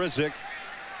Jeff Brizick.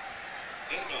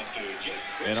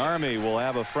 And Army will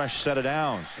have a fresh set of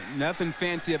downs. Nothing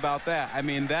fancy about that. I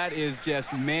mean, that is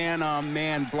just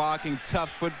man-on-man blocking, tough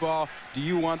football. Do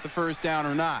you want the 1st down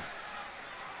or not?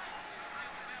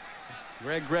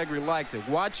 Greg Gregory likes it.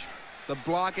 Watch the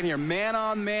blocking here.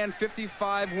 Man-on-man,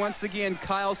 55 once again.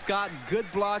 Kyle Scott, good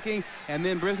blocking. And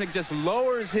then Brizick just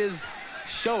lowers his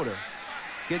shoulder.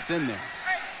 Gets in there.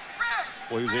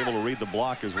 Well, he was able to read the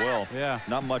block as well. Yeah.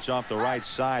 Not much off the right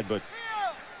side, but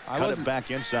cut it back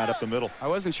inside up the middle. I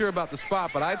wasn't sure about the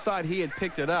spot, but I thought he had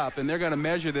picked it up, and they're going to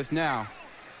measure this now.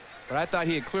 But I thought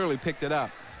he had clearly picked it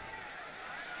up.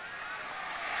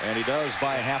 And he does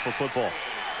by a half a football.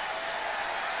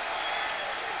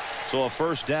 So a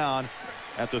 1st down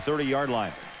at the 30-yard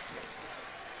line.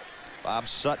 Bob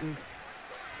Sutton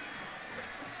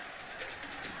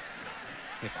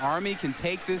If Army can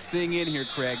take this thing in here,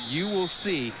 Craig, you will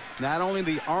see not only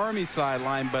the Army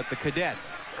sideline, but the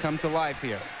cadets come to life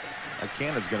here. That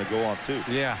cannon's going to go off, too.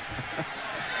 Yeah.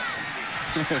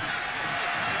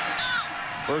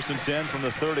 First and 10 from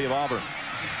the 30 of Auburn.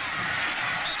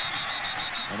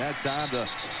 And that time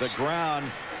the ground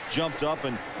jumped up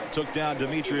and took down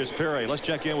Demetrius Perry. Let's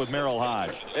check in with Merrill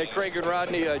Hodge. Hey, Craig and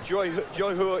Rodney, Joy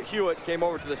Hewitt came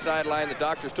over to the sideline. The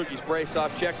doctors took his brace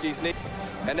off, checked his knee,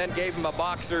 and then gave him a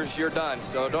boxer's, you're done.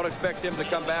 So don't expect him to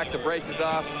come back. The brace is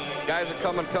off. Guys are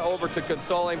coming over to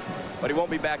console him, but he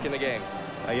won't be back in the game.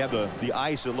 You have the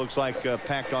ice, it looks like,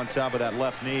 packed on top of that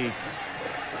left knee.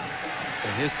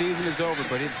 His season is over,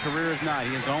 but his career is not.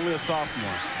 He is only a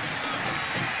sophomore.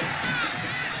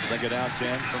 Second down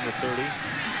 10 from the 30.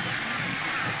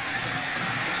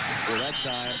 For that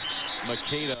time,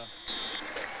 Makeda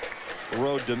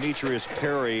rode Demetrius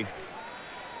Perry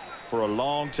for a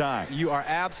long time. You are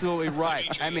absolutely right.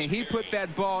 I mean, he put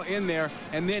that ball in there,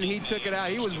 and then he took it out.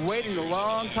 He was waiting a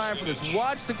long time for this.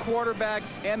 Watch the quarterback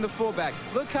and the fullback.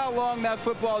 Look how long that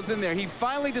football is in there. He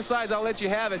finally decides, I'll let you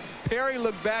have it. Perry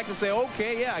looked back and say,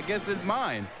 okay, yeah, I guess it's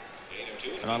mine.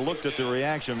 And I looked at the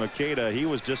reaction. Makeda, he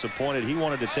was disappointed. He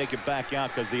wanted to take it back out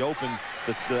because the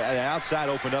outside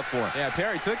opened up for him. Yeah,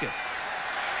 Perry took it.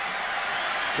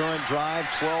 Current drive,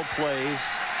 12 plays,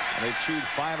 and they chewed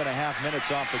 5.5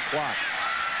 minutes off the clock.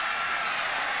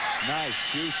 Nice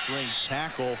shoestring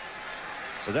tackle.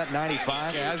 Was that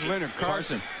 95? Yeah, that's Leonard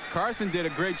Carson. Carson did a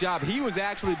great job. He was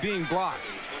actually being blocked.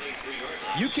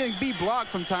 You can be blocked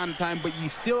from time to time, but you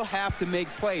still have to make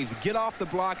plays. Get off the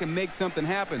block and make something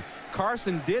happen.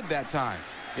 Carson did that time.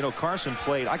 You know, Carson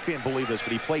played, I can't believe this,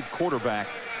 but he played quarterback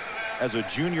as a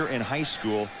junior in high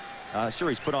school. Sure,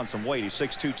 he's put on some weight. He's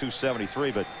 6'2",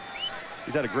 273, but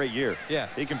he's had a great year. Yeah.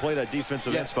 He can play that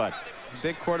defensive end spot.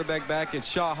 Big quarterback back at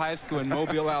Shaw High School in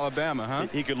Mobile, Alabama, huh?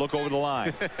 He could look over the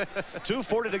line.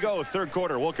 2:40 to go, third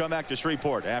quarter. We'll come back to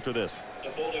Shreveport after this.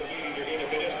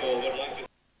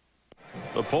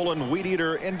 The Poland Weed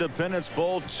Eater Independence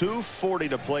Bowl, 2:40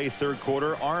 to play third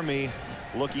quarter. Army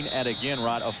looking at, again,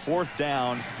 Rod, a 4th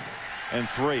down and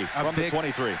 3 from the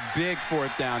 23. Big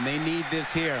 4th down. They need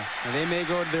this here. And they may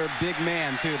go to their big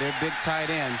man, too, their big tight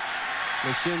end,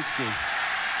 Lashinsky.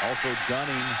 Also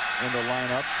Dunning in the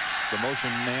lineup. The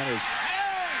motion man is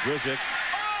Rizik.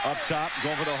 Up top,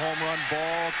 going for the home run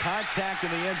ball. Contact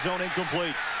in the end zone,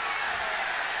 incomplete.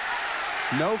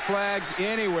 No flags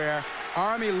anywhere.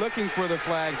 Army looking for the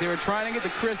flags. They were trying to get to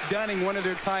Chris Dunning, one of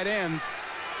their tight ends.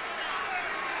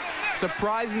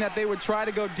 Surprising that they would try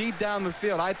to go deep down the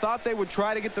field. I thought they would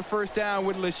try to get the first down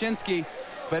with Lashinsky,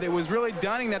 but it was really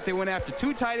Dunning that they went after.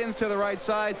 2 tight ends to the right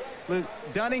side.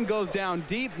 Dunning goes down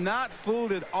deep, not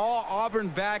fooled at all. Auburn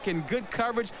back in good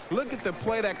coverage. Look at the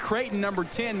play that Creighton, number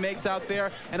 10, makes out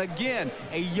there. And again,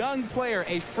 a young player,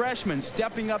 a freshman,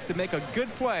 stepping up to make a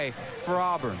good play for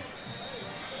Auburn.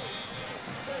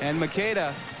 And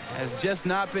Makeda has just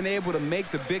not been able to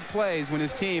make the big plays when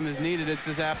his team has needed it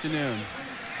this afternoon.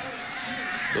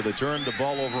 So they turned the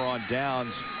ball over on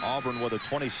downs. Auburn with a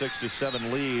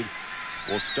 26-7 lead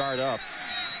will start up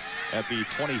at the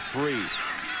 23.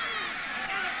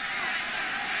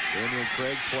 Damian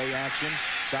Craig, play action,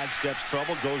 sidesteps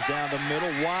trouble, goes down the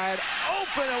middle, wide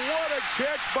open, and what a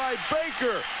catch by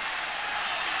Baker.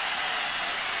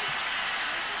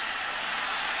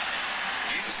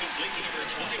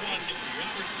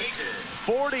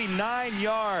 49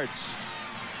 yards.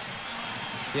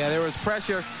 Yeah, there was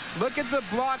pressure. Look at the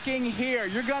blocking here.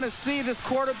 You're going to see this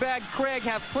quarterback, Craig,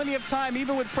 have plenty of time,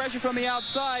 even with pressure from the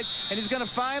outside, and he's going to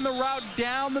find the route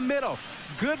down the middle.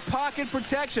 Good pocket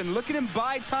protection. Look at him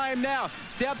buy time now.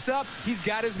 Steps up. He's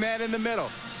got his man in the middle.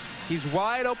 He's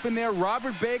wide open there.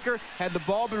 Robert Baker, had the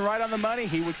ball been right on the money,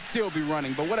 he would still be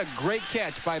running. But what a great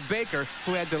catch by Baker,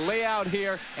 who had to lay out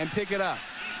here and pick it up.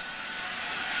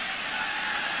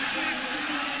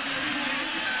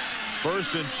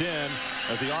 First and 10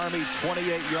 at the Army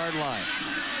 28-yard line.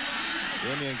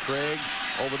 Damian Craig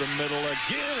over the middle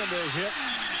again, and they're hit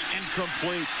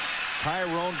incomplete.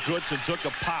 Tyrone Goodson took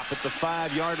a pop at the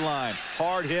 5-yard line.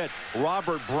 Hard hit.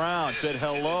 Robert Brown said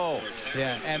hello.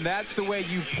 Yeah, and that's the way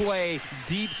you play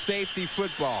deep safety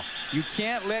football. You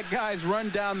can't let guys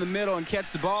run down the middle and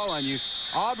catch the ball on you.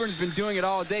 Auburn's been doing it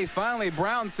all day. Finally,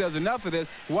 Brown says enough of this.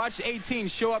 Watch 18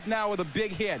 show up now with a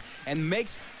big hit and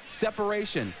makes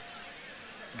separation.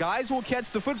 Guys will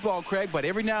catch the football, Craig, but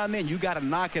every now and then you got to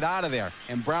knock it out of there.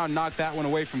 And Brown knocked that one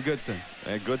away from Goodson.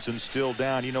 And Goodson's still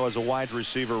down. You know, as a wide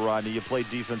receiver, Rodney, you play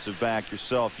defensive back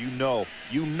yourself. You know,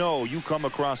 you come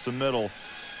across the middle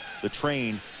the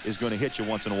train is going to hit you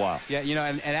once in a while. Yeah, you know,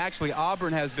 and actually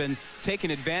Auburn has been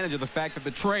taking advantage of the fact that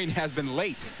the train has been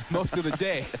late most of the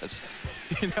day. Yes.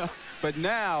 You know, but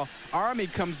now Army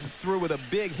comes through with a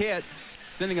big hit,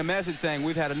 sending a message saying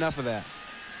we've had enough of that.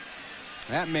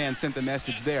 That man sent the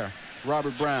message there,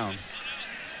 Robert Brown.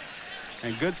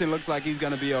 And Goodson looks like he's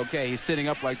going to be okay. He's sitting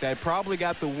up like that. Probably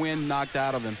got the wind knocked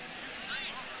out of him.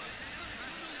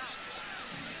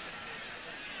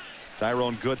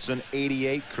 Tyrone Goodson,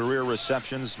 88 career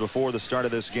receptions before the start of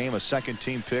this game, a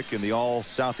second-team pick in the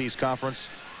All-Southeast Conference.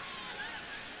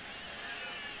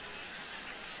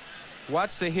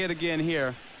 Watch the hit again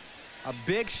here. A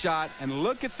big shot, and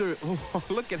look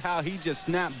at how he just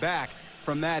snapped back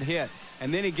from that hit.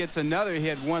 And then he gets another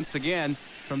hit once again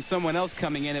from someone else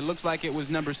coming in. It looks like it was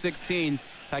number 16,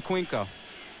 Taquinco.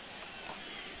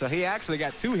 So he actually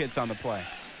got 2 hits on the play.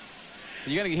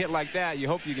 You're going to get hit like that, you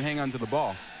hope you can hang on to the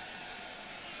ball.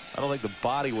 I don't think the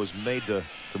body was made to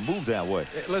move that way.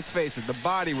 Let's face it, the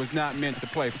body was not meant to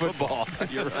play football.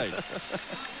 You're right.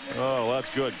 Oh, that's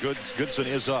good. Goodson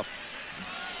is up.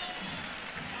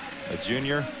 A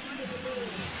junior,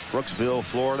 Brooksville,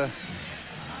 Florida.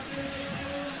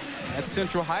 That's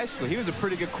Central High School. He was a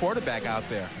pretty good quarterback out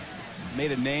there.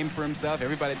 Made a name for himself.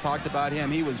 Everybody talked about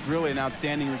him. He was really an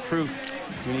outstanding recruit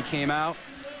when he came out.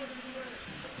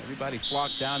 Everybody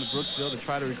flocked down to Brooksville to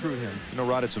try to recruit him. You know,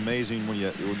 Rod, it's amazing when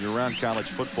you're around college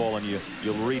football and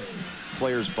you'll read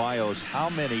players' bios how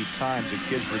many times a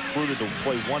kid's recruited to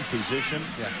play one position,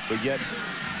 but yet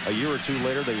a year or two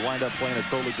later they wind up playing a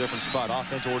totally different spot,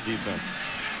 offense or defense.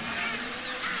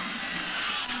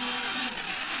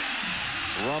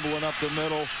 Rumbling up the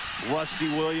middle, Rusty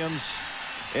Williams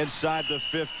inside the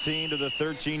 15 to the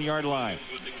 13-yard line.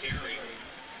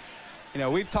 You know,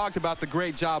 we've talked about the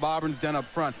great job Auburn's done up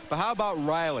front, but how about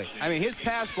Riley? I mean, his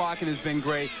pass blocking has been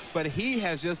great, but he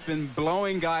has just been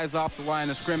blowing guys off the line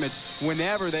of scrimmage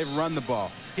whenever they've run the ball.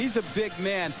 He's a big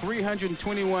man,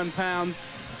 321 pounds,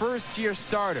 first-year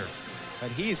starter,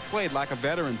 but he's played like a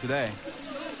veteran today.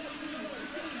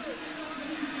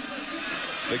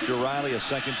 Victor Riley, a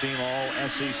second-team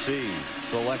All-SEC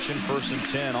selection, 1st and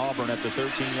 10. Auburn at the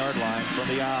 13-yard line from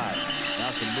the I.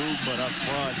 Now some movement up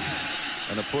front.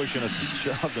 And a push and a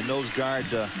shove, the nose guard,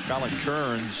 Colin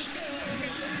Kearns.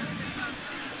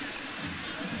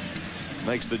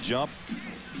 Makes the jump.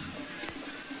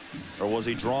 Or was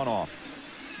he drawn off?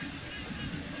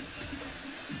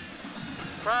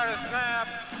 Prior to snap,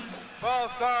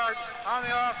 false start on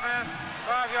the offense,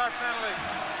 5-yard penalty.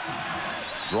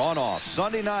 Drawn off.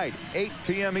 Sunday night, 8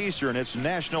 p.m. Eastern. It's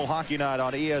National Hockey Night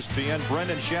on ESPN.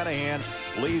 Brendan Shanahan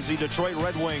leads the Detroit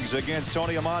Red Wings against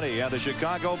Tony Amati and the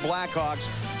Chicago Blackhawks.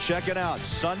 Check it out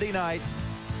Sunday night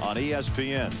on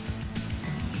ESPN.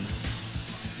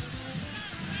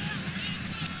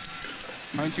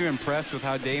 Aren't you impressed with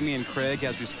how Damian Craig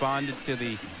has responded to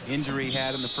the injury he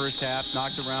had in the first half?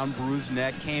 Knocked around, bruised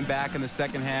neck, came back in the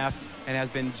second half, and has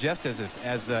been just as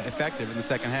effective in the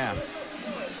second half.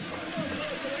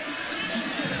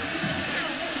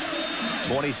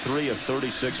 23 of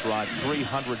 36, Rod,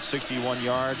 361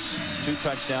 yards, 2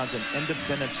 touchdowns, an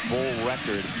Independence Bowl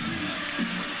record.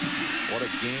 What a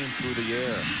game through the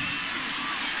air.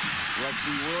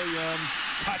 Rusty Williams,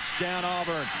 touchdown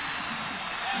Auburn.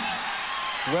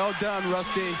 Well done,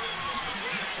 Rusty.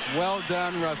 Well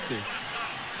done, Rusty.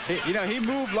 You know, he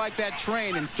moved like that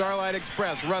train in Starlight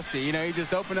Express, Rusty. You know, he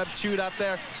just opened up, chewed up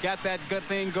there, got that good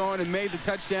thing going and made the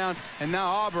touchdown. And now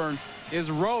Auburn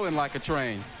is rolling like a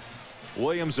train.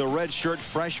 Williams, a redshirt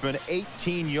freshman,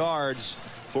 18 yards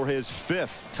for his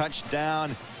 5th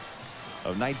touchdown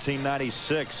of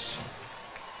 1996.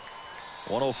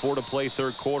 1:04 to play,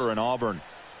 third quarter, and Auburn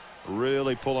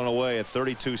really pulling away at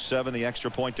 32-7, the extra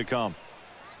point to come.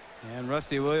 And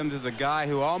Rusty Williams is a guy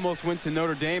who almost went to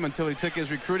Notre Dame until he took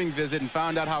his recruiting visit and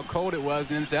found out how cold it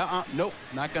was and then said, nope,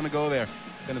 not going to go there.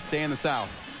 Going to stay in the South.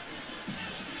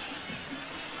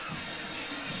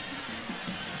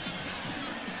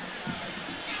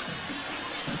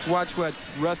 Let's watch what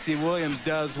Rusty Williams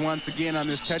does once again on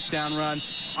this touchdown run.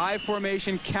 I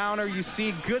formation counter. You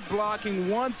see good blocking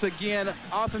once again,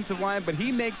 offensive line, but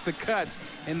he makes the cuts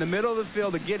in the middle of the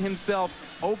field to get himself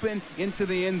open into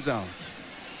the end zone.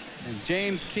 And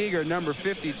James Keeger, number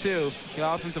 52,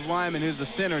 the offensive lineman who's the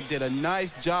center, did a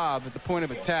nice job at the point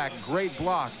of attack. Great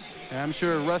block. And I'm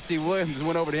sure Rusty Williams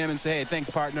went over to him and said, hey, thanks,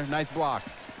 partner. Nice block.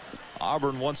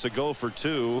 Auburn wants to go for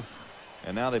 2,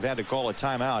 and now they've had to call a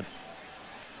timeout.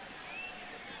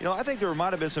 You know, I think there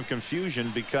might have been some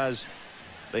confusion because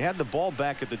they had the ball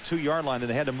back at the 2-yard line and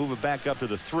they had to move it back up to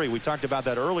the 3. We talked about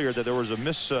that earlier, that there was a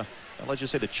let's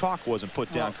just say the chalk wasn't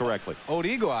put down correctly. Old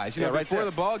Eagle Eyes, you know, right before there.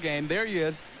 the ball game, there he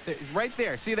is. He's right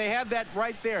there. See, they have that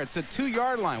right there. It's a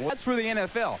 2-yard line. Well, that's for the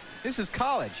NFL. This is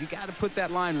college. You got to put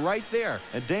that line right there.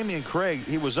 And Damian Craig,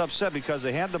 he was upset because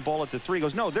they had the ball at the 3. He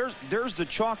goes, no, there's the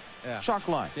chalk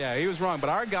line. Yeah, he was wrong, but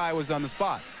our guy was on the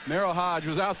spot. Merrill Hodge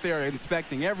was out there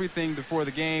inspecting everything before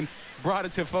the game, brought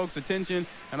it to folks' attention,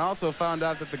 and also found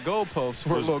out that the goalposts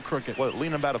were a little crooked. What,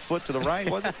 leaning about a foot to the right,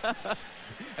 was it?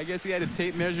 I guess he had his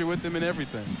tape measure with him and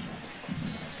everything.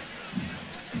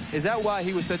 Is that why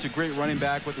he was such a great running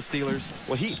back with the Steelers?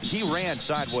 Well, he ran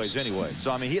sideways anyway. So,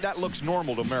 I mean, that looks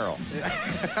normal to Merrill.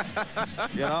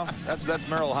 You know, that's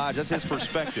Merrill Hodge. That's his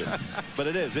perspective. But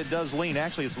it is. It does lean.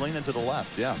 Actually, it's leaning to the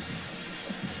left. Yeah.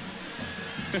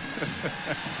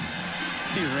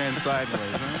 He ran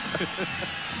sideways, huh?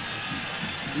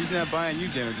 He's not buying you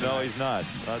dinner tonight. No, he's not.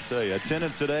 I'll tell you.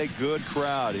 Attendance today, good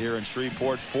crowd here in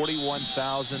Shreveport.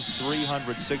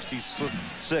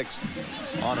 41,366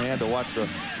 on hand to watch the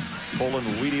Poland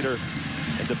Weed Eater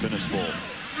Independence Bowl.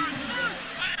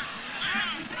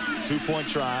 2-point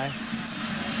try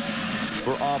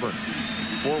for Auburn.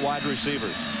 4 wide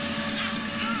receivers.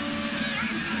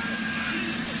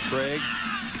 Craig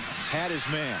had his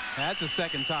man. That's the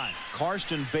second time.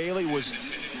 Karsten Bailey was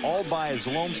all by his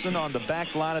lonesome on the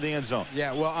back line of the end zone.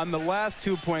 Yeah, well, on the last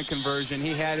 2-point conversion,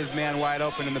 he had his man wide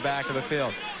open in the back of the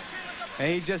field. And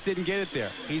he just didn't get it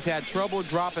there. He's had trouble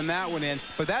dropping that one in,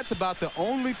 but that's about the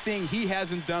only thing he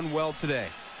hasn't done well today.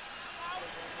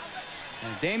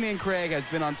 And Damian Craig has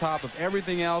been on top of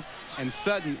everything else, and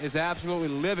Sutton is absolutely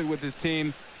livid with his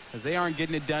team as they aren't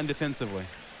getting it done defensively.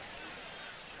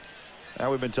 Now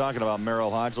we've been talking about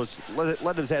Merrill Hodge.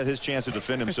 Let us have his chance to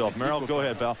defend himself. Merrill, go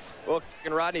ahead, pal. Well,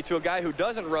 and Rodney, to a guy who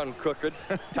doesn't run crooked,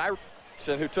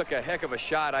 Tyson, who took a heck of a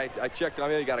shot. I checked on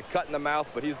him. He got a cut in the mouth,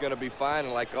 but he's going to be fine.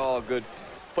 And like all good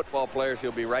football players,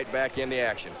 he'll be right back in the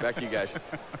action. Back to you guys.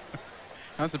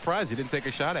 I'm surprised he didn't take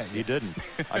a shot at you. He didn't.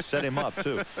 I set him up,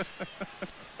 too.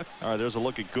 All right, there's a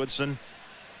look at Goodson.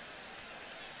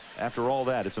 After all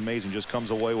that, it's amazing. Just comes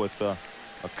away with a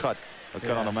cut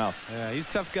on the mouth. Yeah, he's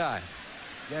a tough guy.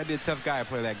 You gotta be a tough guy to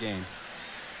play that game.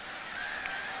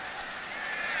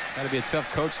 Gotta be a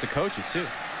tough coach to coach it too.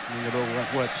 I mean,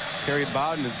 what Terry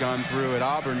Bowden has gone through at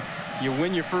Auburn. You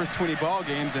win your first 20 ball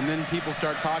games, and then people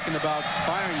start talking about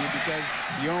firing you because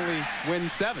you only win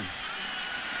 7.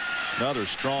 Another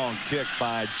strong kick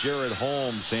by Jared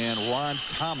Holmes, and Ron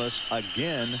Thomas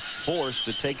again forced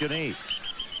to take a knee.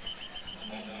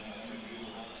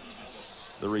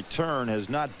 The return has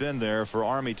not been there for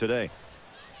Army today.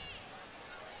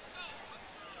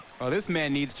 Well, this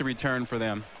man needs to return for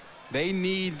them. They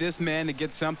need this man to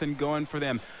get something going for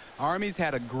them. Army's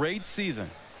had a great season.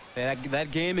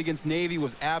 That game against Navy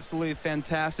was absolutely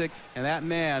fantastic, and that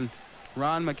man,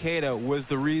 Ron Makeda, was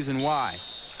the reason why.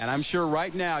 And I'm sure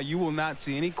right now you will not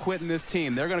see any quit in this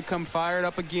team. They're going to come fired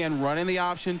up again, running the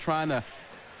option, trying to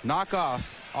knock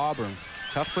off Auburn.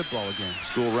 Tough football again.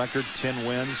 School record, 10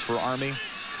 wins for Army,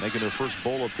 making their first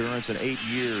bowl appearance in 8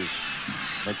 years.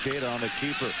 Makeda on the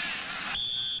keeper.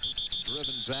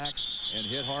 Driven back and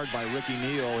hit hard by Ricky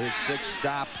Neal, his 6th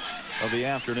stop of the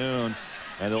afternoon,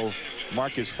 and they'll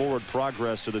mark his forward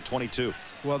progress to the 22.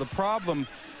 Well, the problem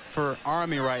for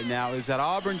Army right now is that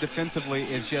Auburn defensively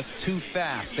is just too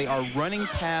fast. They are running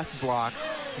past blocks.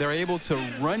 They're able to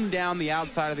run down the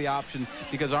outside of the option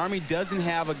because Army doesn't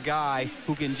have a guy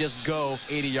who can just go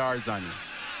 80 yards on you.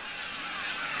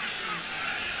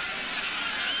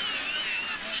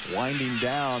 Winding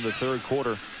down the third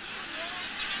quarter.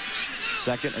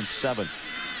 2nd and 7.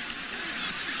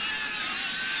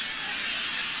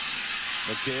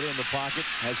 Makeda in the pocket,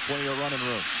 has plenty of running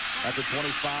room at the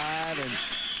 25 and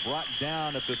brought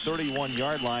down at the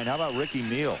 31-yard line. How about Ricky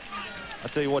Neal? I'll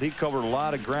tell you what, he covered a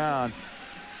lot of ground.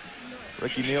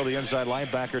 Ricky Neal, the inside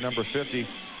linebacker, number 50.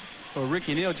 Well,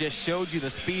 Ricky Neal just showed you the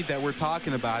speed that we're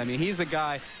talking about. I mean, he's a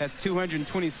guy that's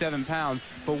 227 pounds,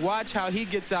 but watch how he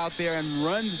gets out there and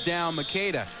runs down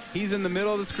Makeda. He's in the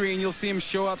middle of the screen. You'll see him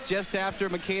show up just after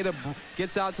Makeda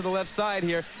gets out to the left side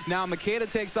here. Now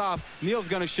Makeda takes off. Neal's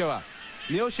going to show up.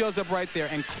 Neal shows up right there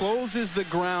and closes the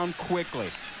ground quickly.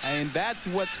 And that's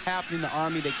what's happening to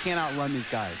Army. They can't outrun these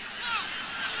guys.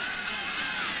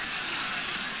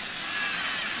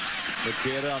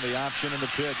 Makeda on the option and the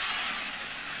pitch.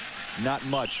 Not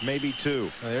much, maybe 2.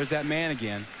 Well, there's that man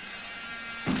again.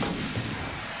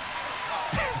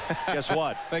 Guess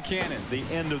what? The cannon. The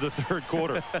end of the third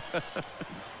quarter.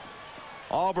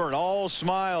 Auburn all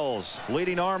smiles,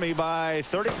 leading Army by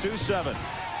 32-7.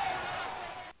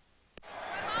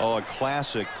 Oh, a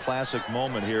classic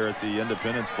moment here at the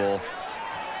Independence Bowl.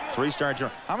 Three-star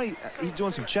general. How many? He's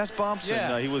doing some chest bumps,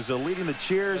 Yeah. and he was leading the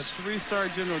cheers. A 3-star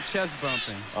general chest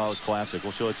bumping. Oh, it was classic.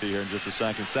 We'll show it to you here in just a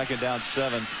second. Second down,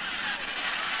 7.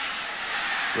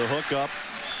 The hook up.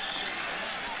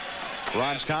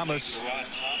 Ron Thomas.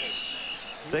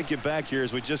 Take you back here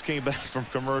as we just came back from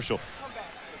commercial.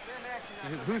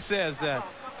 Who says that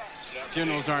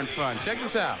generals aren't fun? Check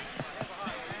this out.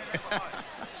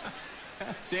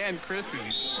 That's Dan Christie.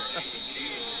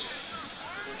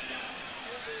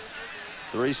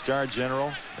 3-star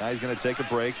general. Now he's going to take a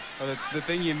break. Well, the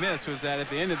thing you missed was that at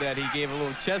the end of that, he gave a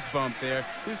little chest bump there.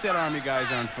 Who said Army guys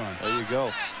aren't fun? There you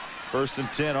go. 1st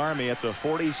and 10, Army at the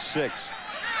 46.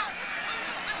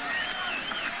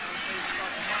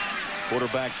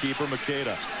 Quarterback keeper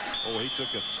Makeda. Oh, he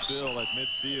took a spill at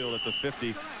midfield at the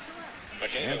 50.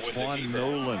 Antoine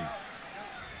Nolan.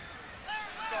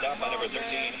 Stop by number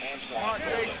 13, Antoine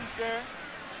Nolan.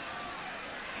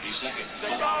 He's second.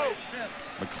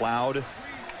 McLeod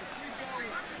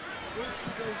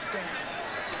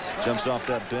jumps off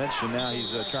that bench, and now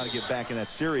he's trying to get back in that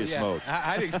serious mode. I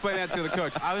had to explain that to the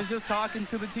coach. I was just talking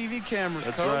to the TV cameras,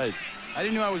 That's Coach. right. I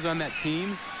didn't know I was on that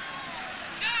team.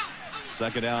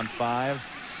 Second down, 5.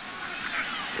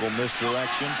 Little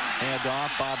misdirection.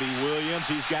 Handoff. Bobby Williams.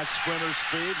 He's got sprinter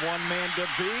speed. One man to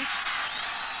beat.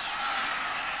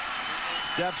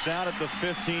 Steps out at the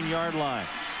 15-yard line.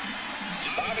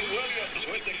 Bobby Williams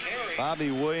with the carry.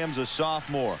 Bobby Williams, a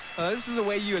sophomore. This is the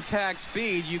way you attack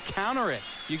speed. You counter it.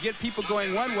 You get people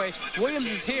going one way. Williams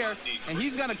is here, and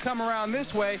he's going to come around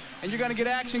this way, and you're going to get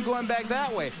action going back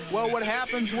that way. Well, what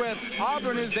happens with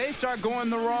Auburn is they start going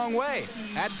the wrong way.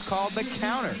 That's called the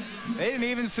counter. They didn't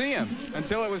even see him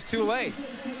until it was too late.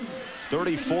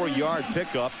 34-yard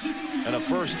pickup and a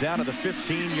first down at the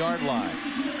 15-yard line.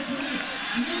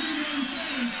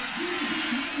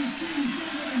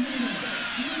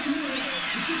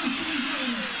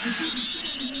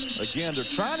 Again, they're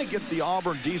trying to get the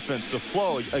Auburn defense to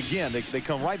flow. Again, they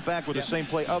come right back with the same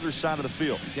play, other side of the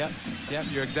field. Yep,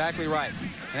 you're exactly right.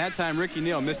 And that time, Ricky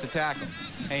Neal missed a tackle.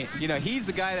 Hey, you know, he's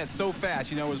the guy that's so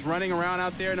fast, you know, was running around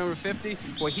out there, number 50.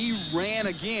 Well, he ran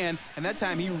again, and that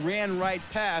time he ran right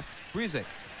past Brizik.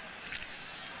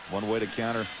 One way to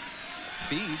counter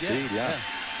speed. Speed, yeah.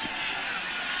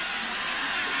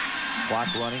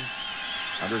 Clock running.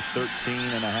 Under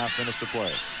 13.5 minutes to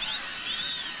play.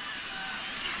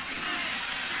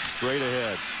 Straight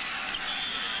ahead.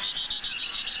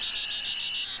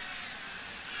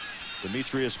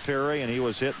 Demetrius Perry, and he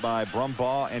was hit by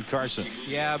Brumbaugh and Carson.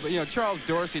 Yeah, but, you know, Charles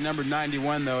Dorsey, number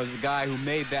 91, though, is the guy who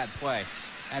made that play.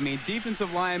 I mean,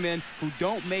 defensive linemen who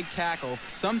don't make tackles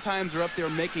sometimes are up there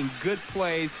making good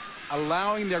plays,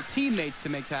 allowing their teammates to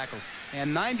make tackles.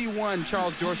 And 91,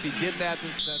 Charles Dorsey did that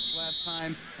this last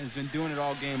time and has been doing it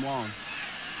all game long.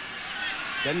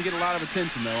 Doesn't get a lot of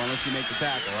attention, though, unless you make the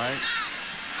tackle, right?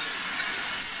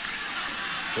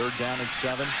 3rd down and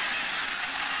 7.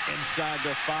 Inside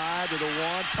the 5 to the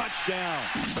 1. Touchdown.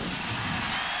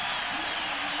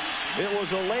 It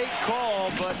was a late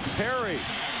call, but Perry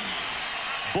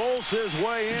bowls his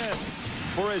way in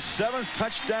for his 7th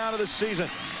touchdown of the season.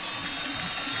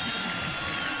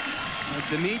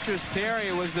 Demetrius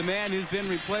Perry was the man who's been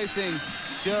replacing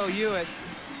Joe Hewitt.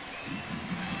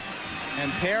 And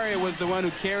Perry was the one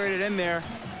who carried it in there.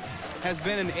 Has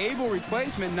been an able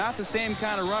replacement, not the same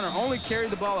kind of runner. Only carried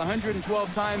the ball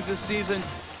 112 times this season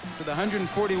to the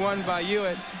 141 by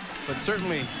Hewitt, but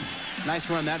certainly nice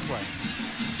run that play.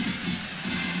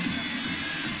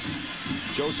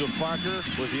 Joseph Parker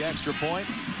with the extra point,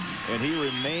 and he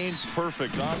remains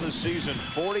perfect on the season.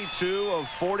 42 of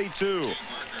 42.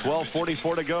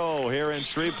 12:44 to go here in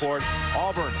Shreveport.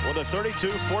 Auburn with a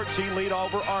 32-14 lead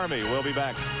over Army. We'll be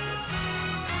back.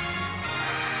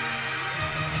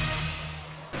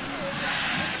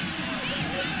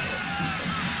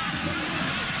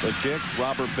 The kick,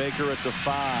 Robert Baker at the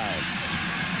 5.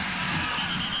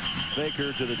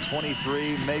 Baker to the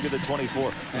 23, maybe the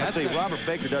 24. I'd say Robert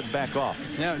Baker doesn't back off.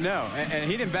 No, and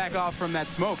he didn't back off from that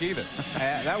smoke either.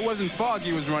 That wasn't fog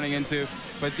he was running into,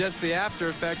 but just the after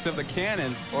effects of the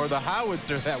cannon or the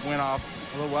howitzer that went off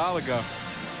a little while ago.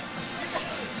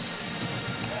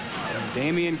 And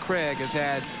Damian Craig has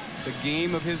had the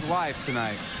game of his life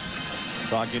tonight.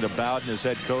 Talking to Bowden, his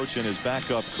head coach, and his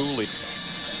backup Cooley.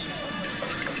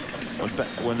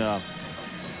 When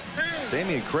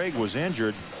Damian Craig was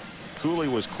injured, Cooley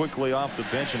was quickly off the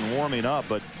bench and warming up,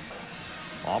 but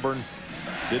Auburn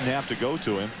didn't have to go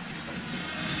to him.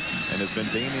 And it's been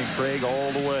Damian Craig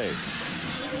all the way.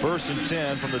 1st and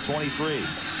 10 from the 23.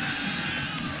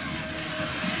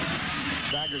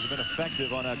 Tigers have been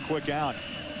effective on that quick out.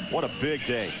 What a big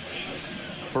day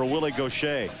for Willie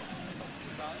Gaucher.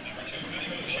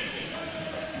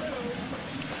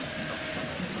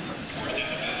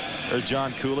 There's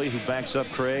John Cooley, who backs up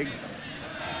Craig.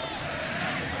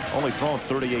 Only thrown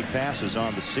 38 passes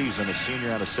on the season, a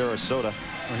senior out of Sarasota.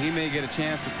 Well, he may get a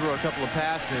chance to throw a couple of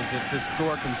passes if this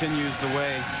score continues the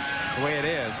way it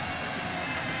is.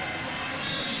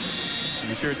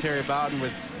 I'm sure Terry Bowden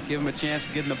would give him a chance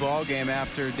to get in the ball game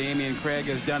after Damian Craig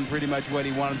has done pretty much what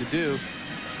he wanted to do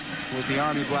with the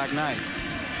Army Black Knights.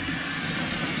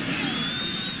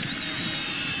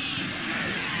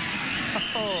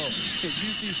 Oh, did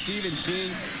you see Stephen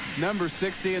King, number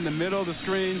 60, in the middle of the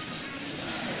screen?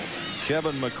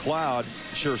 Kevin McLeod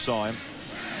sure saw him.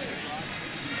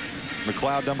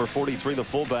 McLeod, number 43, the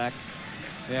fullback.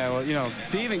 Yeah, well, you know,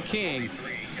 Stephen King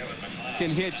can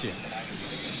hit you.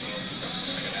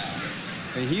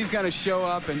 And he's going to show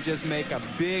up and just make a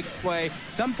big play.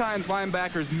 Sometimes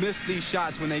linebackers miss these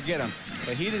shots when they get them,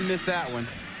 but he didn't miss that one.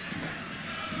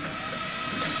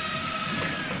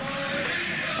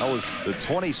 That was the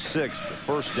 26th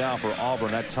first down for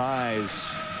Auburn. That ties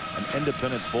an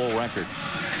Independence Bowl record.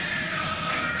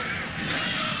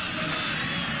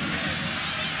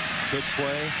 Pitch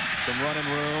play, some running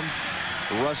room.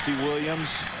 Rusty Williams.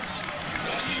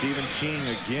 Stephen King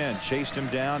again chased him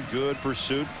down. Good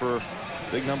pursuit for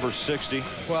big number 60.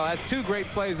 Well, that's two great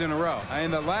plays in a row. I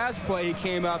mean, the last play he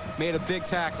came up, made a big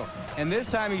tackle. And this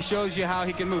time he shows you how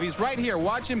he can move. He's right here.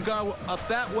 Watch him go up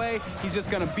that way. He's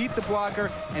just going to beat the blocker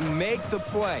and make the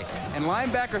play. And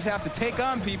linebackers have to take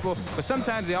on people, but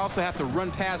sometimes they also have to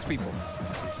run past people.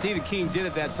 Stephen King did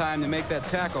it that time to make that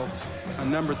tackle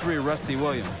on number 3, Rusty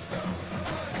Williams.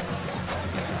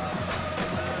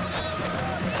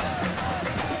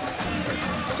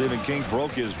 Stephen King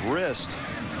broke his wrist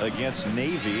against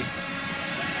Navy.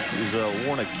 He's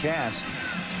worn a cast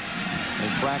in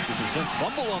practice and since.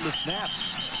 Fumble on the snap.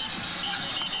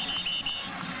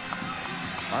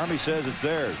 Army says it's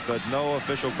theirs, but no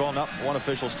official call. Not one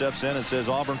official steps in and says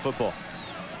Auburn football.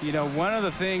 You know, one of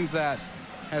the things that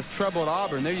has troubled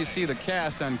Auburn, there you see the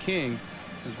cast on King.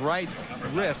 His right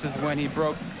wrist is when he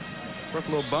broke a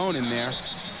little bone in there.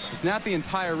 It's not the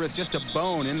entire wrist, just a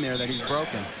bone in there that he's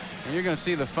broken. And you're going to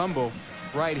see the fumble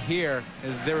right here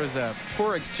as there was a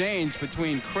poor exchange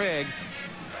between Craig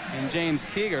and James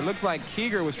Keeger. Looks like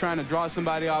Keeger was trying to draw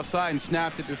somebody offside and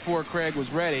snapped it before Craig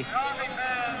was ready.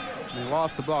 And he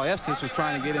lost the ball. Estes was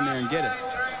trying to get in there and get it.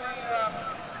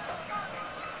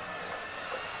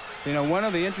 You know, one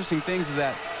of the interesting things is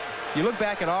that you look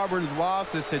back at Auburn's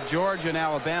losses to Georgia and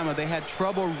Alabama, they had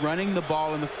trouble running the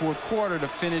ball in the fourth quarter to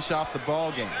finish off the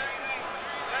ball game.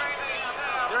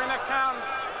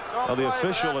 Well, the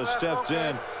official has stepped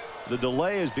in. The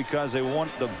delay is because they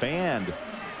want the band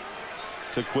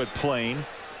to quit playing.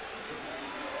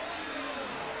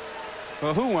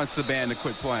 Well, who wants the band to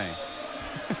quit playing?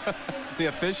 The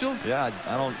officials? Yeah,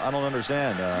 I don't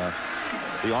understand.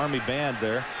 The Army band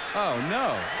there. Oh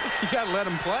no, you got to let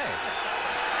them play.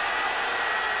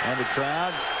 And the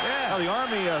crowd. Yeah. Now the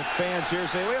Army fans here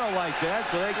say we don't like that,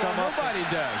 so they come up. Nobody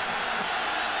does.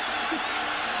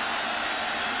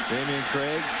 Damian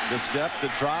Craig, the step, the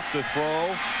drop, the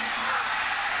throw.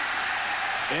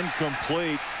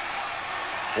 Incomplete.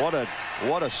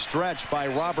 What a stretch by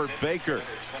Robert Baker.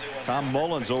 Tom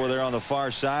Mullins over there on the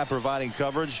far side providing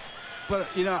coverage. But,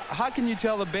 you know, how can you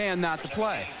tell the band not to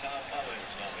play?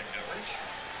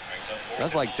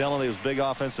 That's like telling those big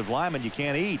offensive linemen you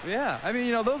can't eat. Yeah, I mean,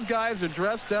 you know, those guys are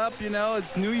dressed up, you know,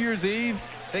 it's New Year's Eve.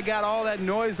 They got all that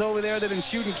noise over there. They've been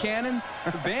shooting cannons.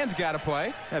 The band's got to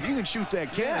play. Yeah, if you can shoot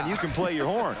that cannon, you can play your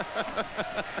horn.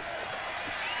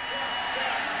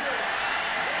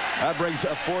 That brings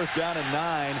up 4th down and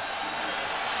 9.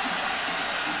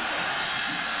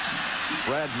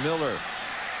 Brad Miller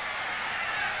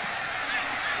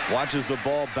watches the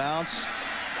ball bounce.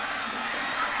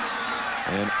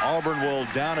 And Auburn will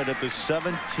down it at the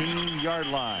 17-yard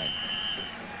line.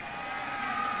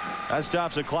 That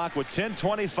stops the clock with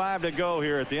 10:25 to go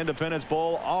here at the Independence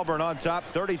Bowl. Auburn on top,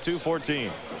 32-14.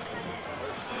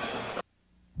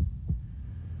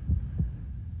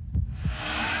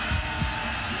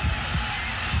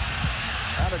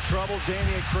 Out of trouble,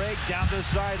 Damian Craig down the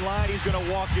sideline. He's going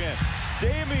to walk in.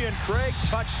 Damian Craig,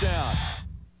 touchdown.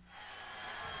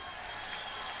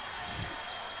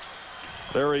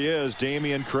 There he is,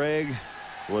 Damian Craig,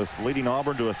 with leading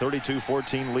Auburn to a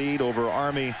 32-14 lead over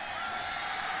Army.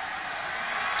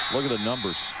 Look at the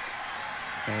numbers.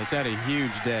 It's had a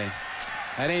huge day.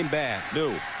 That ain't bad.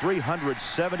 No,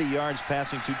 370 yards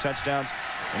passing, 2 touchdowns,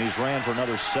 and he's ran for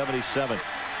another 77.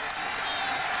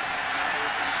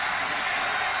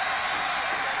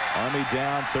 Army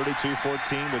down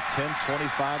 32-14 with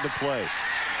 10:25 to play.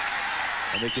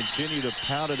 And they continue to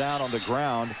pound it out on the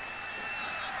ground.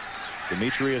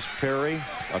 Demetrius Perry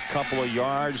a couple of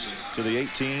yards to the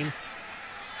 18.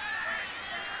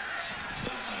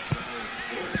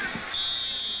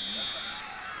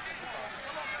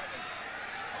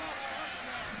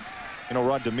 You know,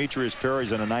 Rod, Demetrius Perry's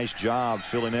done a nice job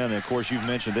filling in. And of course, you've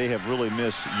mentioned they have really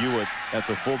missed Hewitt at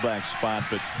the fullback spot,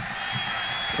 but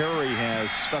Perry has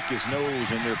stuck his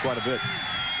nose in there quite a bit.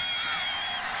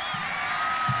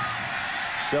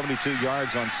 72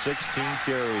 yards on 16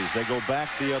 carries. They go back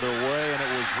the other way, and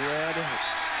it was red.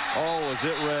 Oh, was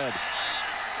it red?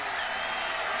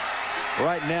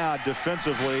 Right now,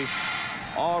 defensively,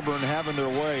 Auburn having their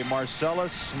way.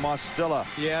 Marcellus Mostilla.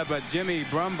 Yeah, but Jimmy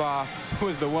Brumbaugh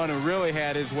was the one who really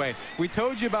had his way. We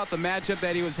told you about the matchup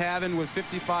that he was having with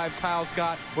 55 Kyle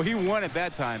Scott. Well, he won at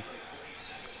that time.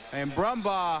 And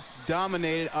Brumbaugh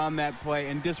dominated on that play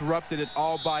and disrupted it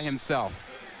all by himself.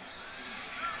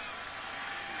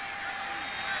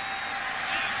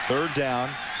 Third down,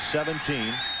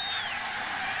 17.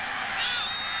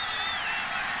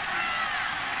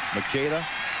 Makeda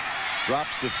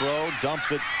drops the throw,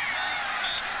 dumps it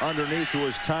underneath to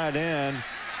his tight end,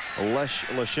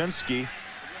 Leshinsky.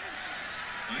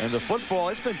 And the football,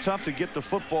 it's been tough to get the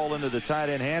football into the tight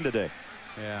end hand today.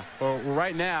 Yeah. Well,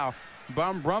 right now,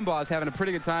 Brumbaugh is having a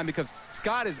pretty good time because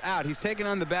Scott is out. He's taking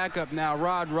on the backup now,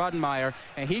 Roddenmeyer,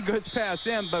 and he goes past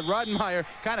him, but Roddenmeyer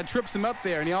kind of trips him up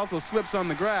there, and he also slips on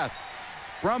the grass.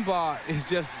 Brumbaugh is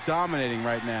just dominating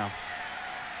right now.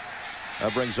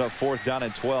 That brings up 4th down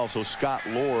and 12, so Scott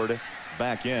Lord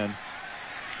back in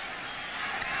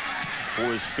for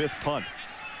his 5th punt.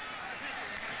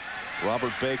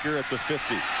 Robert Baker at the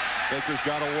 50. Baker's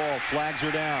got a wall. Flags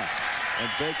are down. And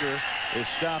Baker is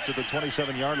stopped at the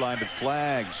 27-yard line, but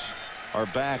flags are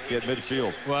back at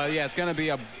midfield. Well, yeah, it's going to be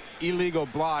a illegal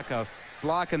block, a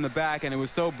block in the back, and it was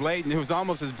so blatant. It was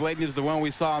almost as blatant as the one we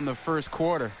saw in the first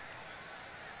quarter.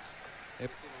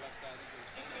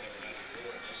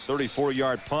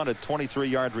 34-yard punt, a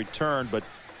 23-yard return, but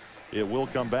it will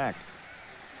come back.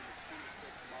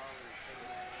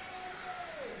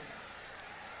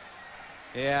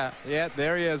 Yeah,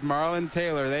 there he is, Marlon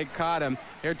Taylor. They caught him.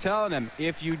 They're telling him,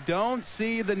 if you don't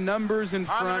see the numbers in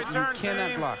front, you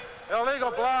cannot block.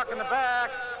 Illegal block in the back,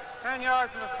 10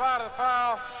 yards from the spot of the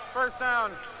foul, 1st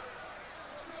down.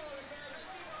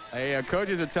 Hey,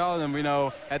 coaches are telling them, you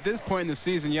know, at this point in the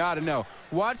season, you ought to know.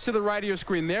 Watch to the right of your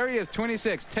screen. There he is,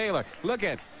 26, Taylor. Look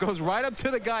at, goes right up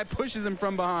to the guy, pushes him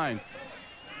from behind.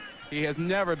 He has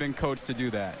never been coached to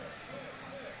do that.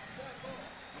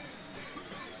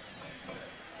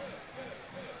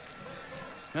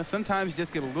 Now, sometimes you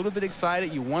just get a little bit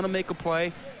excited. You want to make a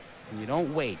play, and you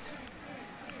don't wait.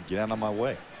 Get out of my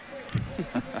way.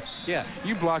 Yeah,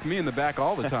 you block me in the back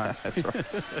all the time. That's right.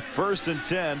 1st and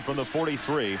 10 from the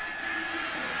 43.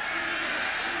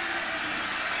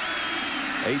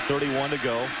 8:31 to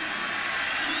go.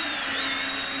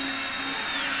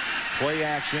 Play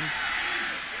action.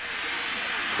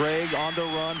 Craig on the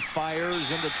run,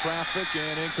 fires into traffic,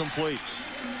 and incomplete.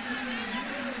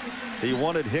 He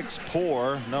wanted Hicks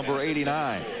Poor, number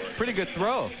 89. Pretty good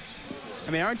throw.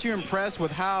 I mean, aren't you impressed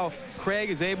with how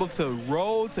Craig is able to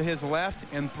roll to his left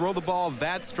and throw the ball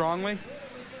that strongly?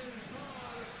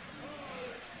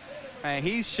 And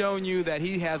he's shown you that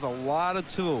he has a lot of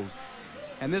tools.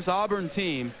 And this Auburn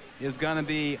team is going to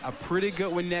be a pretty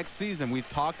good one next season. We've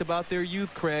talked about their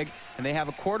youth, Craig, and they have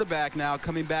a quarterback now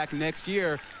coming back next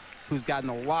year who's gotten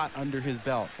a lot under his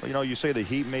belt. Well, you know, you say the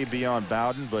heat may be on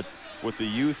Bowden, but with the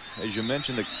youth, as you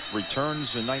mentioned, the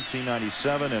returns in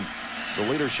 1997 and the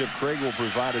leadership Craig will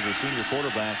provide as a senior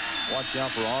quarterback, watch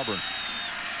out for Auburn.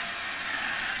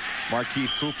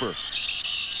 Markeith Cooper.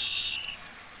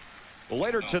 Well,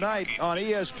 later tonight on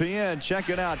ESPN, check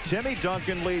it out. Timmy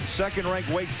Duncan leads 2nd-ranked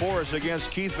Wake Forest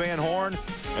against Keith Van Horn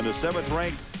and the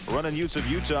 7th-ranked Running Utes of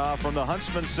Utah from the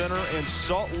Huntsman Center in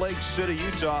Salt Lake City,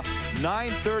 Utah.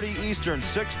 9:30 Eastern,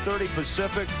 6:30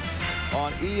 Pacific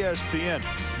on ESPN.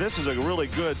 This is a really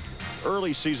good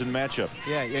early season matchup.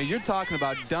 Yeah, you're talking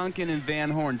about Duncan and Van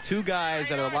Horn, 2 guys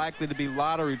that are likely to be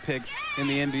lottery picks in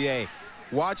the NBA.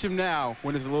 Watch them now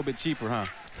when it's a little bit cheaper, huh?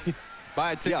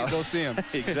 Buy a ticket, go see them.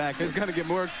 Exactly. It's going to get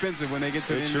more expensive when they get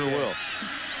to the NBA. It sure will.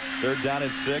 They're down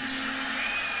at 6.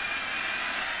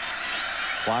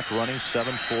 Clock running,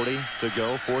 7:40 to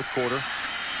go, 4th quarter.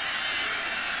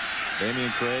 Damian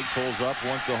Craig pulls up,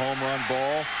 wants the home run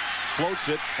ball, floats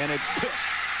it, and it's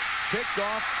picked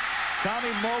off. Tommy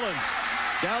Mullins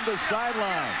down the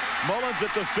sideline. Mullins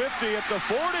at the 50, at the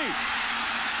 40.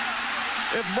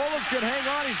 If Mullins can hang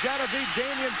on, he's got to beat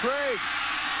Damian Craig.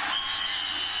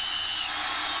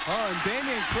 Oh, and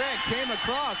Damian Craig came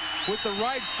across with the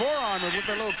right forearm with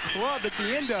a little club at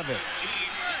the end of it.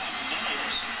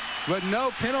 but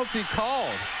no penalty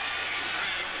called.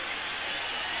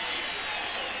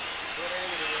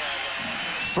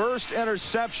 First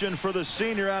interception for the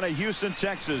senior out of Houston,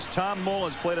 Texas. Tom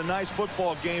Mullins played a nice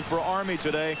football game for Army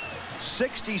today.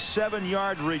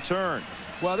 67-yard return.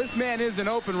 Well, this man isn't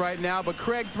open right now, but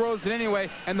Craig throws it anyway,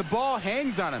 and the ball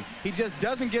hangs on him. He just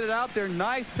doesn't get it out there.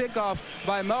 Nice pickoff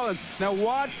by Mullins. Now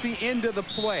watch the end of the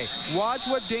play. Watch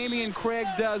what Damian Craig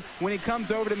does when he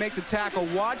comes over to make the tackle.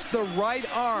 Watch the right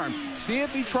arm. See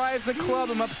if he tries to club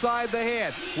him upside the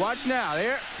head. Watch now.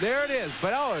 There it is.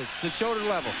 But, oh, it's a shoulder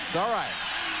level. It's all right.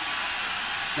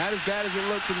 Not as bad as it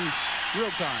looked in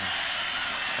real time.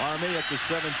 Army at the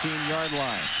 17-yard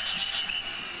line.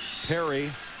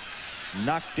 Perry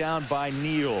knocked down by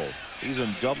Neal. He's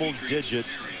in double digit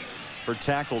for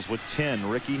tackles with 10.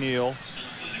 Ricky Neal.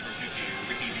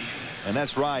 And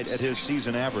that's right at his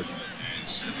season average.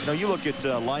 You know, you look at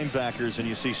linebackers and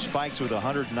you see Spikes with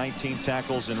 119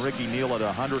 tackles and Ricky Neal at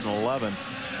 111.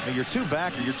 And your two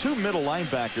middle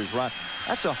linebackers, right?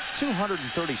 That's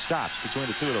 230 stops between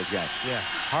the two of those guys. Yeah,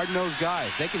 hard-nosed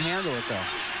guys. They can handle it,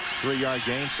 though. 3-yard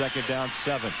gain, second down,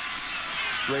 7.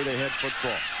 Straight ahead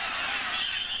football.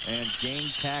 And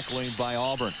gang tackling by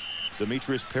Auburn.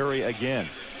 Demetrius Perry again.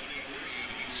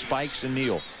 Spikes and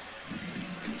Neal.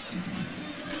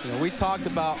 You know, we talked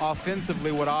about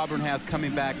offensively what Auburn has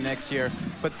coming back next year,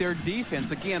 but their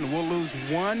defense, again, will lose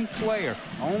one player.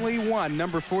 Only one,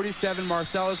 number 47,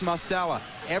 Marcellus Mostella.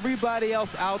 Everybody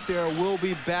else out there will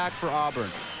be back for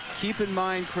Auburn. Keep in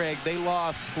mind, Craig, they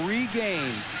lost 3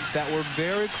 games that were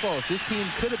very close. This team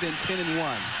could have been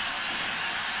 10-1.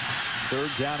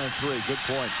 3rd down and 3. Good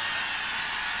point.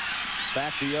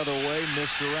 Back the other way.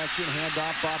 Misdirection.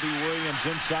 Handoff. Bobby Williams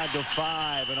inside the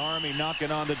 5. And Army knocking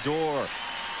on the door.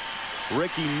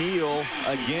 Ricky Neal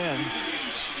again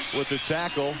with the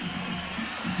tackle.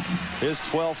 His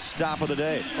 12th stop of the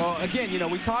day. Well, again, you know,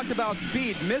 we talked about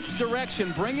speed.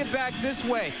 Misdirection. Bring it back this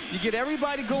way. You get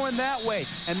everybody going that way.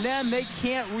 And then they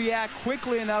can't react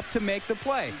quickly enough to make the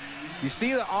play. You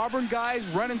see the Auburn guys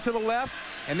running to the left,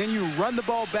 and then you run the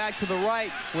ball back to the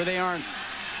right where they aren't.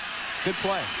 Good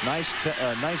play. Nice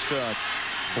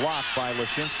block by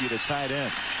Lashinsky, the tight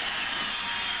end.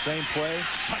 Same play.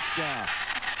 Touchdown.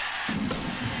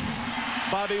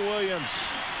 Bobby Williams.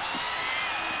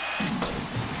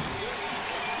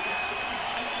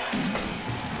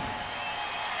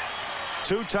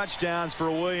 Two touchdowns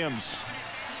for Williams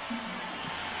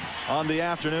on the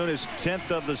afternoon, his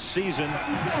 10th of the season.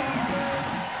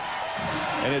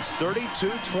 And it's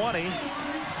 32-20.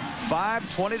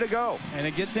 5:20 to go. And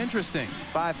it gets interesting.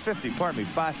 5:50, pardon me,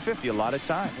 5:50, a lot of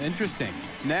time. Interesting.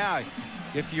 Now,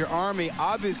 if you're Army,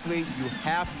 obviously you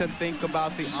have to think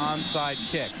about the onside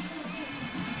kick.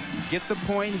 Get the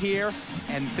point here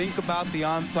and think about the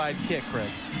onside kick,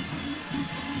 Craig.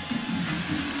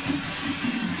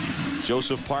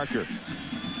 Joseph Parker.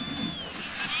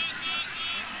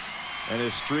 And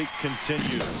his streak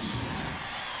continues.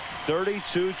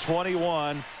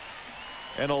 32-21.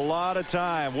 And a lot of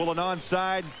time. Will an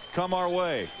onside come our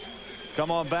way?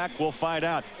 Come on back. We'll find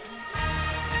out.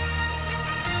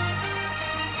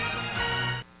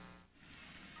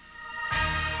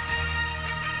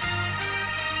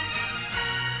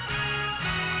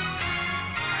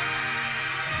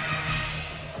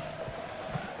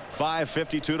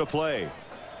 .552 to play.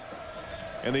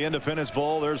 In the Independence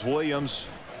Bowl, there's Williams.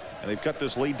 And they've cut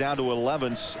this lead down to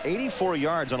 11. 84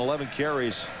 yards on 11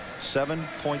 carries.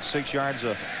 7.6 yards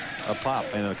a pop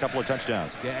and a couple of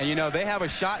touchdowns. Yeah, and you know, they have a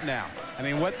shot now. I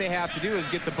mean, what they have to do is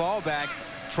get the ball back,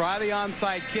 try the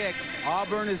onside kick.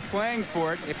 Auburn is playing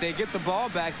for it. If they get the ball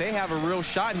back, they have a real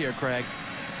shot here, Craig.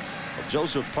 Well,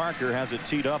 Joseph Parker has it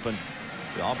teed up, and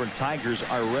the Auburn Tigers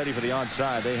are ready for the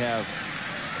onside. They have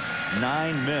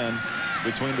 9 men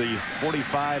between the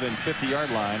 45 and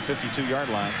 50-yard line, 52-yard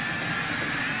line.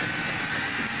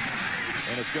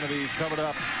 And it's going to be covered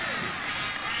up.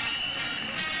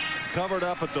 Covered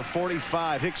up at the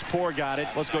 45. Hicks Poor got it.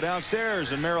 Let's go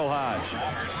downstairs and Merrill Hodge.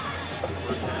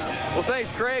 Well, thanks,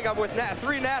 Craig. I'm with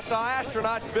 3 NASA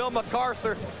astronauts. Bill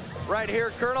MacArthur right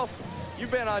here. Colonel,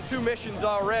 you've been on 2 missions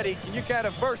already. Can you kind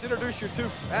of first introduce your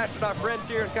 2 astronaut friends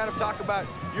here and kind of talk about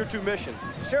your 2 missions?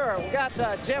 Sure. We got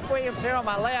Jeff Williams here on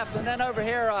my left, and then over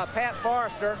here, Pat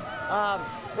Forrester.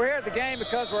 We're here at the game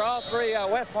because we're all 3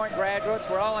 West Point graduates.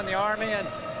 We're all in the Army, and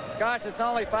gosh, it's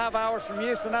only 5 hours from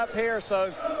Houston up here,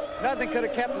 so nothing could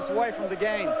have kept us away from the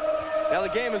game. Now the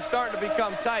game is starting to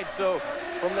become tight, so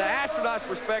from the astronauts'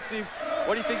 perspective,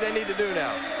 what do you think they need to do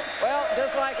now? Well,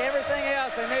 just like everything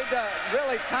else, they need to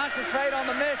really concentrate on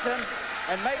the mission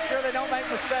and make sure they don't make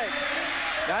mistakes.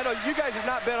 Now, I know you guys have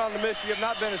not been on the mission, you have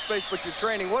not been in space, but you're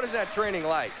training. What is that training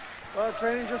like? Well,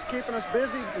 training just keeping us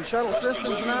busy in shuttle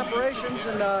systems and operations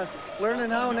and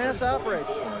learning how NASA operates.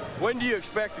 When do you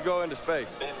expect to go into space?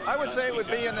 I would say it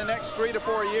would be in the next 3 to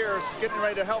 4 years, getting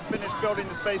ready to help finish building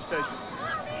the space station.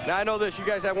 Now, I know this. You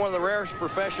guys have one of the rarest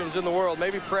professions in the world.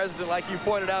 Maybe president, like you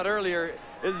pointed out earlier,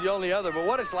 is the only other. But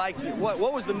what it's like,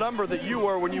 what was the number that you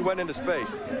were when you went into space?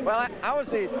 Well, I was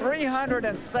the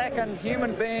 302nd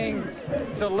human being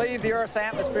to leave the Earth's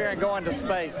atmosphere and go into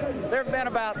space. There have been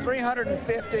about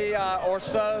 350 or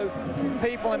so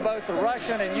people in both the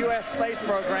Russian and U.S. space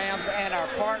programs and our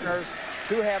partners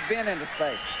who have been into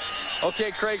space.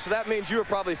 Okay, Craig, so that means you were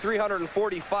probably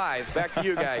 345. Back to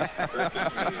you guys.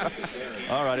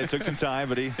 All right, it took some time,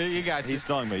 but he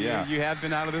stung me, yeah. You have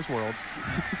been out of this world.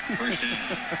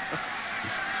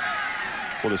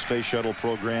 Well, the space shuttle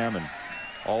program and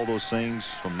all those things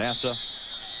from NASA.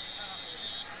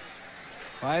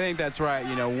 Well, I think that's right.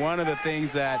 You know, one of the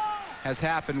things that has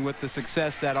happened with the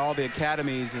success that all the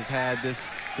academies has had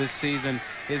this season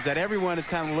is that everyone has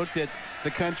kind of looked at the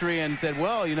country and said,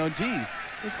 well, you know, geez,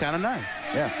 it's kind of nice.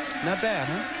 Yeah. Not bad,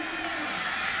 huh?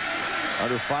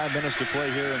 Under 5 minutes to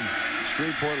play here in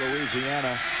Shreveport,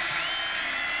 Louisiana.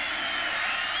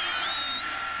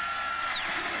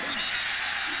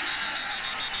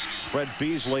 Fred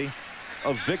Beasley,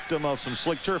 a victim of some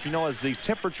slick turf. You know, as the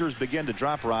temperatures begin to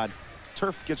drop, Rod,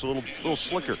 turf gets a little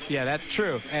slicker. Yeah, that's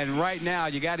true. And right now,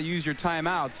 you got to use your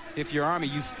timeouts. If you're Army,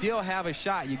 you still have a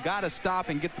shot. You got to stop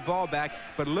and get the ball back.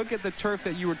 But look at the turf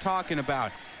that you were talking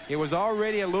about. It was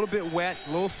already a little bit wet,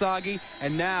 a little soggy,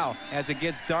 and now, as it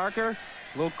gets darker,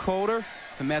 a little colder,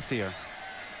 it's messier.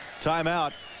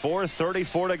 Timeout,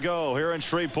 4:34 to go here in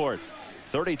Shreveport.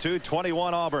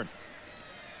 32-21 Auburn.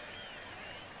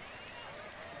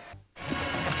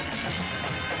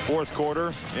 Fourth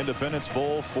quarter, Independence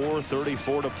Bowl,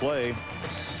 4:34 to play.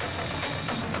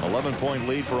 11-point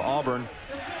lead for Auburn.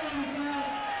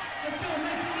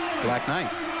 Black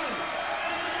Knights.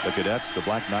 The Cadets, the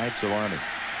Black Knights of Army.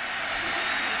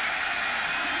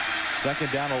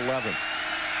 Second down 11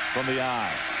 from the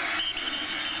eye.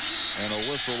 And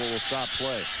a whistle will stop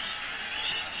play.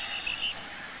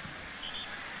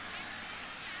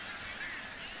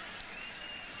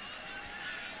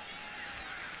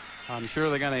 I'm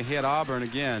sure they're going to hit Auburn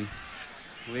again.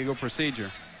 Legal procedure.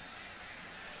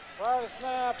 Prior to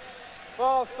snap,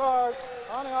 false start,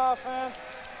 on the offense,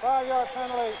 5-yard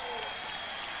penalty.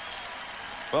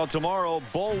 Well, tomorrow,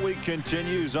 bowl week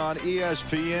continues on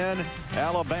ESPN.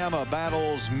 Alabama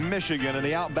battles Michigan in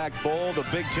the Outback Bowl. The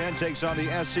Big Ten takes on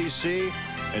the SEC.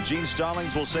 And Gene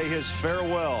Stallings will say his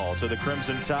farewell to the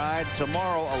Crimson Tide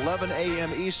tomorrow, 11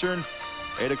 a.m. Eastern,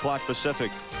 8 o'clock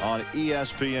Pacific on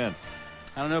ESPN.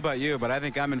 I don't know about you, but I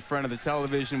think I'm in front of the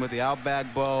television with the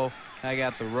Outback Bowl. I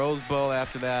got the Rose Bowl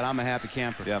after that. I'm a happy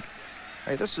camper. Yep.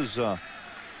 Hey, this is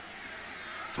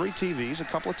 3 TVs, a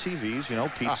couple of TVs, you know,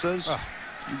 pizzas.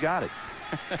 You got it.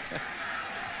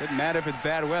 Doesn't matter if it's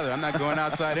bad weather. I'm not going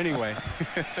outside anyway.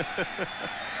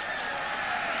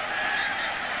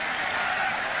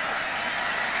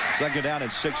 Second down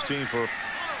and 16 for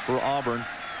Auburn.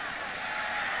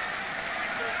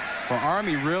 Well,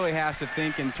 Army really has to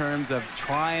think in terms of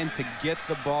trying to get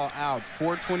the ball out.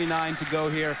 4:29 to go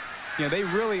here. You know, they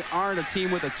really aren't a team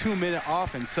with a 2-minute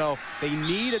offense, so they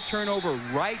need a turnover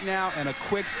right now and a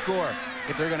quick score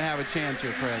if they're going to have a chance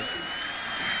here, Craig.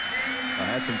 I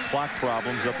had some clock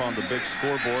problems up on the big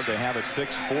scoreboard. They have it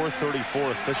fixed.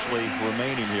 4:34 officially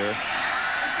remaining here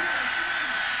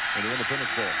in the Independence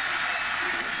Bowl.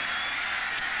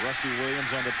 Rusty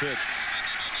Williams on the pitch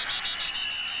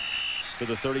to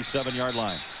the 37-yard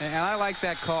line. And I like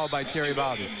that call by Terry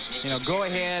Bobby. You know, go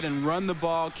ahead and run the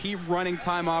ball, keep running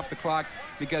time off the clock,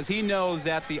 because he knows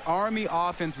that the Army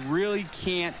offense really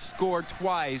can't score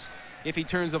twice if he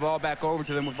turns the ball back over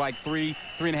to them with like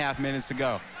 3.5 minutes to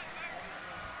go.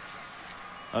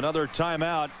 Another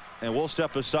timeout, and we'll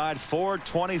step aside.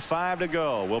 4:25 to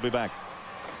go. We'll be back.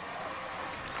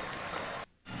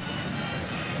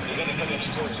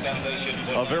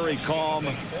 A very calm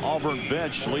Auburn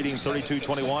bench leading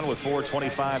 32-21 with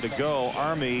 4:25 to go.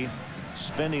 Army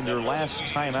spending their last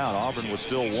timeout. Auburn with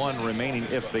still 1 remaining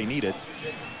if they need it.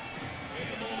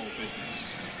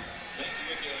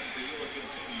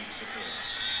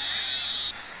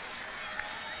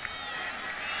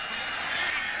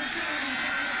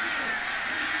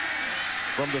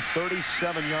 From the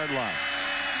 37-yard line.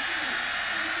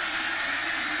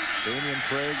 Damian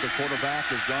Craig, the quarterback,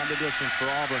 has gone the distance for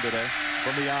Auburn today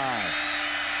from the eye.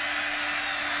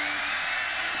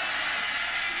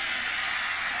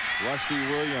 Rusty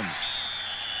Williams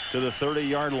to the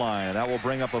 30-yard line, and that will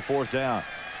bring up a 4th down.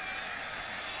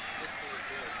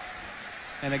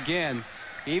 And again,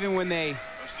 even when they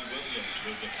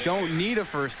don't need a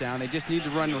first down, they just need to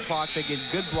run the clock. They get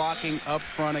good blocking up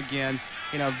front again.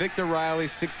 You know, Victor Riley,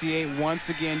 68, once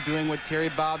again doing what Terry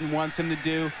Bowden wants him to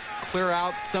do, clear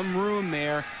out some room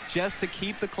there just to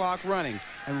keep the clock running.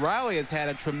 And Riley has had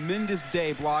a tremendous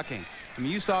day blocking. I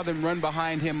mean, you saw them run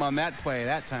behind him on that play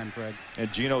that time, Craig.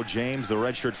 And Geno James, the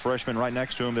redshirt freshman, right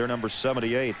next to him, their number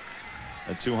 78,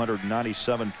 a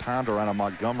 297-pounder out of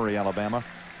Montgomery, Alabama.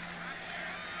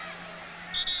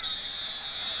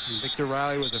 And Victor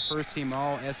Riley was a first-team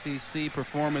All-SEC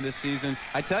performer this season.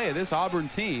 I tell you, this Auburn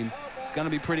team is going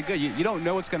to be pretty good. You don't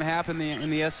know what's going to happen in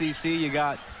the SEC. You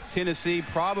got Tennessee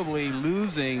probably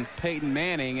losing Peyton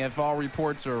Manning if all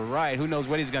reports are right. Who knows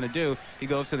what he's going to do if he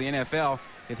goes to the NFL.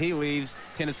 If he leaves,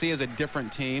 Tennessee is a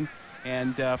different team.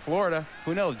 And Florida,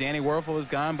 who knows? Danny Werfel is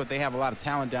gone, but they have a lot of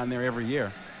talent down there every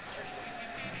year.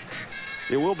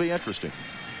 It will be interesting.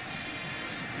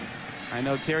 I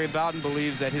know Terry Bowden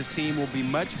believes that his team will be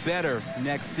much better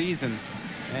next season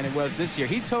than it was this year.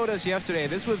 He told us yesterday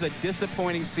this was a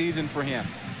disappointing season for him.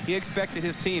 He expected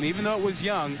his team, even though it was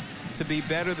young, to be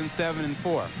better than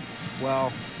 7-4.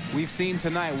 Well, we've seen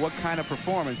tonight what kind of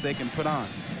performance they can put on.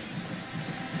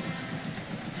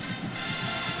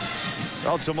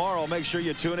 Well, tomorrow, make sure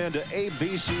you tune in to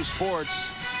ABC Sports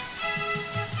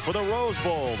for the Rose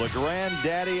Bowl, the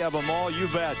granddaddy of them all. You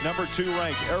bet. Number 2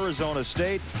 ranked Arizona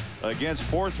State against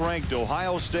 4th ranked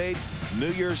Ohio State, New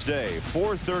Year's Day,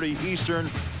 4:30 Eastern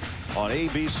on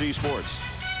ABC Sports.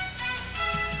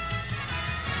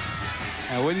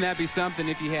 Now, wouldn't that be something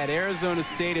if you had Arizona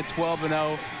State at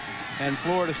 12-0 and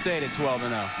Florida State at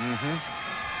 12-0?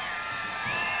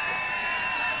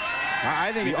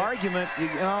 I think the argument, you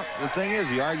know, the thing is,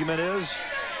 the argument is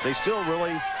they still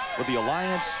really, with the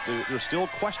alliance, there's still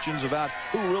questions about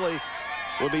who really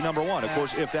would be number 1. Of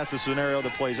course, if that's the scenario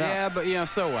that plays out. Yeah, but, you know,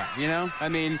 so what? You know, I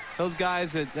mean, those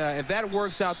guys that if that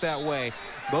works out that way,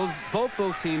 both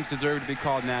those teams deserve to be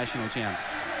called national champs.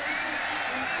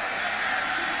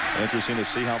 Interesting to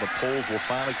see how the polls will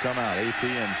finally come out. AP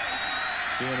and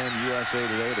CNN USA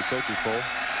Today, the coaches poll.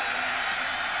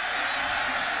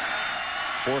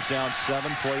 4th down,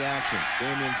 7, play action.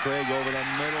 Damian Craig over the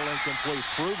middle, incomplete.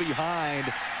 Through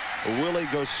behind Willie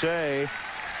Gosset,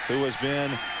 who has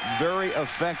been very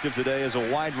effective today as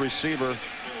a wide receiver.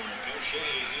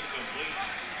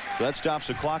 So that stops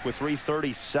the clock with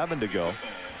 3:37 to go.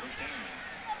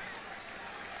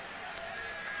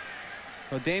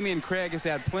 Well, Damian Craig has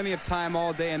had plenty of time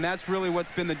all day, and that's really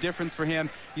what's been the difference for him.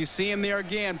 You see him there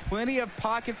again, plenty of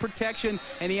pocket protection,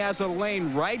 and he has a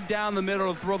lane right down the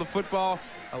middle to throw the football,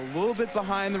 a little bit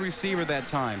behind the receiver that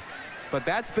time. But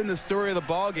that's been the story of the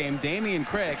ball game. Damian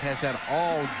Craig has had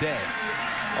all day.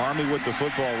 Army with the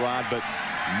football, Rod, but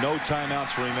no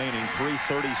timeouts remaining.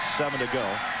 3:37 to go.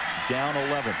 Down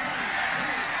 11.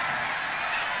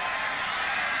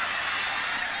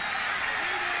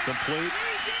 Complete.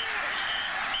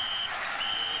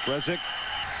 Brezek.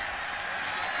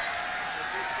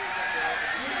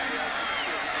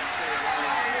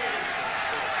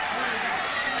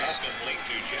 Pass complete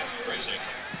to Jeff Brezek.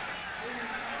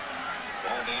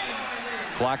 Ball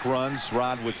down. Clock runs,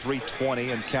 Rod, with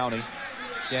 3:20 and counting.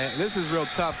 Yeah, this is real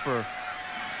tough for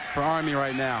Army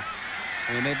right now.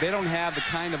 I mean, they don't have the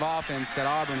kind of offense that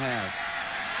Auburn has.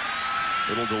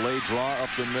 Little delay draw up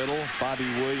the middle. Bobby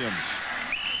Williams.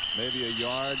 Maybe a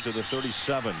yard to the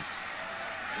 37.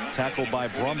 Tackled by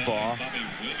Brumbaugh.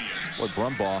 Boy,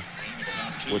 Brumbaugh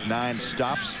with 9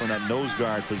 stops from that nose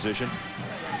guard position.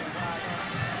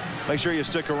 Make sure you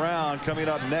stick around. Coming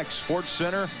up next, Sports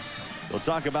Center. We'll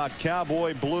talk about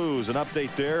Cowboy Blues. An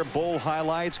update there. Bowl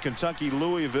highlights. Kentucky,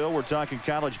 Louisville. We're talking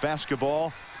college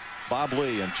basketball. Bob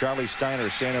Lee and Charlie Steiner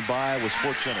standing by with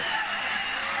Sports Center.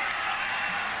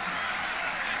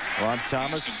 Ron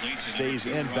Thomas stays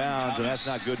inbounds, and that's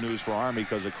not good news for Army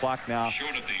because the clock now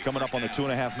coming up on the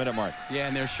 2.5-minute mark. Yeah,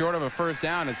 and they're short of a first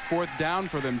down. It's 4th down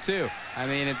for them, too. I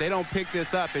mean, if they don't pick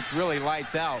this up, it's really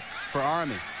lights out for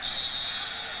Army.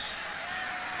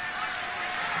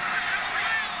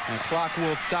 And the clock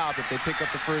will stop if they pick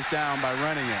up the first down by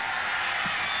running it.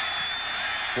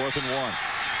 4th and 1.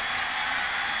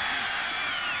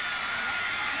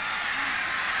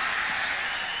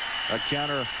 A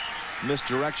counter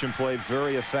misdirection play,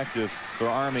 very effective for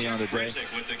Army on the day.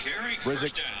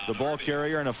 Brezek, the ball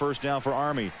carrier, and a first down for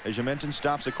Army. As you mentioned,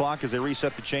 stops the clock as they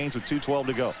reset the chains with 2:12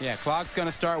 to go. Yeah, clock's going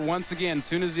to start once again as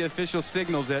soon as the official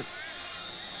signals it.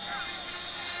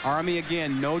 Army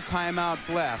again, no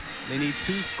timeouts left. They need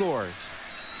 2 scores.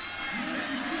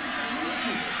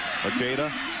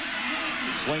 Makeda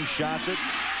slingshots it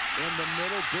in the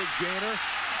middle, big gainer.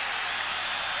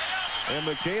 And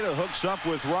Makeda hooks up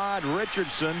with Rod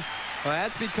Richardson. Well,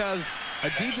 that's because a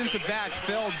defensive back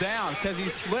fell down because he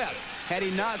slipped. Had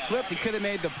he not slipped, he could have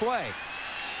made the play.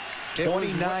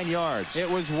 29 yards. It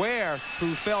was Ware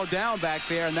who fell down back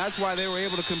there, and that's why they were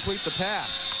able to complete the pass.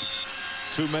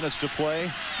 2 minutes to play.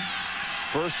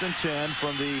 1st and 10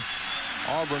 from the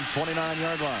Auburn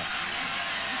 29-yard line.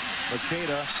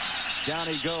 Makeda, down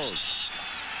he goes.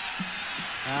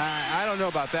 I don't know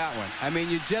about that one. I mean,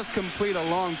 you just complete a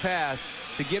long pass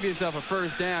to give yourself a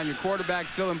 1st down. Your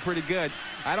quarterback's feeling pretty good.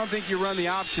 I don't think you run the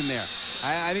option there.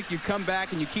 I think you come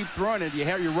back and you keep throwing it.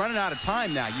 You're running out of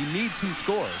time now. You need 2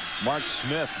 scores. Mark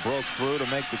Smith broke through to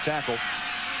make the tackle.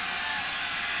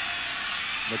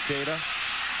 Makeda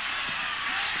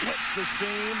splits the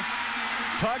seam.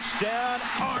 Touchdown,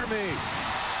 Army.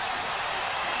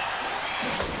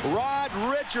 Rod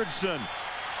Richardson.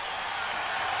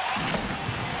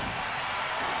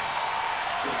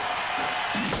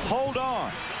 Hold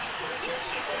on.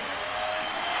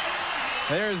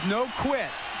 There is no quit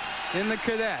in the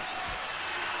Cadets.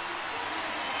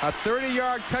 A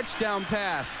 30-yard touchdown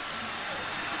pass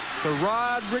to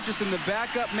Rod Richardson, the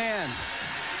backup man.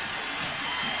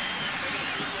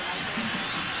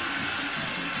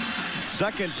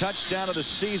 Second touchdown of the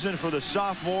season for the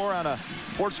sophomore out of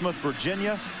Portsmouth,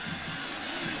 Virginia.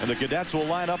 And the Cadets will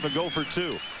line up and go for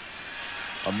 2.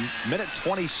 A minute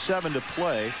 27 to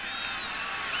play.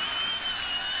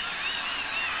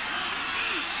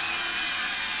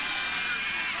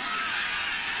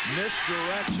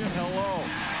 Misdirection, hello.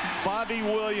 Bobby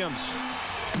Williams.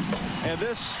 And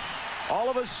this, all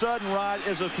of a sudden, Rod,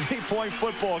 is a 3-point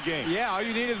football game. Yeah, all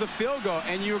you need is a field goal,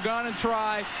 and you're going to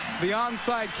try the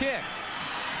onside kick.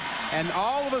 And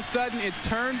all of a sudden, it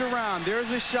turned around.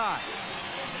 There's a shot.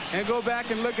 And go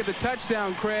back and look at the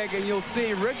touchdown, Craig, and you'll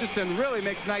see Richardson really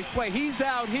makes a nice play. He's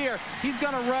out here. He's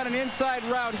going to run an inside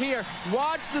route here.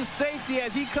 Watch the safety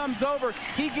as he comes over.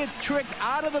 He gets tricked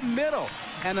out of the middle.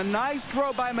 And a nice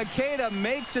throw by Makeda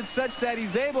makes it such that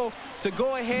he's able to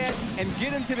go ahead and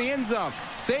get into the end zone.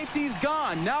 Safety's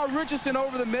gone. Now Richardson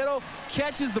over the middle,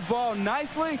 catches the ball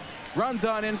nicely, runs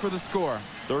on in for the score.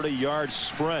 30-yard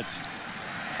sprint.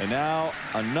 And now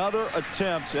another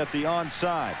attempt at the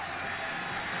onside.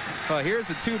 Well, here's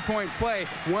the 2-point play.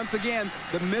 Once again,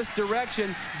 the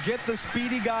misdirection. Get the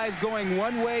speedy guys going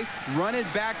one way, run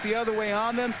it back the other way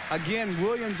on them. Again,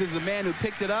 Williams is the man who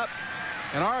picked it up.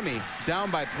 And Army down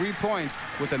by 3 points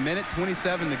with a minute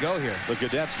 27 to go here. The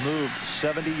Cadets moved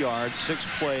 70 yards, 6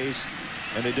 plays,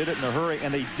 and they did it in a hurry,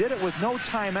 and they did it with no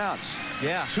timeouts.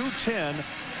 Yeah. 2:10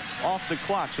 off the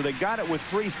clock, so they got it with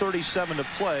 3:37 to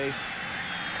play.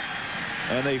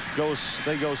 And they go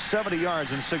 70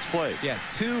 yards in 6 plays. Yeah,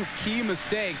 2 key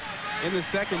mistakes in the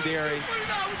secondary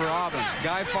for Auburn.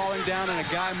 Guy falling down and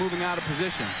a guy moving out of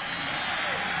position.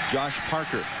 Josh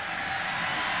Parker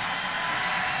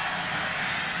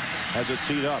has it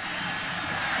teed up.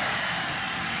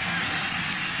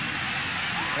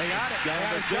 They got it. They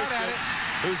had a shot at it.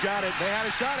 Who's got it? They had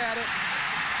a shot at it.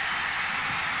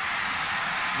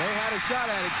 They had a shot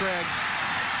at it, Craig.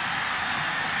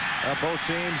 Both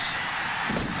teams.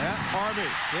 Yeah. Army.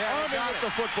 Yeah, Army got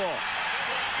the football.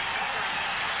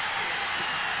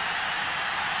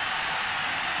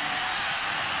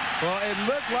 Well, it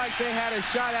looked like they had a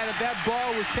shot at it. That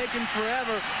ball was taking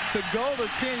forever to go the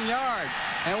 10 yards.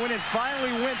 And when it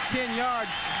finally went 10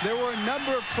 yards, there were a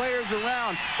number of players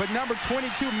around. But number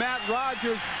 22, Matt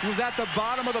Rogers, was at the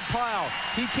bottom of the pile.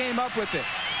 He came up with it.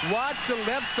 Watch the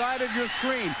left side of your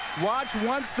screen. Watch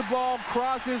once the ball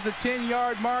crosses the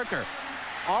 10-yard marker.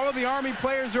 All of the Army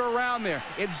players are around there.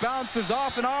 It bounces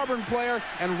off an Auburn player,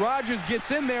 and Rogers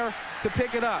gets in there to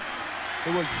pick it up.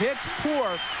 It was Hicks Poor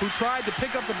who tried to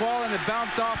pick up the ball, and it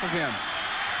bounced off of him.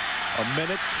 A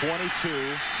minute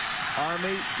 22.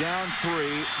 Army down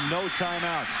 3. No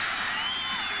timeout.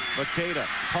 Makeda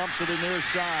pumps to the near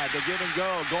side. The give and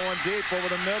go. Going deep over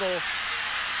the middle.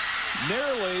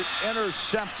 Nearly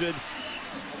intercepted.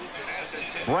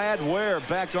 Brad Ware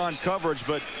back on coverage,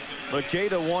 but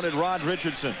Makeda wanted Rod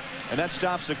Richardson. And that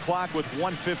stops the clock with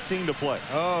 1:15 to play.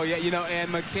 Oh, yeah, you know, and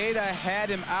Makeda had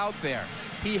him out there.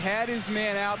 He had his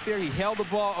man out there. He held the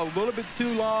ball a little bit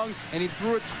too long, and he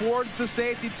threw it towards the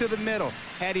safety to the middle.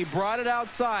 Had he brought it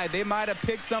outside, they might have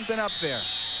picked something up there.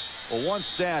 Well, one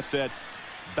stat that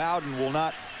Bowden will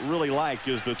not really like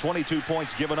is the 22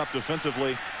 points given up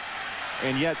defensively,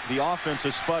 and yet the offense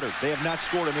has sputtered. They have not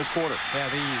scored in this quarter. Yeah,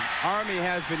 the Army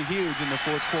has been huge in the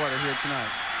fourth quarter here tonight.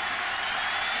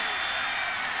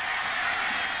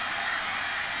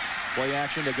 Play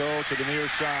action to go to the near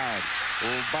side.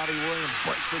 Bobby Williams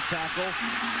breaks the tackle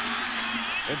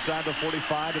inside the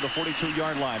 45 to the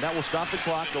 42-yard line. That will stop the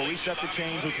clock. They'll reset the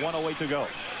chains with 1:08 to go.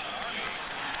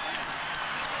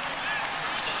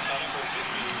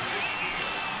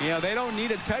 You know, they don't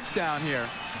need a touchdown here.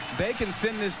 They can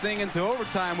send this thing into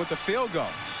overtime with a field goal.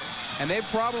 And they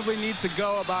probably need to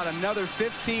go about another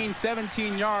 15,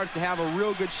 17 yards to have a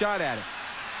real good shot at it.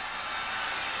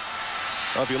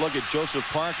 Well, if you look at Joseph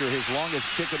Parker, his longest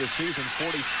kick of the season,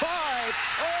 45.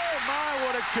 Oh, my,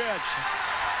 what a catch.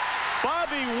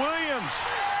 Bobby Williams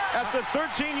at the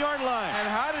 13-yard line. And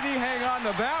how did he hang on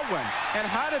to that one? And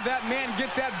how did that man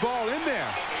get that ball in there?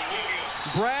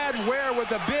 Brad Ware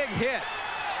with a big hit.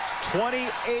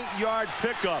 28-yard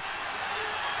pickup.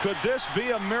 Could this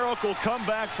be a miracle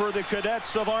comeback for the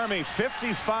Cadets of Army?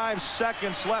 55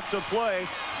 seconds left to play,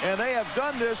 and they have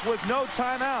done this with no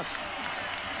timeouts.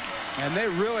 And they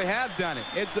really have done it.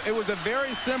 It was a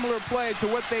very similar play to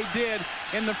what they did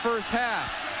in the first half.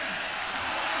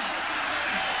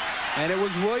 And it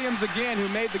was Williams again who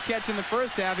made the catch in the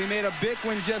first half. He made a big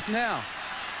one just now.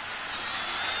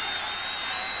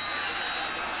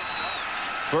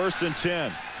 1st and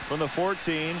 10 from the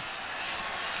 14.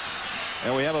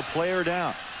 And we have a player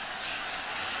down.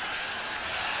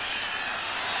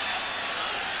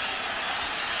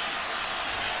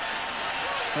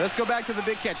 Now let's go back to the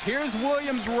big catch. Here's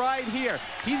Williams right here.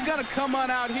 He's going to come on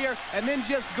out here and then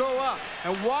just go up.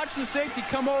 And watch the safety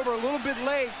come over a little bit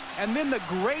late. And then the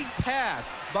great pass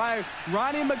by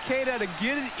Ronnie Makeda to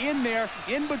get it in there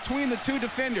in between the two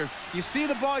defenders. You see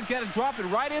the ball, he's got to drop it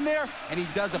right in there, and he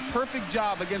does a perfect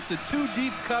job against the two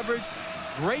deep coverage.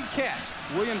 Great catch.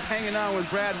 Williams hanging on when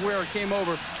Brad Ware came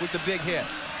over with the big hit.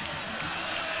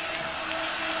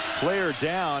 Player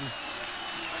down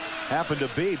happened to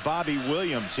be Bobby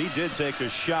Williams. He did take a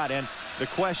shot, and the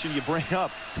question you bring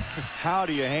up, how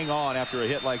do you hang on after a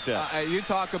hit like that? You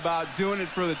talk about doing it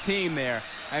for the team there.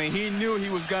 I mean, he knew he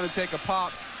was going to take a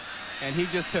pop, and he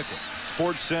just took it.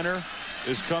 Sports Center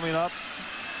is coming up.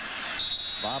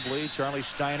 Bob Lee, Charlie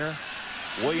Steiner.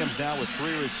 Williams now with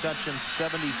 3 receptions,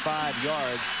 75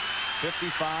 yards,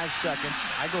 55 seconds.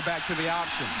 I go back to the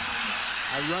option.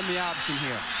 I run the option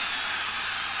here.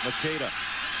 Makeda.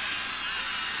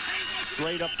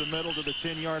 Straight up the middle to the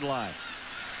 10-yard line.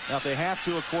 Now, if they have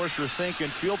to, of course, you're thinking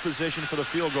field position for the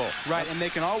field goal. Right, and they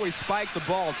can always spike the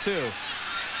ball, too.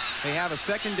 They have a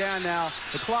 2nd down now.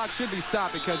 The clock should be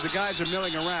stopped because the guys are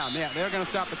milling around. Yeah, they're going to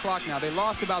stop the clock now. They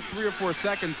lost about 3 or 4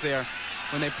 seconds there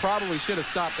when they probably should have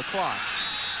stopped the clock.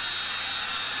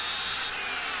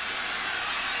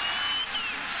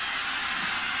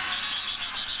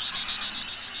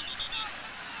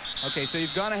 Okay, so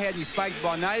you've gone ahead and you spiked the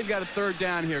ball. Now you've got a 3rd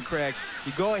down here, Craig.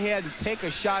 You go ahead and take a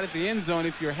shot at the end zone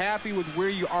if you're happy with where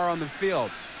you are on the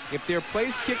field. If their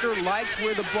place kicker likes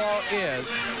where the ball is,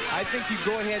 I think you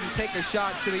go ahead and take a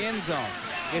shot to the end zone.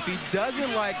 If he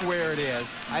doesn't like where it is,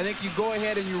 I think you go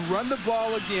ahead and you run the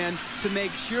ball again to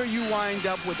make sure you wind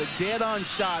up with a dead-on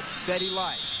shot that he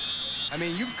likes. I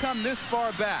mean, you've come this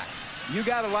far back. You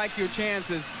got to like your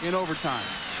chances in overtime.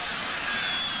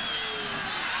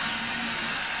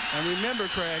 And remember,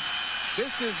 Craig,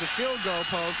 this is the field goal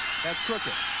post that's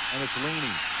crooked. And it's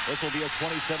leaning. This will be a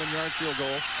 27-yard field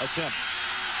goal attempt.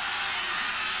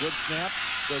 Good snap.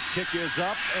 The kick is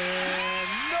up and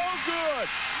no good.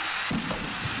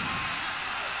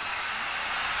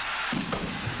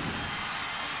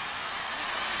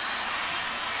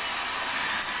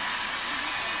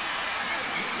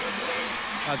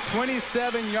 A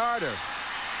 27-yarder.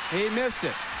 He missed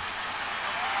it.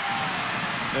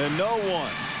 And no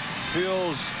one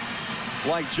feels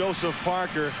like Joseph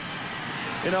Parker.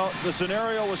 You know, the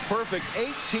scenario was perfect.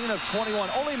 18 of 21.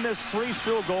 Only missed 3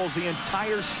 field goals the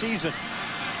entire season.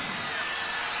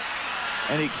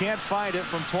 And he can't find it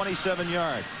from 27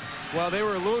 yards. Well, they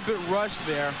were a little bit rushed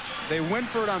there. They went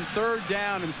for it on 3rd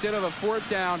down instead of a 4th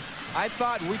down. I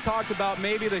thought we talked about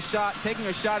maybe the shot, taking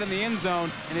a shot in the end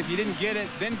zone, and if you didn't get it,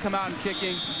 then come out and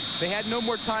kicking. They had no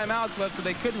more timeouts left, so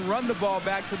they couldn't run the ball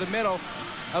back to the middle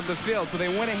of the field. So they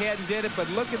went ahead and did it, but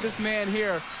look at this man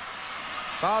here,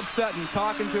 Bob Sutton,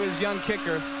 talking to his young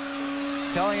kicker,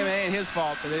 telling him it ain't his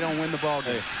fault that they don't win the ball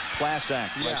game. Hey, class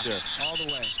act right there. All the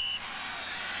way.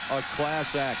 A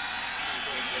class act.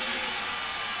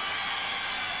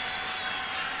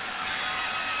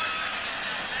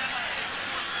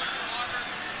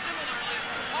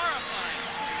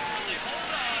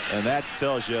 And that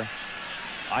tells you,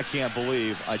 I can't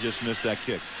believe I just missed that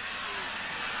kick.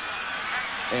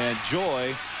 And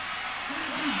joy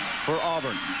for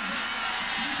Auburn.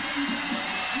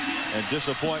 And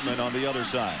disappointment on the other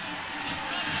side.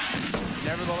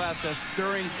 Nevertheless, a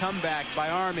stirring comeback by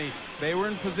Army. They were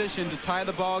in position to tie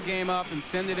the ball game up and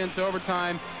send it into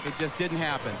overtime. It just didn't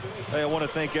happen. Hey, I want to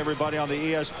thank everybody on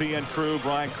the ESPN crew.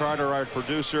 Brian Carter, our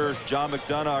producer. John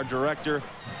McDonough, our director.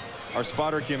 Our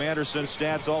spotter, Kim Anderson.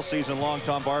 Stats all season long,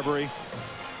 Tom Barbary.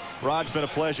 Rod's been a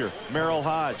pleasure. Merrill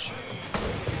Hodge.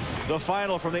 The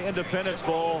final from the Independence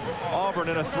Bowl. Auburn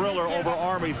in a thriller over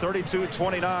Army,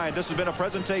 32-29. This has been a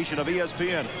presentation of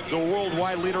ESPN, the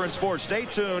worldwide leader in sports. Stay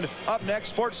tuned. Up next,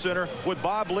 Sports Center with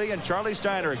Bob Lee and Charlie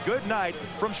Steiner. Good night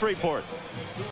from Shreveport.